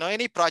work,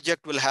 any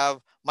project will have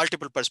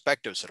multiple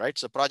perspectives, right?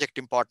 So project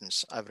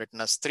importance, I've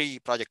written as 3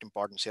 project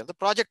importance here. The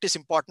project is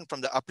important from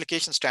the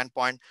application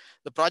standpoint.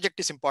 The project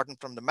is important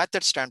from the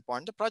method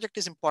standpoint. The project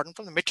is important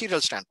from the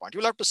material standpoint.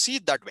 You'll have to see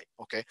it that way,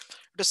 okay?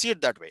 To see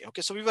it that way,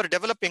 okay? So we were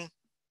developing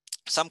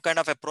some kind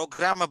of a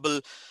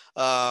programmable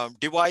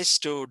device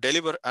to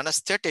deliver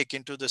anesthetic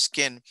into the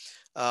skin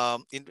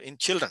in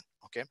children.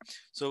 Okay,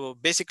 so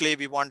basically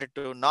we wanted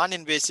to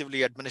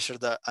non-invasively administer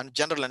the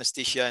general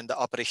anesthesia in the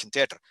operation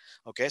theater.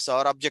 Okay, so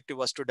our objective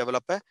was to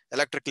develop a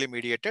electrically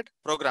mediated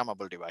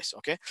programmable device.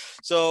 Okay,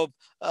 so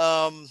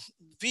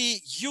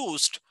we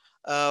used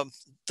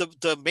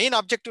the main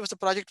objective of the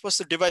project was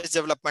the device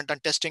development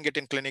and testing it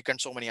in clinic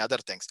and so many other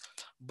things.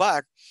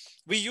 But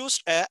we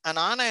used an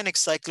anionic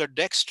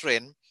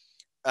cyclodextrin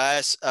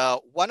as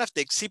one of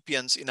the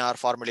excipients in our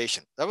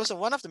formulation. That was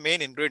one of the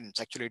main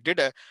ingredients. Actually, it did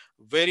a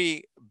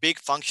very big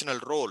functional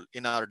role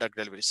in our drug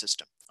delivery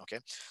system. Okay,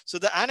 so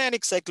the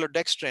anionic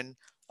cyclodextrin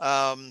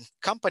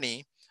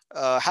company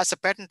has a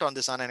patent on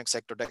this anionic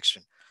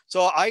cyclodextrin.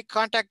 So I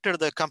contacted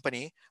the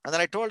company and then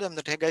I told them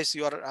that, hey guys,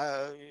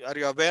 are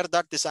you aware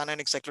that this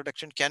anionic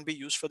cyclodetection can be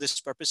used for this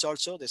purpose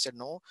also? They said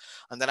no.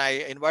 And then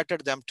I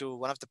invited them to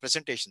one of the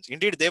presentations.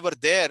 Indeed, they were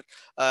there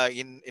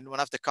in one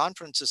of the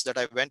conferences that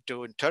I went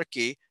to in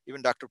Turkey.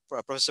 Even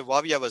Professor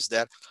Wavia was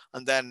there.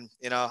 And then,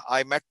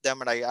 I met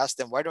them and I asked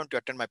them, why don't you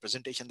attend my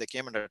presentation? They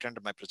came and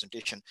attended my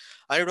presentation.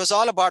 And it was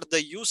all about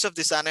the use of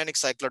this anionic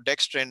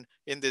cyclodextrin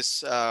in this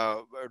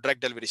drug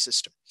delivery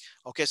system.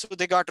 Okay, so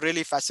they got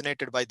really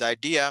fascinated by the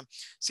idea.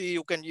 See,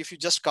 if you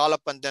just call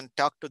up and then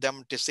talk to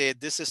them to say,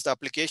 this is the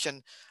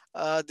application,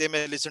 they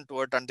may listen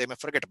to it and they may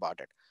forget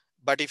about it.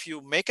 But if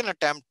you make an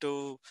attempt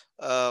to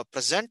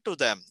present to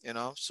them,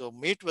 so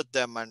meet with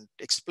them and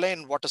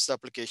explain what is the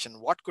application,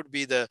 what could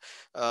be the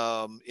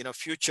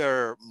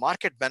future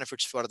market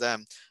benefits for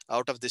them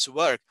out of this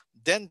work,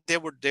 then they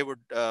would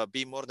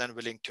be more than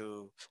willing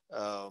to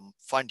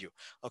fund you.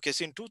 Okay,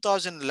 so in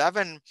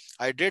 2011,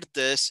 I did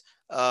this.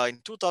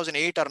 In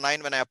 2008 or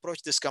 9, when I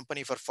approached this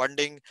company for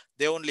funding,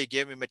 they only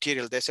gave me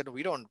material. They said,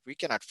 we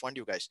cannot fund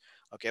you guys.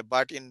 Okay,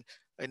 but in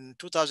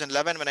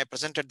 2011, when I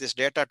presented this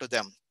data to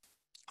them,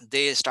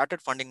 they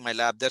started funding my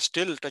lab. They're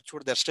still,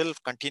 touchwood, they're still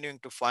continuing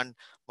to fund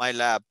my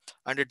lab.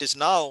 And it is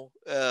now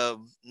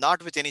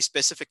not with any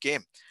specific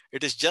aim.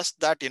 It is just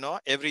that,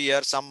 every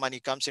year some money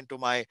comes into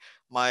my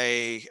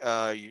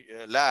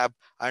lab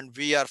and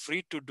we are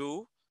free to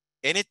do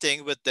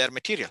anything with their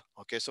material.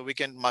 Okay, so we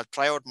can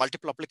try out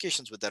multiple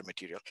applications with their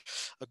material.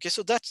 Okay,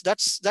 so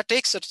that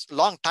takes a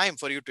long time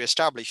for you to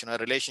establish a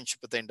relationship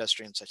with the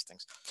industry and such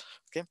things.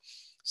 Okay,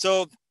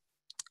 so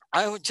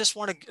I would just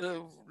want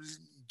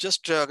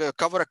to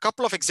cover a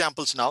couple of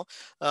examples now,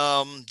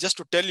 just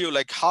to tell you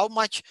like how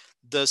much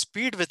the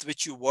speed with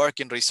which you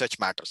work in research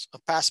matters.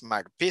 Pace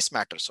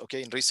matters,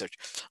 okay, in research.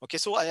 Okay,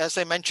 so as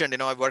I mentioned,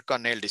 I work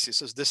on nail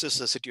diseases. This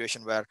is a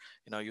situation where,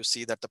 you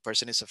see that the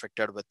person is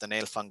affected with the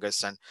nail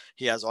fungus and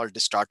he has all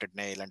distorted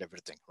nail and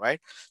everything,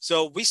 right?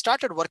 So we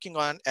started working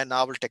on a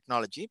novel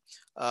technology.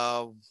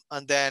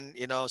 And then,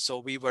 so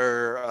we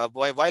were,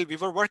 while we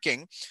were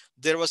working,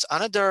 there was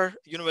another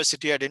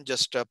university. I didn't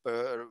just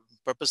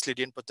purposely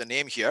didn't put the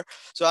name here.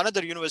 So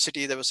another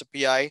university, there was a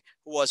PI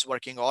who was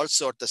working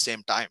also at the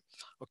same time.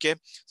 Okay,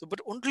 so but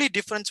only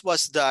difference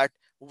was that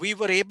we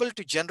were able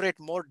to generate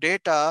more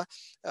data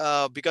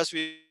because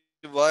we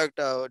worked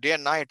day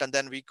and night, and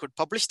then we could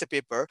publish the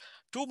paper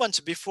 2 months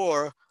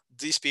before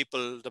these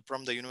people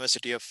from the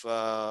University of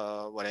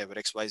whatever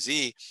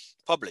XYZ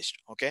published.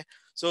 Okay,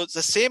 so it's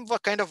the same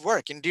kind of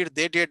work. Indeed,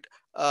 they did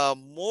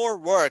more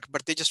work,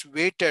 but they just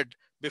waited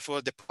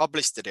before they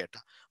published the data.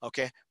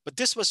 Okay, but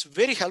this was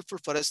very helpful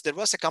for us. There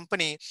was a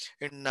company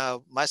in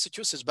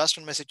Massachusetts,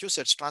 Boston,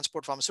 Massachusetts,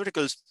 Transport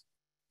Pharmaceuticals.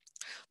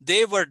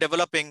 They were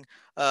developing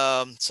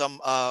some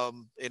a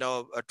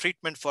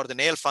treatment for the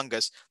nail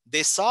fungus.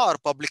 They saw our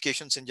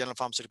publications in Journal of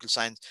Pharmaceutical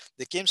Science.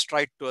 They came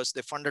straight to us.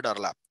 They funded our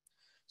lab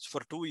for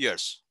 2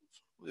 years.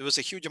 It was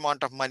a huge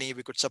amount of money.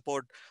 We could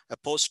support a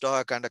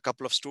postdoc and a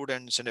couple of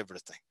students and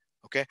everything.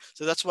 Okay,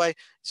 so that's why,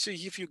 so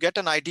if you get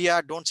an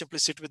idea, don't simply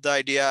sit with the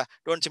idea.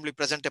 Don't simply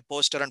present a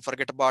poster and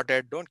forget about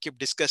it. Don't keep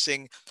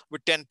discussing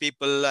with 10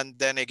 people and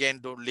then again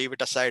don't leave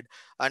it aside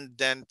and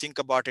then think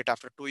about it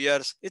after 2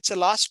 years. It's a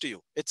loss to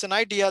you. It's an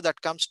idea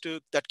that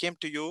came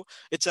to you.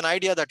 It's an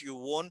idea that you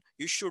own,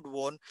 you should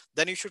own.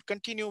 Then you should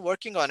continue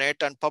working on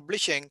it and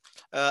publishing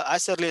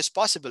as early as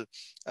possible.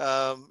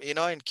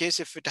 In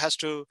case if it has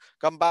to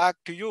come back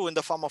to you in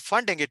the form of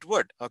funding, it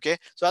would. Okay,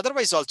 so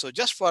otherwise also,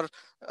 just for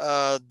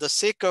the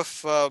sake of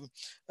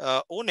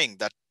owning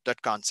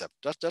that concept,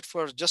 just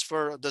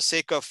for the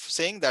sake of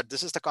saying that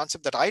this is the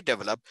concept that I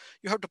developed,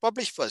 you have to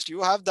publish first.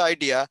 You have the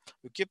idea,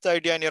 you keep the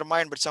idea in your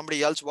mind, but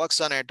somebody else works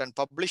on it and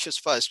publishes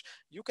first.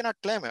 You cannot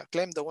claim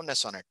the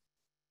onus on it.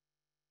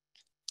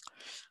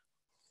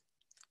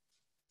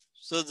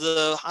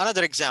 So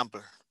another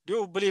example, do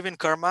you believe in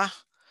karma?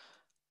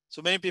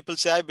 So many people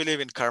say, I believe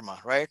in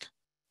karma, right?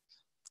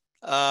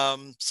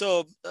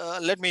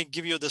 Let me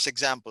give you this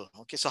example.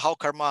 Okay, so how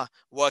karma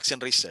works in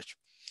research.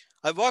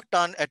 I worked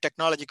on a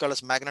technology called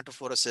as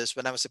magnetophoresis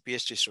when I was a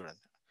PhD student.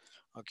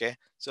 Okay,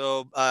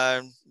 so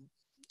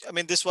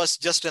this was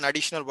just an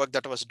additional work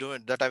that I was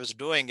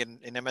doing in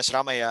MS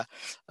Ramaya,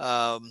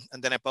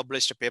 and then I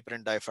published a paper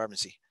in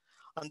Diapharmacy.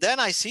 And then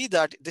I see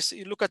that this,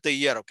 you look at the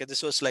year. Okay,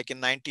 this was like in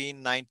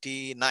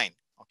 1999.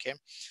 Okay,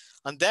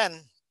 and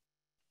then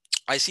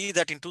I see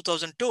that in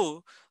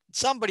 2002,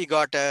 somebody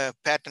got a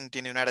patent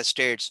in the United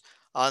States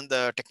on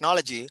the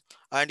technology,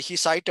 and he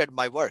cited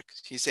my work.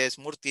 He says,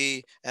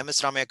 Murthy,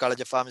 MS Ramaya College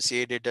of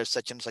Pharmacy did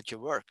such and such a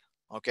work.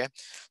 Okay,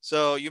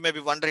 so you may be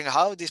wondering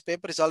how this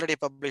paper is already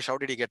published. How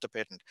did he get the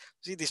patent?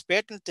 See, this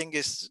patent thing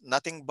is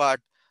nothing but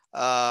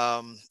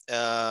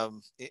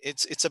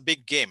it's a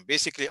big game.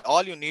 Basically,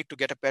 all you need to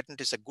get a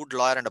patent is a good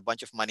lawyer and a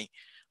bunch of money.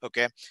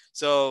 Okay,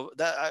 so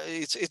that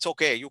it's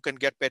okay. You can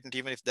get patent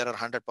even if there are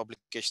 100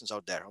 publications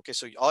out there. Okay,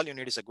 so all you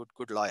need is a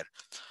good lawyer.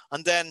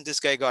 And then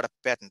this guy got a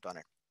patent on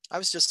it. I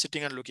was just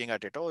sitting and looking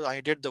at it. Oh,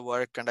 I did the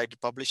work and I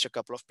published a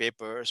couple of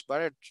papers,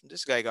 but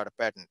this guy got a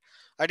patent.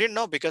 I didn't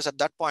know, because at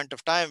that point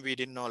of time, we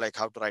didn't know like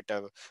how to write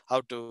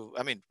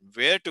I mean,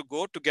 where to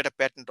go to get a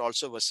patent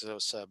also was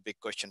a big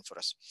question for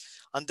us.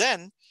 And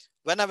then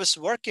when I was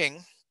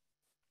working,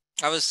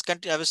 I was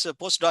a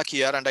postdoc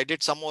here, and I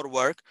did some more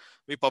work.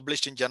 We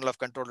published in Journal of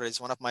Controlled Rays.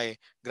 One of my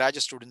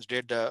graduate students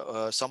did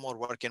some more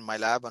work in my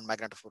lab on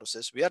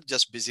magnetophoresis. We are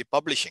just busy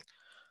publishing.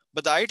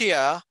 But the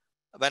idea,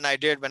 when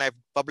I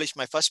published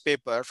my first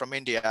paper from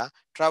India,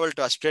 traveled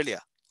to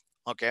Australia.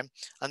 Okay.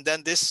 And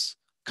then this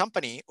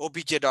company,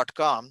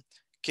 obj.com,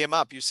 came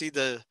up. You see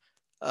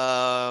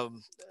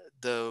um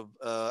the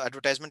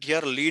advertisement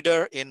here,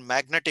 leader in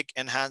magnetic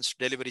enhanced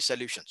delivery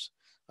solutions.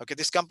 Okay.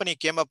 This company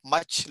came up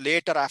much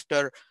later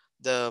after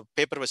the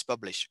paper was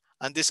published.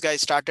 And this guy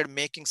started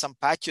making some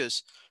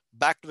patches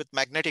backed with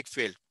magnetic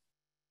field.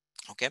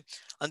 Okay.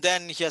 And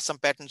then he has some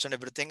patents and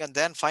everything. And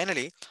then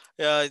finally,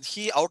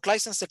 he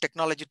outlicensed the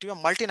technology to a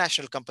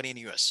multinational company in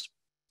US.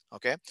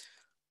 Okay.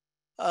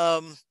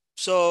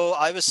 So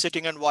I was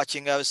sitting and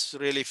watching. I was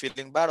really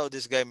feeling bad. Oh,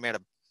 this guy made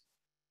a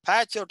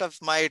patch out of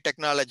my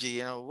technology.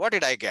 You know, what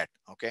did I get?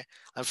 Okay.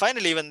 And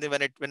finally, when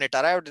it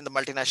arrived in the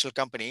multinational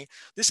company,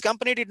 this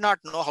company did not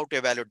know how to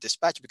evaluate this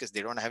patch because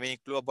they don't have any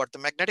clue about the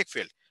magnetic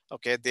field.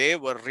 Okay. They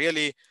were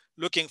really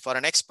looking for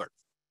an expert.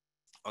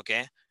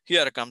 Okay.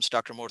 Here comes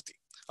Dr. Murthy.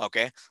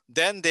 Okay.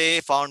 Then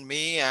they found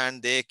me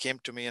and they came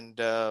to me and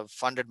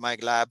funded my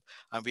lab,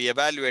 and we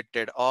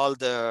evaluated all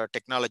the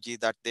technology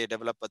that they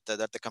developed,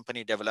 that the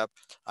company developed,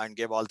 and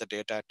gave all the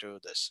data to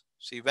this.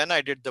 See, when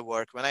I did the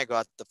work, when I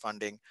got the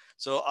funding,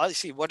 so I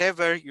see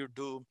whatever you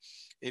do,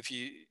 if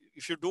you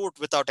do it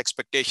without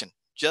expectation,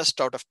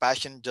 just out of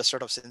passion, just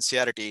out of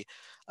sincerity,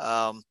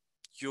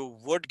 you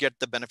would get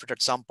the benefit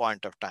at some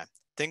point of time.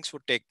 Things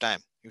would take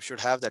time. You should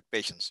have that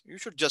patience. You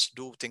should just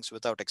do things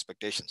without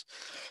expectations.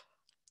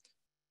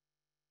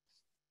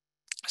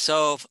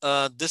 So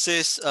this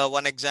is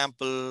one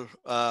example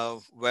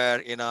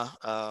where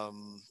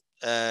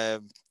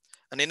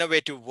an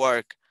innovative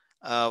work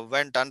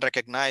went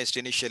unrecognized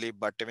initially,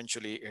 but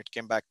eventually it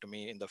came back to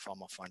me in the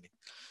form of funding.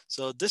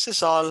 So this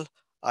is all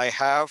I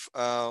have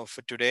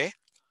for today.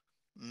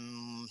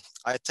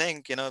 I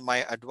think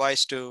my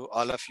advice to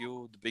all of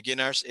you, the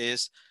beginners,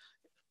 is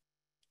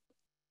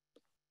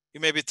you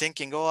may be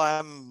thinking, oh,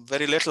 I'm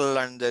very little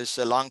and there's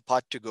a long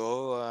path to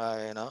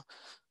go.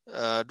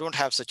 Don't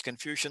have such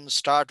confusion.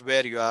 Start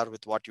where you are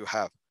with what you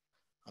have.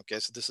 Okay,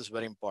 so this is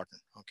very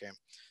important. Okay,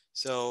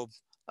 so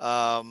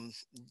I'm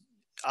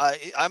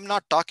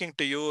not talking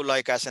to you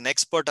like as an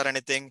expert or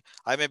anything.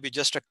 I may be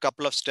just a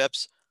couple of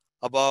steps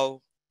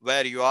above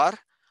where you are,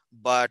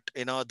 but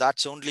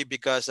that's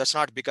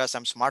not because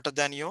I'm smarter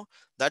than you.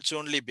 That's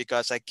only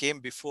because I came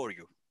before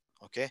you.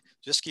 Okay,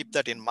 just keep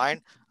that in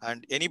mind,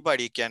 and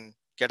anybody can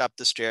get up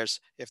the stairs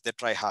if they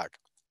try hard.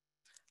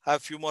 I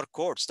have a few more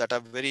quotes that are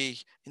very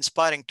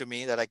inspiring to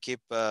me that I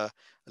keep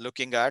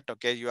looking at.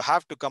 Okay, you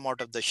have to come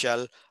out of the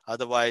shell,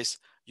 otherwise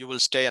you will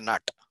stay a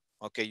nut.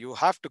 Okay, you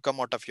have to come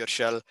out of your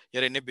shell,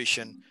 your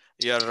inhibition,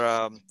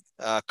 your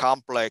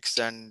complex,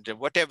 and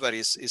whatever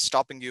is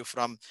stopping you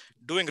from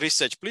doing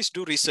research. Please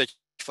do research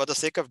for the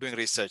sake of doing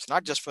research,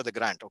 not just for the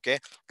grant. Okay,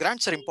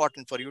 grants are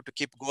important for you to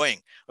keep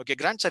going. Okay,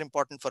 grants are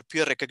important for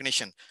peer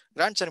recognition.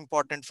 Grants are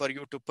important for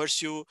you to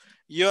pursue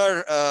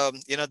your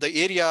the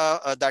area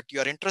that you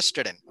are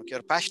interested in, okay,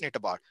 you're passionate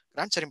about.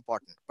 Grants are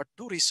important, but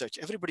do research.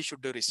 Everybody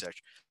should do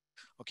research.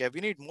 Okay,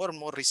 we need more and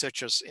more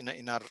researchers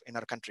in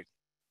our country.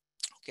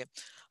 Okay,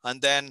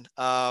 and then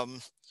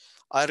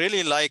I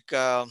really like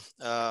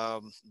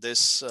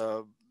this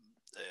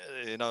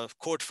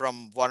quote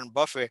from Warren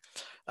Buffett.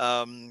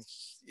 um,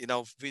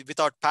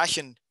 Without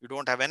passion you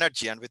don't have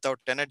energy, and without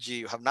energy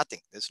you have nothing.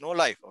 There's no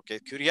life. Okay,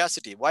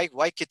 curiosity.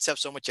 Why kids have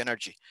so much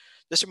energy?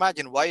 Just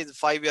imagine why the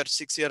 5-year,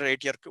 6-year,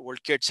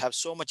 8-year-old kids have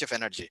so much of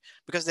energy,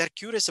 because they're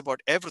curious about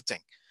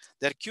everything.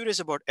 They're curious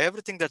about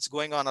everything that's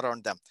going on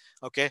around them.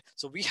 Okay,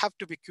 so we have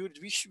to be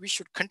curious. We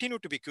should continue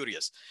to be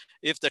curious.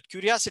 If that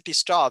curiosity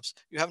stops,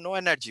 you have no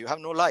energy, you have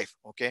no life.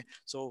 Okay,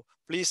 so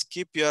please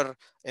keep your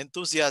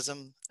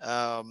enthusiasm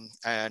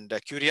and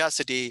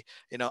curiosity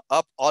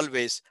up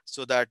always,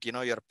 so that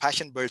your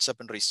passion builds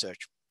up in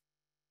research.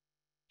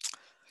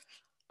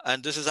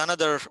 And this is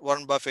another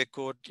Warren Buffett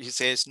quote. He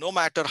says, no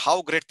matter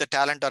how great the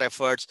talent or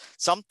efforts,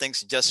 some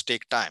things just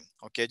take time.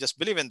 Okay, just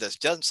believe in this.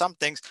 Just some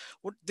things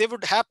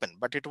would happen,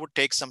 but it would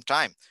take some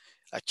time.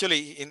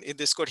 Actually, in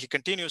this quote, he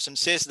continues and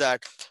says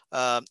that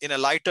in a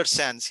lighter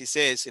sense, he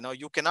says,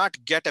 you cannot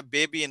get a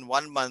baby in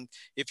 1 month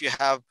if you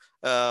have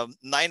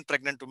 9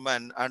 pregnant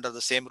women under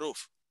the same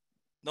roof.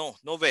 No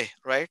way,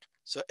 right?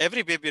 So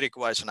every baby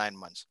requires 9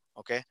 months.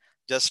 Okay,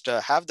 just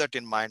have that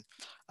in mind.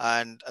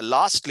 And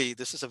lastly,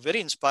 this is a very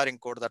inspiring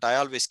quote that I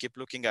always keep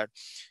looking at.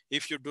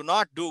 If you do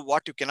not do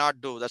what you cannot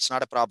do, that's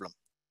not a problem.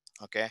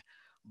 Okay,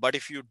 but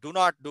if you do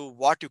not do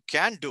what you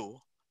can do,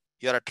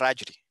 you're a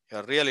tragedy.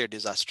 You're really a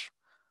disaster.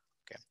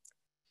 Okay,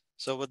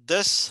 so with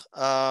this,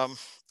 I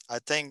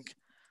think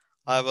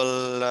I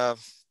will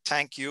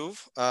thank you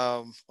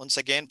once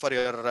again for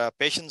your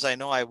patience. I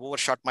know I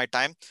overshot my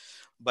time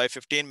by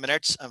 15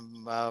 minutes.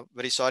 I'm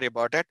very sorry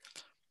about it.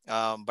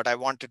 But I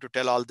wanted to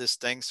tell all these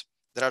things.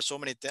 There are so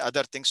many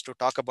other things to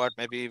talk about.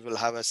 Maybe we'll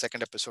have a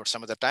second episode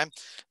some other time.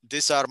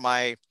 These are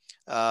my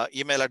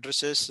email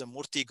addresses,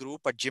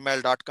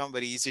 murthigroup@gmail.com.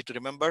 Very easy to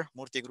remember,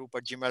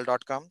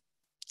 murthigroup@gmail.com.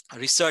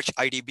 Research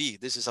IDB.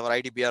 This is our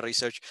IDBR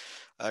research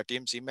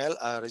team's email,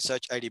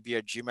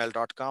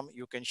 researchidb@gmail.com.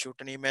 You can shoot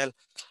an email.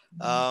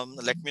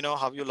 Let me know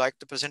how you like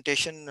the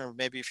presentation, or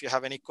maybe if you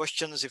have any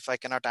questions, if I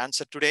cannot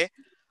answer today,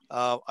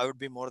 I would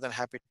be more than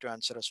happy to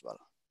answer as well.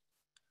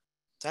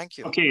 Thank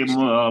you. Okay,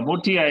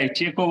 Murthy, I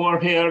take over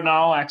here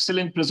now.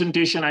 Excellent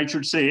presentation, I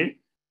should say.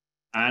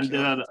 And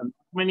there are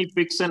many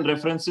pics and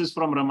references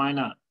from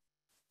Ramayana.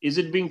 Is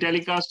it being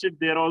telecasted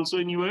there also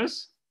in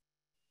US?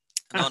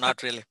 No,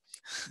 not really.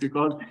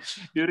 Because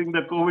during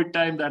the COVID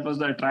time, that was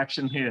the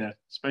attraction here,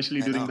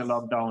 especially during the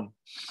lockdown.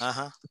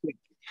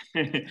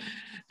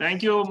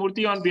 Thank you,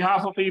 Murthy, on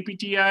behalf of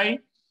APTI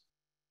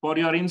for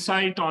your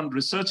insight on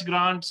research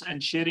grants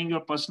and sharing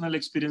your personal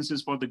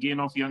experiences for the gain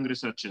of young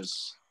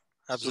researchers.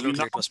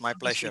 Absolutely, it was my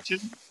pleasure.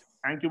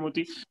 Thank you,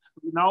 Murthy.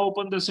 We now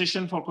open the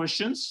session for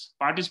questions.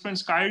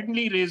 Participants,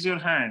 kindly raise your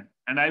hand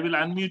and I will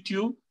unmute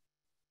you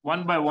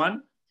one by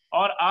one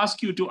or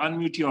ask you to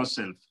unmute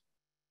yourself.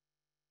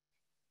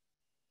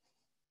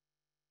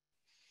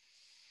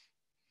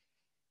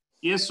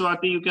 Yes,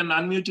 Swati, you can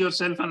unmute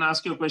yourself and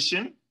ask your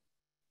question.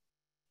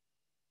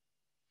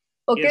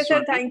 Okay, yes, sir,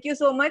 Swati. thank you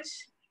so much.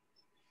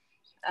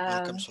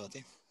 Welcome,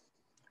 Swati.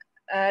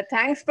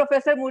 Thanks,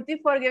 Professor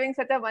Murthy, for giving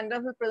such a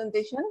wonderful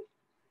presentation,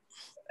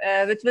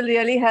 which will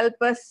really help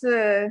us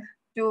to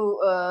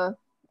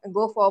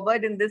go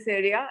forward in this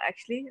area,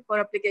 actually, for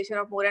application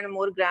of more and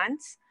more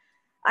grants.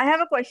 I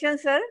have a question,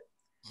 sir.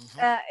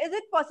 Is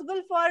it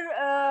possible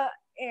for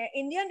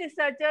Indian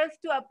researchers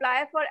to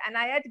apply for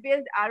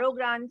NIH-based RO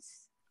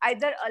grants,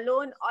 either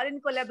alone or in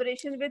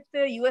collaboration with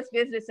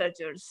US-based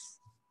researchers?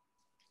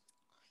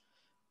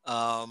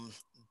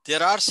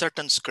 There are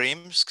certain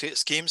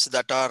schemes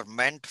that are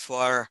meant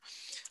for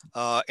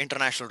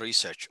international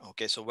research.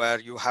 Okay, so where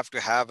you have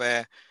to have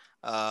a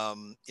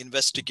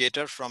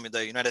investigator from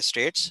the United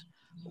States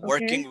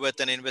working with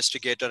an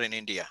investigator in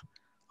India.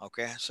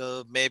 Okay,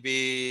 so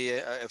maybe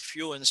a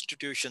few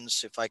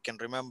institutions, if I can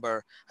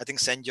remember, I think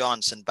St.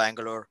 John's in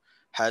Bangalore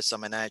has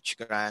some NIH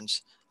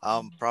grants.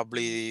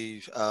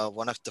 Probably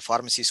one of the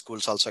pharmacy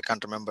schools also, I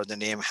can't remember the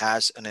name,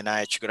 has an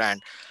NIH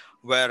grant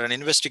where an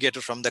investigator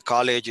from the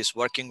college is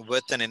working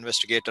with an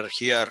investigator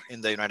here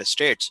in the United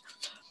States.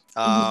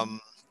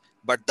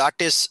 But that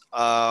is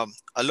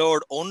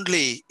allowed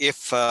only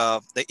if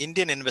the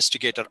Indian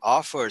investigator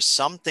offers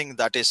something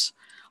that is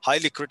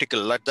highly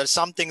critical, like there's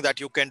something that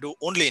you can do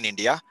only in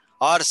India,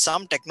 or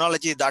some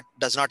technology that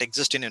does not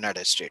exist in the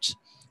United States.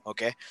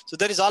 Okay, so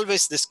there is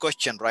always this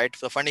question, right?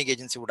 The funding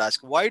agency would ask,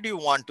 why do you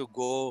want to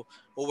go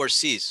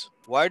overseas?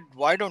 Why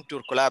don't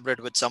you collaborate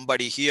with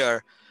somebody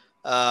here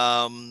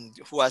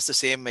who has the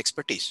same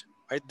expertise?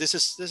 Right? This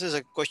is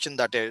a question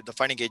that the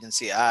funding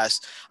agency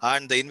asks,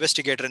 and the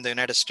investigator in the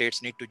United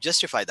States need to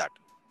justify that.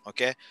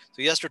 Okay,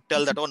 so he has to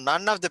tell that, oh,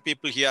 none of the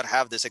people here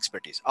have this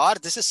expertise, or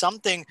this is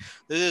something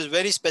this is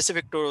very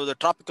specific to the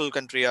tropical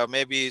country, or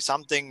maybe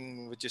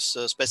something which is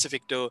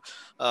specific to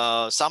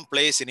some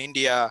place in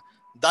India.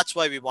 That's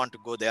why we want to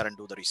go there and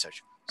do the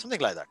research, something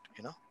like that,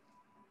 you know.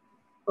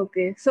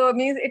 Okay, so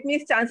it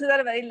means chances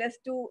are very less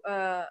to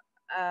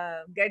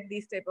get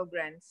these type of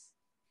grants.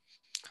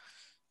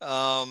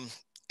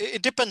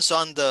 It depends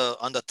on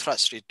the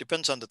thrust. It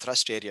depends on the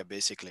thrust area,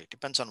 basically. It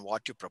depends on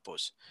what you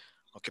propose.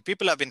 Okay,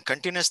 people have been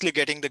continuously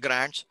getting the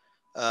grants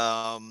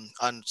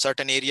on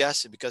certain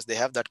areas because they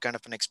have that kind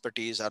of an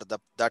expertise or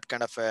that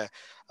kind of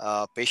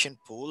a patient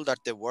pool that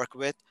they work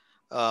with.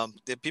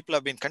 The people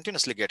have been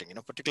continuously getting, you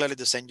know, particularly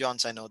the St.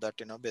 John's. I know that,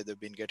 you know, they've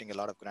been getting a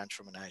lot of grants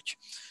from NIH.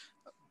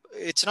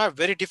 It's not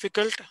very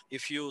difficult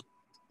if you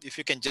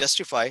can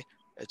justify.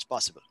 It's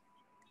possible.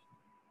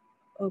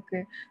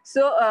 Okay,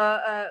 so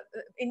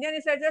Indian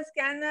researchers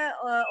can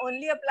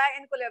only apply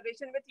in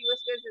collaboration with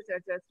US-based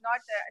researchers,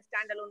 not a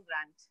standalone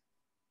grant.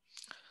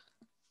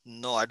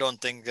 No, I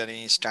don't think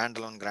any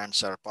standalone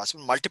grants are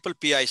possible. Multiple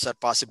PIs are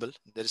possible.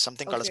 There is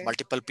something called as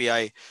multiple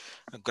PI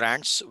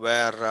grants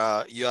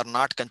where you are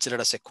not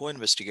considered as a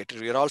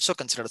co-investigator. You are also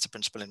considered as a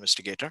principal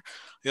investigator.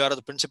 You are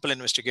the principal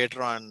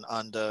investigator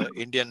on the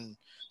Indian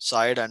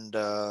side, and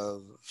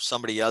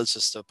somebody else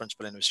is the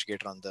principal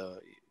investigator on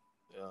the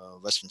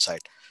Western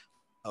side.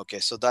 Okay,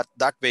 so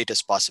that way it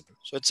is possible.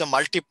 So it's a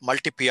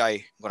multi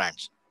PI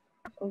grants.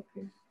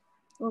 Okay.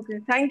 Okay.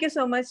 Thank you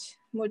so much,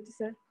 Murthy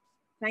sir.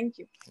 Thank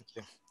you. Thank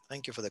you.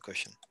 Thank you for the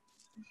question.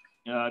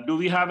 Do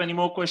we have any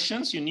more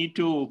questions? You need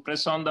to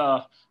press on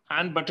the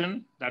hand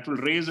button that will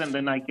raise, and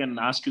then I can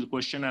ask you the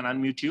question and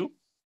unmute you.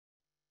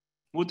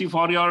 Murthy,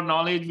 for your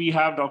knowledge, we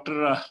have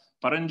Dr.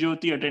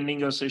 Paranjyoti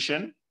attending your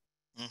session.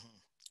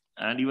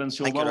 And even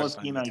Shobha was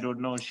keen. I don't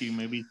know. She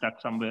may be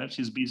stuck somewhere.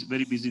 She's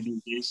very busy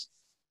these days.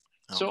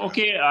 So,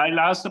 okay, I'll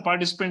ask the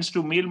participants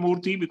to mail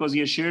Murthy because he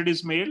has shared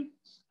his mail.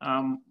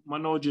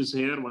 Manoj is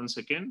here. 1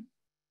 second.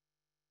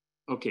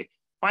 Okay.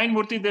 Fine,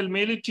 Murthy. They'll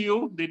mail it to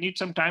you. They need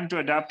some time to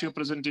adapt your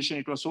presentation.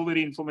 It was so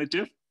very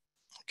informative.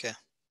 Okay.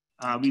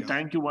 We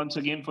thank you once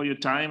again for your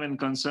time and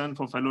concern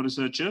for fellow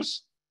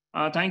researchers.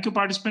 Thank you,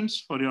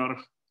 participants, for your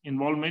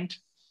involvement.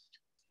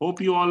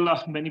 Hope you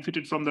all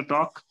benefited from the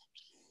talk.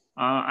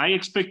 I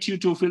expect you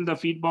to fill the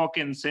feedback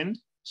and send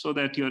so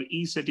that your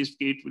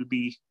e-certificate will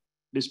be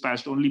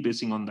dispatched only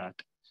basing on that.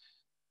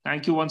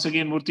 Thank you once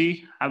again,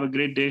 Murthy. Have a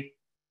great day.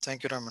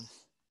 Thank you, Raman.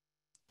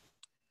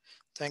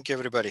 Thank you,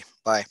 everybody.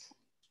 Bye.